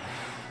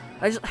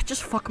 I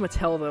just fuck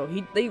Mattel though.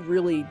 They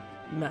really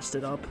messed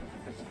it up.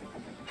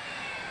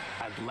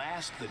 At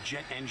last, the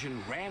jet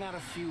engine ran out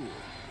of fuel,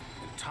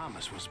 and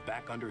Thomas was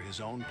back under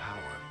his own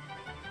power.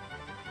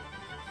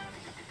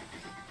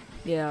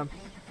 Yeah.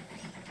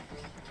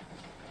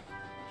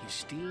 He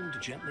steamed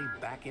gently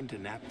back into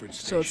Knapford Station.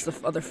 So it's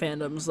the other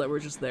fandoms that were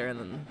just there, and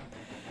then...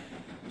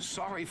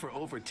 Sorry for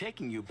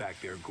overtaking you back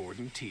there,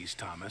 Gordon, teased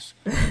Thomas.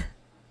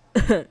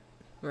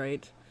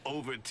 Right.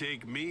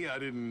 Overtake me? I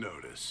didn't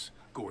notice,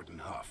 Gordon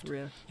huffed.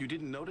 Yeah. You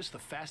didn't notice the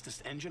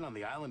fastest engine on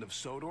the island of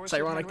Sodor? It's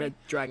ironic that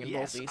Dragon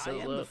Ball yes, Z I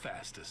says am the that.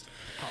 fastest,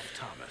 puffed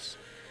Thomas.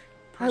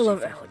 I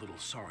love Percy it. felt a little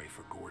sorry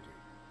for Gordon.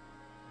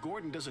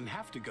 Gordon doesn't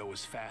have to go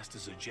as fast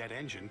as a jet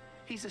engine.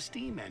 He's a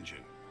steam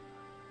engine.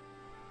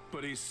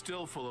 But he's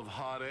still full of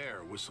hot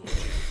air, whistled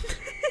Jim.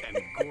 And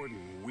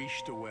Gordon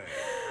wheeshed away.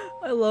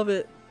 I love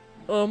it.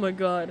 Oh my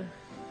god.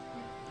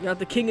 You're not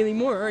the king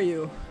anymore, are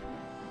you?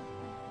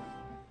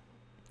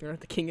 You're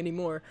not the king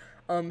anymore.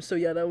 So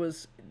yeah, that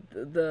was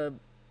the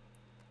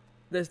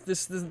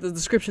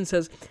description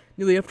says,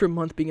 nearly after a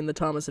month being in the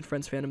Thomas and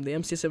Friends fandom, the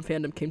MCSM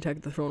fandom came back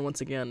to the throne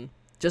once again.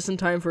 Just in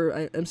time for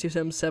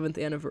MCSM's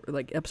 7th anniversary,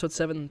 like episode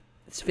 7,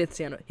 its 5th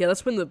anniversary. Yeah,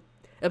 that's when the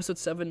episode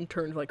 7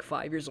 turned like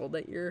 5 years old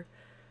that year.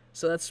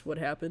 So that's what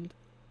happened.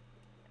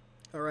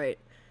 Alright.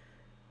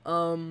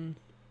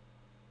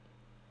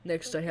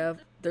 Next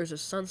there's a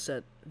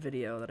sunset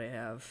video that I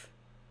have.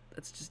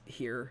 That's just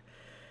here.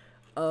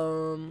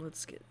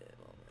 Let's get it.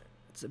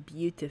 It's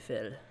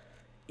beautiful.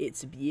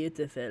 It's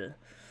beautiful.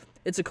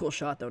 It's a cool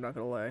shot though, not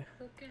gonna lie.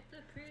 Look at the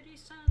pretty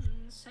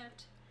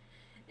sunset.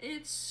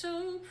 It's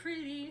so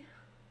pretty.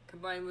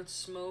 Combined with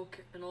smoke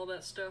and all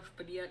that stuff,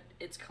 but yet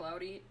it's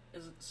cloudy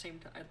at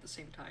the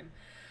same time.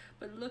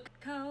 But look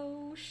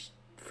how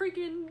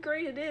freaking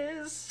great it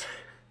is.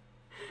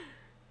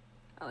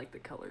 I like the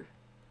color.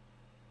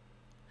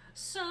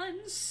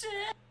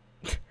 Sunset.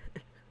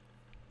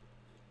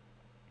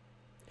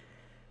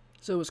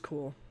 So it was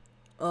cool.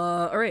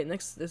 Alright,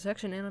 next is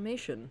action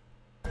animation.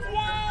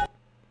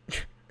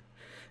 This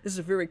is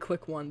a very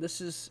quick one.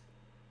 This is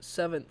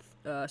 7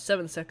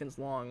 seconds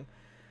long.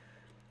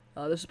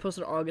 This was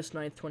posted on August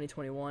 9th,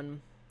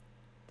 2021.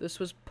 This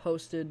was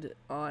posted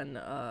on,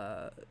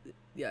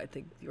 yeah, I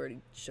think you already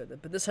showed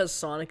that, but this has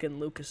Sonic and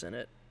Lucas in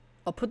it.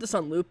 I'll put this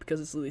on loop because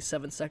it's literally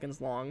 7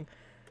 seconds long.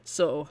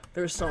 So,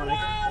 there's Sonic.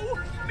 Whoa!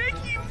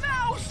 Mickey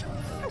Mouse!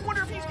 I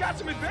wonder if he's got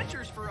some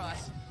adventures for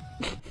us.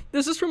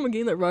 This is from a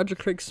game that Roger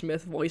Craig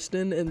Smith voiced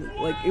in, and,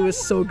 like, it was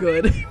so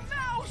good. Mickey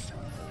Mouse!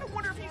 I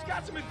wonder if he's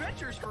got some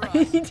adventures for us.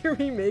 I need to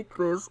remake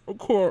this. I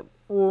can't.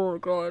 Oh,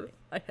 God.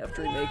 I have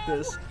to remake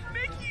this.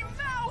 Mickey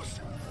Mouse!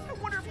 I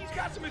wonder if he's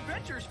got some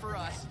adventures for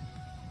us.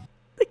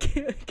 I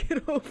can't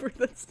get over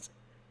this.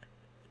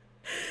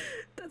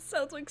 That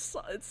sounds like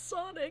it's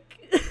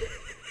Sonic.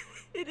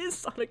 It is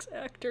Sonic's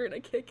actor, and I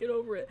can't get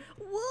over it.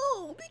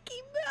 Whoa,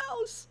 Mickey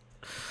Mouse!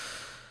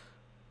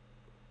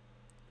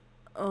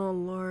 Oh,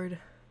 Lord.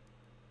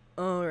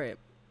 Alright.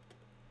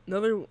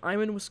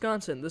 I'm in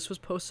Wisconsin. This was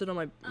posted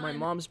on my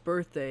mom's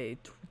birthday,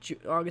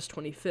 August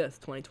 25th,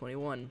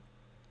 2021.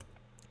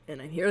 And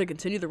I'm here to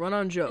continue the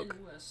run-on joke.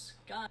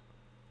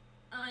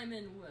 I'm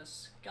in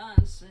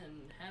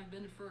Wisconsin. Have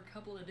been for a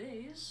couple of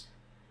days.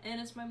 And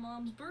it's my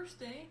mom's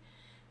birthday,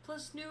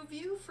 plus new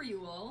view for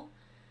you all.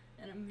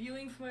 And I'm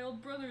viewing from my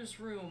old brother's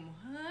room.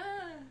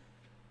 Ah,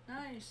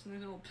 nice. And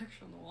there's a little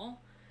picture on the wall.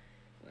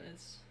 But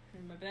it's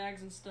in my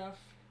bags and stuff.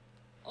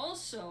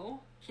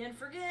 Also, can't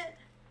forget,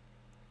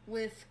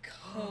 with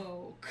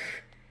Coke.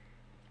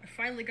 I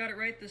finally got it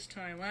right this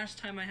time. Last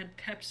time I had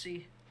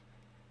Pepsi.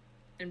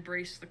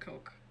 Embrace the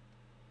Coke.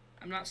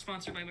 I'm not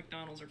sponsored by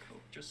McDonald's or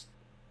Coke, just...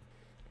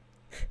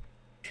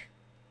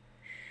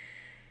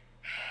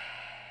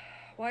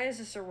 Why is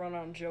this a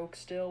run-on joke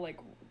still? Like,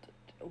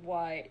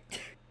 why?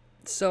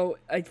 So,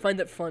 I find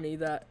it funny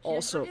that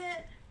also...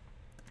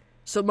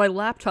 So my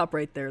laptop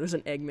right there, there's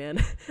an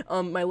Eggman.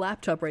 My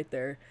laptop right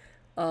there,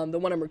 the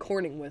one I'm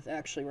recording with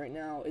actually right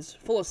now, is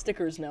full of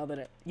stickers now than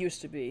it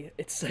used to be.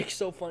 It's like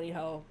so funny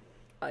how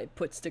I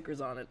put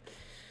stickers on it.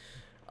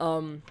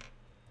 But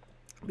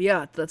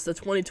yeah, that's the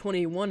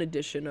 2021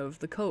 edition of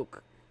the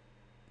Coke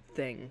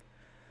thing.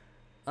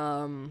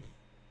 Then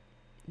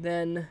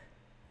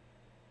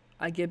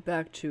I get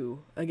back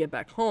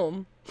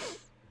home.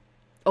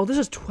 Oh, this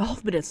is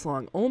 12 minutes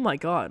long. Oh my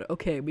god.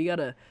 Okay,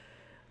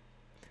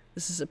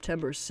 this is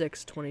September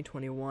 6th,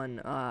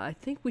 2021. I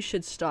think we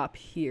should stop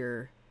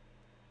here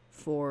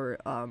for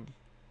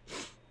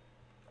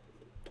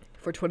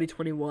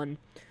 2021.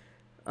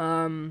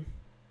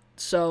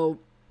 So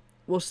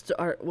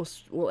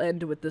we'll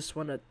end with this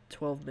one at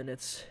 12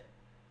 minutes,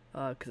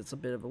 because it's a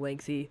bit of a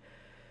lengthy.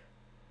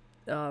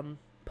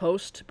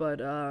 post, but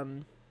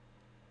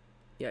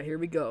yeah, here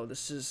we go.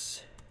 This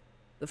is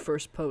the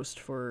first post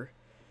for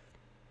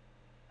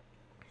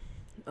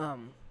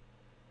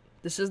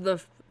this is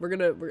the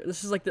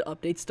this is like the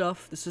update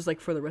stuff. This is like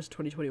for the rest of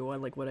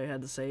 2021, like what I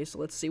had to say. So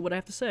let's see what I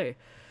have to say.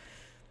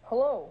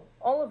 Hello,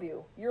 all of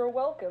you. You're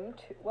welcome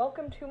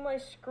to my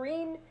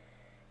screen.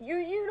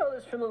 You know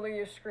this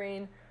familiar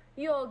screen.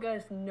 You all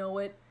guys know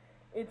it.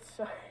 It's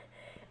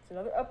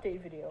another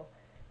update video.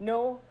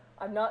 No,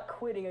 I'm not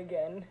quitting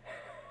again.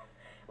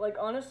 Like,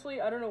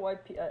 honestly, I don't know why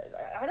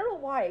I don't know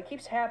why it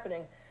keeps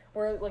happening.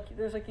 Where like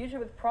there's like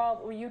a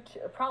problem with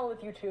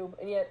YouTube,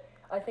 and yet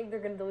I think they're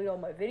gonna delete all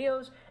my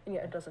videos, and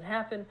yet it doesn't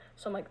happen.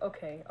 So I'm like,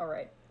 okay, all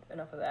right,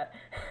 enough of that.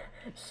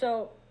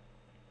 So,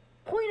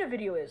 point of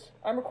video is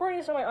I'm recording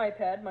this on my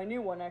iPad, my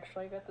new one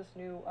actually. I got this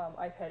new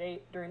iPad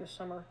 8 during the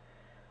summer.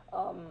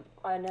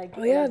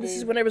 This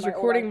is when I was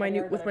recording my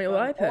new with my old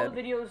iPad. All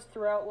the videos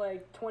throughout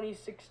like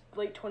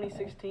late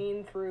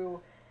 2016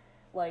 through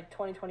like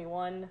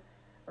 2021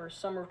 or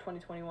summer of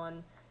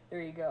 2021.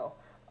 There you go.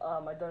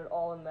 I done it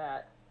all in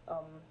that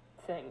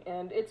thing,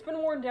 and it's been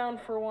worn down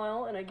for a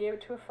while, and I gave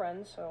it to a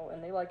friend,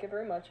 and they like it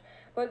very much.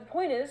 But the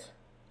point is,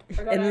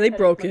 I got and then they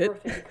broke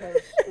it because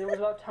it was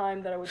about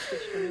time that I would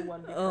switch to a new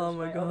one because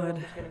my other one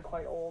was getting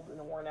quite old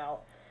and worn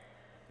out,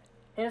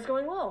 and it's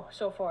going well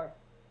so far.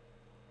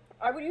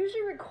 I would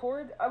usually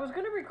record. I was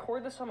gonna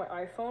record this on my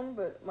iPhone,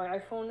 but my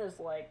iPhone is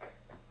like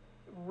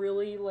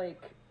really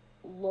like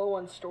low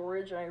on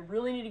storage, and I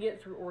really need to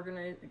get through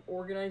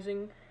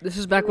organizing. This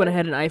is back when I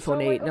had an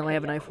iPhone 8, now I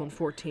have an iPhone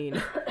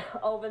 14.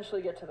 I'll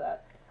eventually get to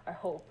that, I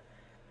hope,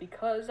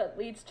 because that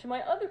leads to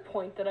my other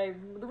point that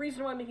the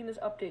reason why I'm making this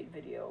update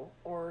video,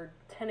 or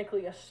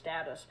technically a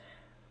status.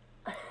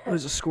 It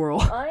was a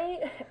squirrel.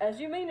 As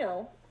you may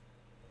know,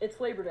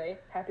 it's Labor Day.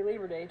 Happy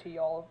Labor Day to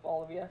y'all,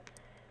 all of you.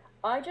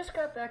 I just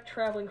got back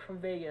traveling from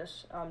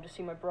Vegas to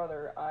see my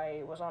brother.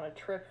 I was on a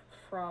trip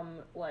from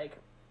like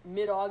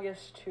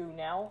mid-August to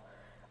now.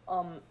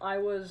 I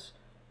was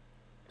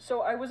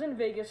in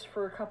Vegas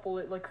for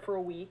for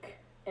a week,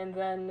 and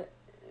then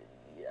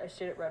I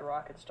stayed at Red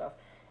Rock and stuff.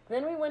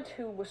 Then we went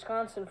to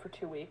Wisconsin for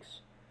 2 weeks,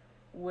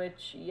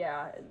 which,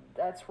 yeah,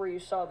 that's where you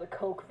saw the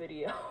Coke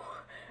video.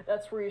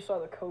 That's where you saw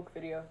the Coke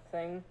video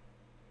thing.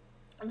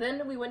 And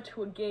then we went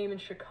to a game in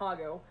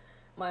Chicago.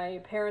 My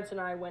parents and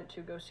I went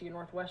to go see a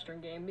Northwestern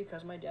game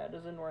because my dad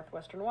is a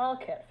Northwestern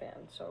Wildcat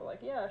fan. So, like,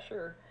 yeah,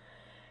 sure.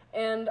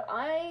 And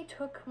I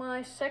took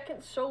my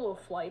second solo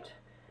flight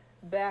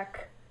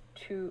back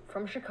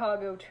from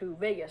Chicago to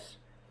Vegas,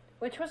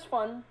 which was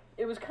fun.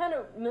 It was kind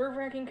of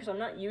nerve-wracking because I'm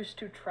not used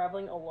to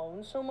traveling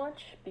alone so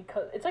much,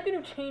 because it's like a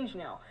new change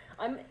now.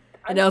 And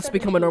now it's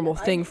become a normal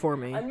thing for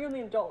me. I'm nearly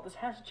an adult. This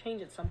has to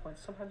change at some point.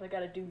 Sometimes I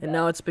gotta do that. And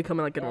now it's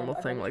becoming like a normal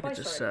thing, like I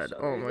just said.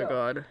 Oh my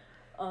god.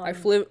 I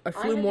flew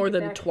more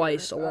than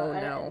twice alone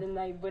now, and then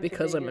I went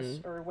because to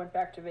Vegas, went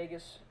back to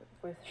Vegas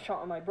with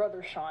my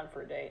brother Sean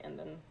for a day, and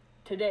then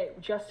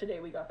just today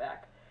we got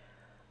back.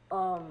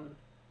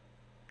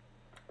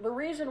 The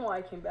reason why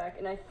I came back,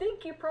 and I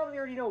think you probably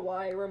already know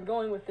where I'm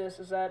going with this,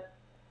 is that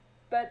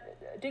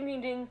ding ding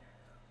ding,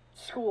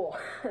 school.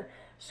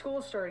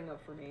 School's starting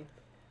up for me.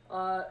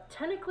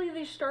 Technically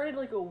they started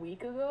like a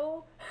week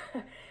ago,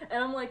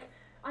 and I'm like,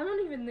 I'm not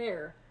even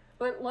there.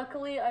 But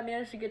luckily I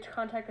managed to get to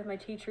contact with my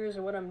teachers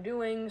and what I'm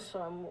doing,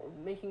 so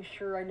I'm making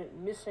sure I didn't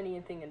miss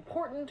anything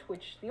important,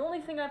 which the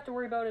only thing I have to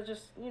worry about is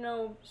just,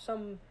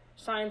 some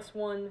science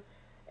one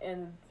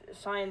and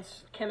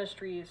science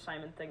chemistry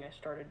assignment thing I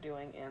started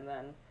doing, and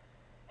then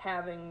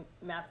having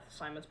math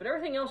assignments. But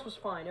everything else was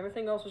fine.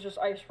 Everything else was just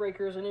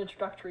icebreakers and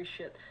introductory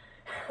shit.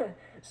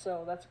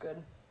 So that's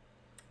good.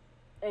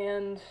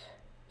 And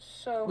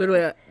so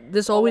literally,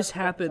 this always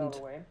happened.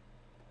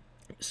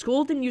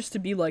 School didn't used to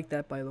be like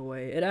that, by the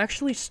way. It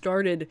actually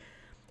started.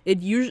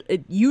 It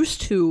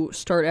used to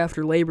start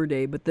after Labor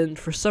Day, but then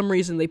for some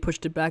reason they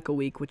pushed it back a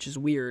week, which is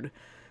weird.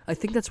 I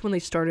think that's when they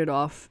started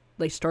off.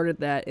 They started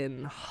that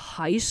in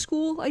high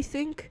school, I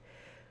think,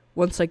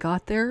 once I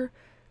got there.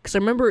 Because I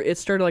remember it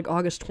started like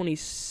August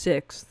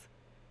 26th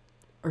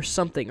or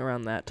something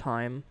around that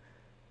time.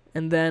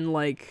 And then,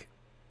 like,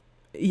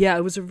 yeah,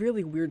 it was a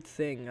really weird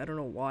thing. I don't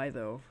know why,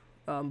 though.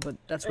 But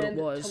that's what it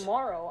was.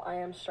 Tomorrow I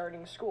am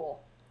starting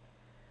school,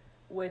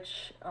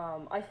 which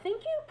I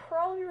think you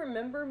probably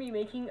remember me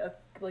making a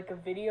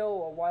video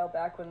a while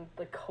back when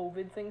the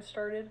COVID thing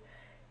started.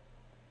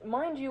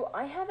 Mind you,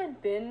 I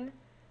haven't been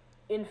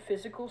in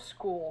physical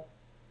school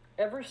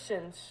ever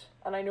since,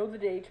 and I know the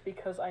date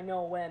because I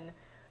know when.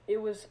 It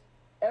was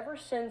ever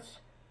since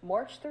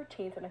March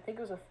 13th, and I think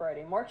it was a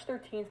Friday, March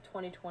 13th,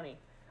 2020.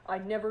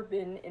 I'd never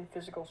been in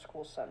physical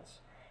school since.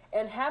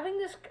 And having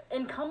this,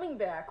 and coming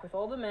back with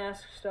all the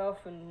mask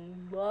stuff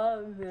and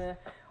all that.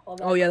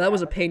 Oh yeah, that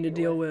was a pain to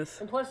deal with.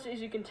 And plus,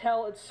 as you can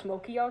tell, it's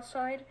smoky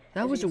outside.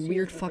 That was a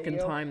weird fucking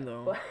time,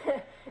 though.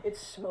 But it's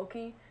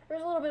smoky.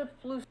 There's a little bit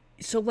of blue.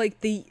 So, like,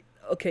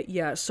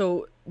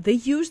 so they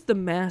used the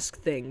mask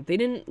thing. They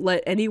didn't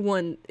let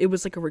anyone, it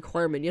was like a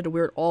requirement. You had to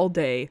wear it all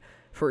day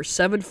for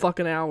 7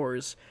 fucking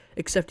hours,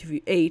 except if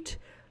you ate.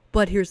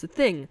 But here's the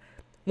thing.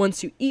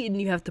 once you eat,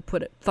 you have to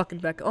put it fucking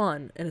back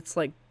on. And it's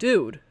like,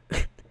 dude.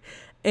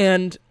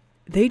 And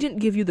they didn't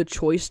give you the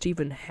choice to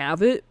even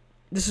have it.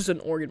 This is in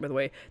Oregon, by the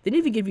way. They didn't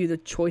even give you the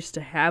choice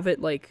to have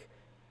it, like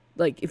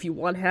if you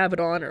want to have it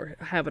on or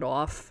have it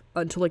off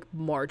until, like,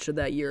 March of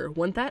that year.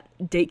 When that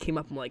date came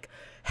up, I'm like,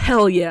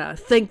 hell yeah,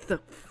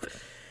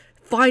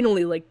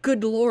 finally, like,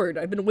 good lord,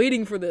 I've been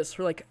waiting for this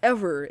for, like,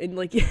 ever. And,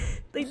 like,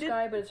 they did.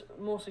 Sky, but it's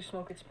mostly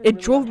smoke. It's been It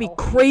really drove me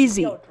unhealthy.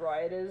 crazy. See how dry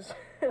it is.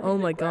 Oh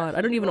my god,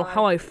 I don't even know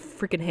how I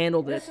freaking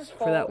handled it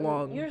for that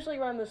long. Usually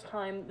around this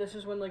time, this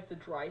is when, like, the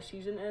dry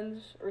season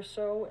ends or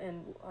so,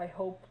 and I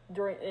hope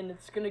and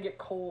it's gonna get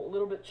cold, a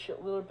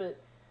little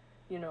bit,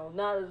 you know,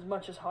 not as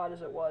much as hot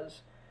as it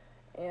was,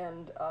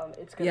 and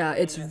it's gonna. Yeah,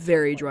 it's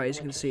very dry, as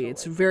you can see.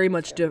 It's very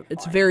much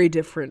it's very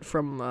different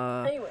from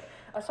Anyway,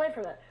 aside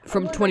from that,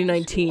 from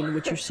 2019,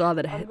 which you saw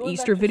that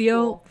Easter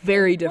video.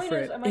 Very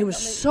different. It was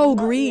so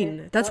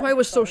green. That's why I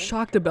was so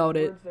shocked about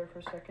it.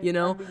 You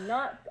know.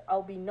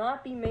 I'll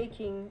not be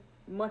making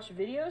much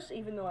videos,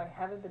 even though I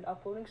haven't been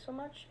uploading so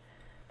much.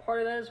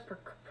 Part of that is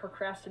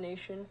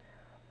procrastination,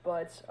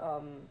 but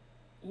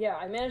yeah,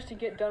 I managed to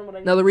get done what I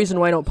need. Now the reason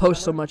why I don't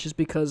post so much is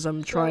because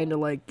I'm trying to,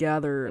 like,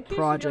 gather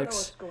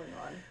projects. You don't know what's going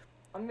on,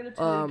 I'm gonna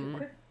tell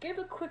you give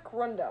a quick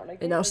rundown.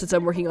 And now since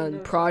I'm working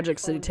on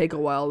projects that take a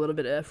while, a little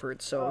bit of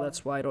effort, so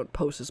that's why I don't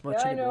post as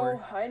much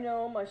anymore. I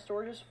know, my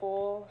storage is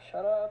full.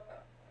 Shut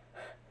up.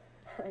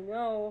 I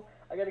know.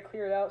 I gotta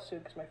clear it out soon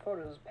because my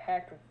photos is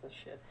packed with this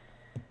shit.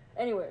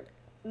 Anyway,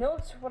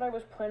 notes what I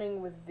was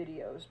planning with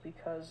videos,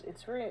 because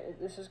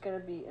this is gonna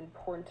be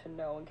important to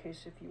know in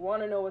case if you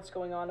want to know what's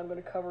going on. I'm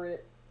gonna cover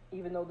it,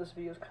 even though this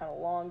video is kind of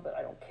long, but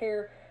I don't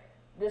care.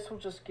 This will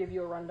just give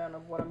you a rundown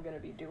of what I'm gonna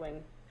be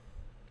doing.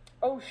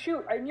 Oh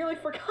shoot, I nearly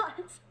forgot.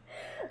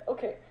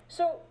 Okay,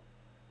 so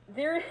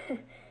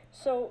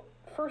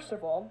first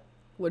of all,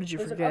 what did you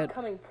there's forget? An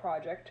upcoming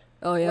project.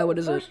 Oh yeah, what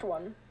is it? The first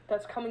one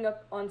that's coming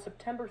up on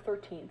September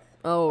 13th.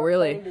 Oh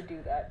really? To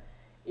do that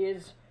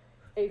is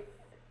a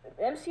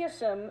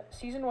MCSM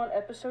Season 1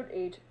 Episode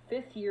 8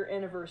 5th year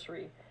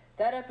anniversary.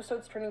 That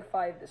episode's turning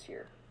 5 this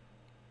year,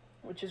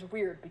 which is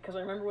weird because I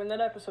remember when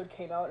that episode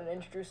came out and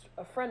introduced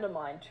a friend of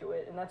mine to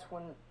it, and that's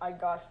when I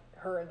got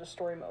her into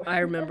story mode. I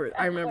remember that.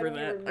 I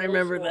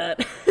remember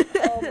that.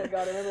 Oh my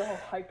god, I remember how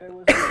hyped I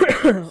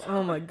was.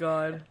 Oh my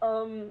god.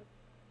 I'm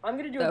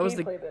gonna do a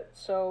gameplay bit.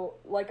 So,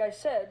 like I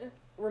said,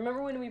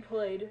 remember when we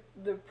played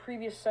the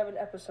previous 7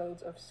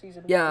 episodes of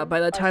Season 1? Yeah,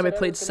 by the time I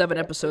played 7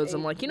 episodes,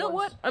 I'm like, you know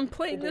what? I'm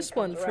playing this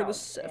one for the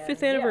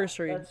 5th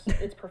anniversary. Yeah,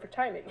 it's perfect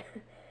timing.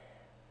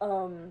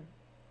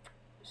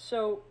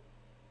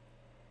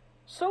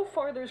 So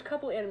far, there's a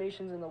couple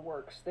animations in the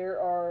works. There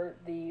are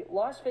the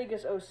Las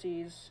Vegas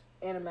OCs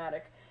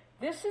animatic.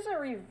 This is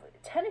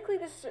technically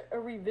this is a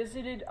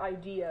revisited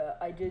idea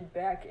I did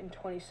back in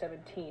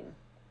 2017,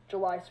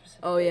 July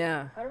specifically. Oh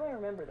yeah. How do I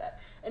remember that?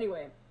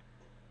 Anyway,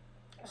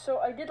 so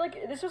I did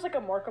this was like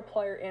a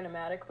Markiplier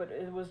animatic, but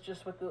it was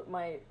just with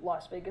my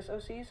Las Vegas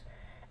OCs.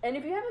 And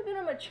if you haven't been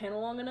on my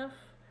channel long enough,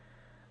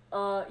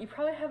 you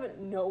probably haven't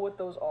know what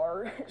those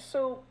are.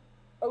 So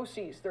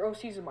OCs, they're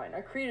OCs of mine.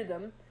 I created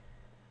them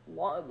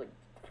like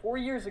 4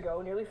 years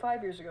ago, nearly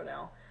 5 years ago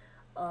now,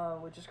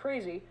 which is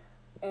crazy.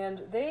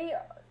 And they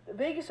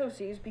Vegas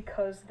OCs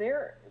because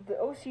the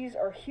OCs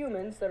are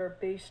humans that are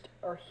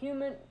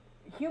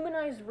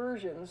humanized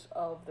versions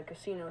of the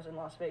casinos in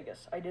Las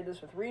Vegas. I did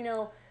this with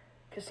Reno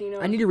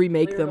casinos. I need to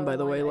remake them, by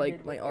the way,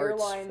 like my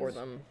arts for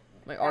them.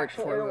 My art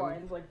for them.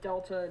 Airlines like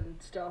Delta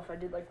and stuff. I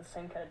did like the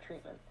same kind of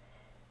treatment.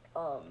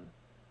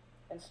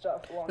 And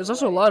stuff. There's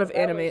also a lot of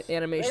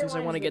animations I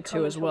want to get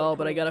to as well,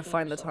 but I gotta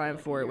find the time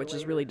for it, which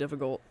is really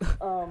difficult.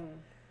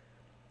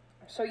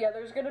 So yeah,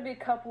 there's gonna be a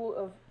couple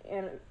of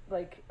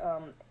animatic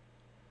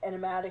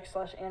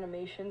 /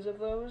 animations of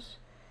those.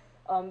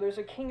 There's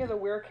a King of the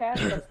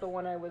Werecats. That's the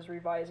one I was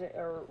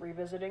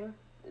revisiting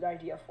the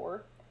idea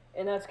for,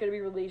 and that's gonna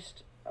be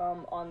released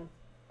on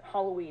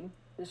Halloween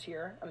this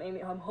year.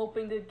 I'm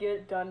hoping to get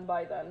it done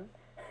by then.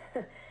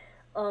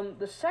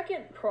 The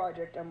second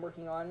project I'm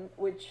working on,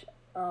 which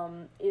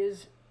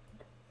is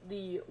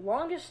the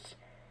longest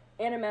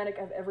animatic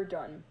I've ever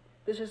done.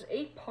 This is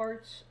 8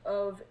 parts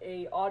of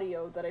a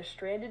audio that I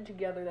stranded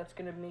together that's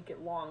going to make it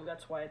long.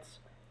 That's why it's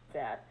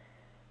that.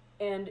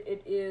 And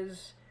it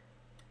is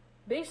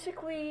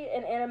basically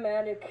an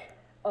animatic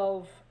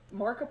of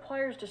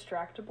Markiplier's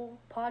Distractable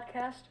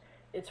podcast.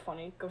 It's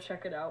funny. Go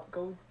check it out.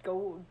 Go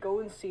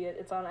and see it.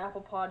 It's on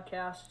Apple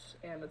Podcasts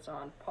and it's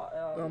on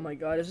oh my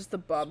god, is this the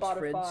Bob's Spotify.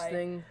 Friends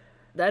thing?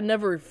 That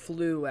never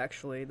flew,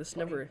 actually. This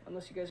Funny, never...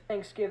 Unless you guys...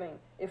 Thanksgiving.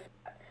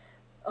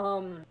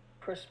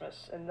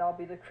 Christmas. And that'll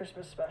be the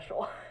Christmas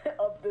special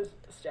of this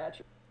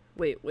statue.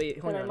 Wait,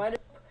 hold on.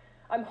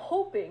 I'm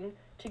hoping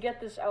to get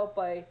this out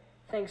by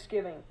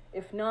Thanksgiving.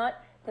 If not,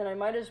 then I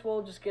might as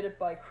well just get it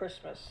by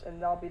Christmas.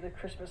 And that'll be the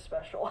Christmas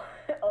special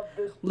of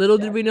this Little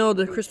did we know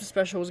the Christmas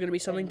special was going to be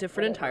something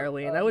different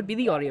entirely, and that would be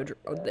the audio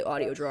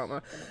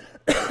drama.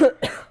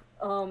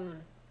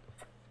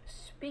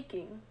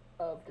 Speaking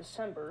of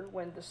December,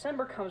 when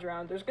December comes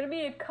around, there's going to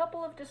be a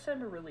couple of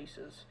December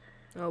releases.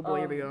 Oh boy,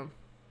 here we go.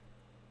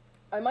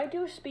 I might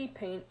do a speed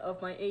paint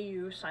of my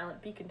AU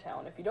Silent Beacon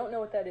Town. If you don't know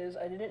what that is,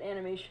 I did an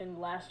animation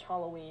last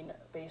Halloween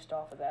based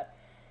off of that.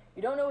 If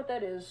you don't know what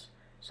that is,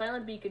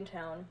 Silent Beacon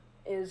Town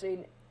is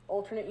an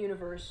alternate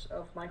universe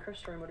of Minecraft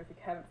Story Mode, if you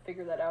haven't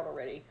figured that out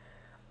already.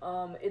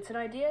 It's an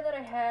idea that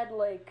I had,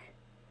 like,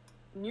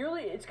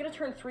 it's gonna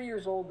turn 3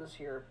 years old this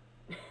year.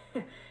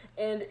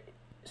 And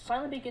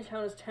Silent Beacon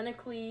Town is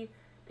technically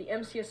the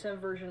MCSM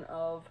version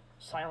of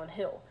Silent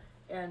Hill.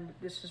 And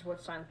this is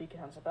what Silent Beacon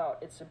Town's about.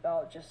 It's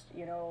about just,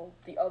 you know,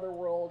 the other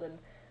world, and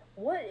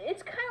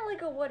it's kind of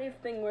like a what if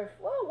thing where,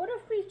 well, what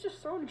if we just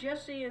thrown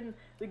Jesse and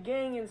the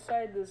gang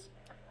inside this,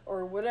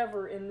 or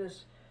whatever, in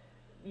this,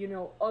 you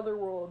know, other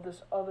world,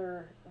 this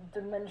other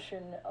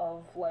dimension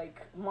of,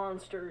 like,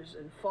 monsters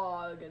and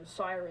fog and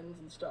sirens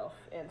and stuff,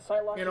 and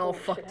psychological all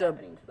shit fucked up.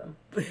 happening to them.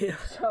 Yeah.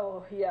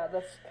 So, yeah,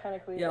 that's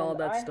technically... Yeah, all and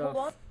that hold stuff.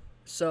 on.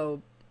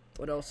 So,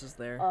 what else is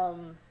there?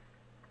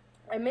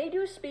 I may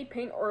do a speed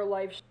paint or a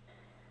live...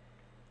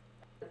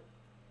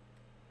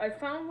 I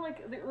found,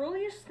 like, the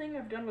earliest thing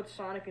I've done with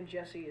Sonic and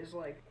Jesse is,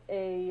 like,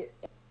 a...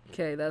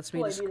 Okay, that's me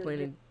Well, I just needed to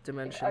explaining get- I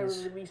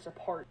dimensions. released a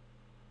part.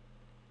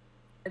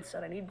 It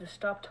said I need to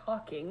stop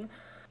talking.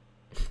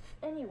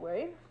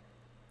 Anyway,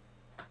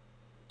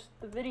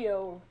 the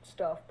video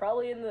stuff,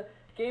 probably in the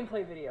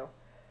gameplay video.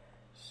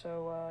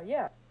 So,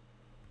 yeah.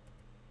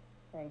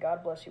 And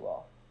God bless you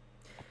all.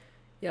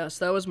 Yeah,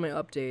 so that was my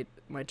update,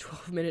 my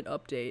 12-minute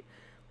update.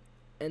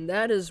 And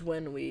that is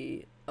when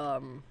we, I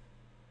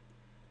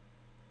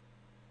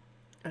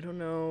don't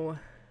know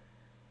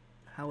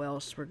how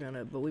else we're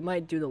gonna, but we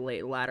might do the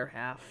latter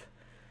half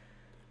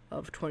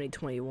of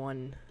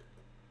 2021,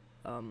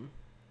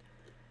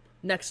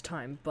 next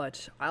time.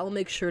 But I'll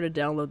make sure to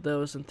download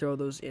those and throw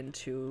those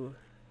into,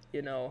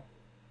 you know,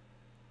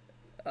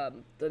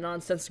 the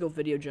nonsensical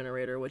video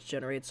generator, which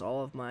generates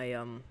all of my,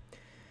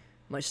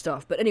 my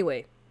stuff. But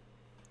anyway,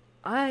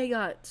 I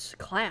got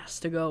class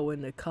to go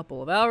in a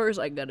couple of hours.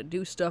 I gotta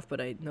do stuff, but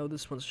I know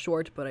this one's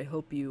short, but I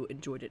hope you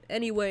enjoyed it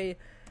anyway.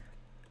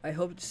 I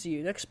hope to see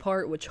you next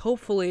part, which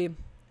hopefully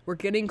we're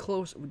getting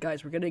close.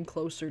 Guys, we're getting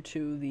closer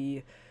to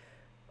the,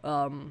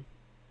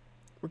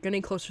 we're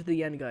getting closer to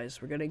the end,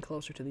 guys. We're getting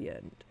closer to the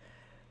end.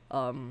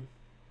 I'm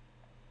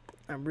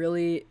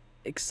really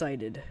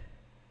excited.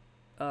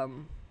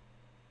 So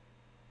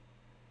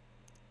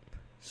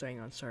hang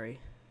on, sorry.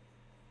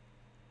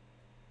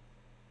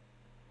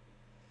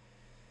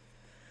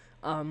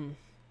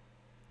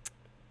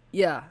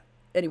 Yeah,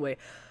 anyway.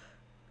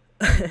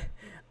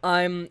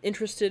 I'm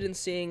interested in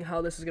seeing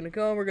how this is gonna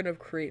go. We're gonna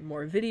create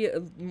more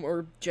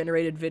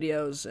generated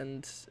videos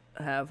and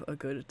have a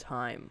good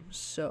time.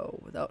 So,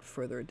 without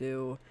further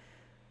ado,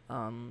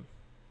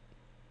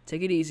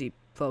 take it easy,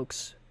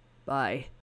 folks. Bye.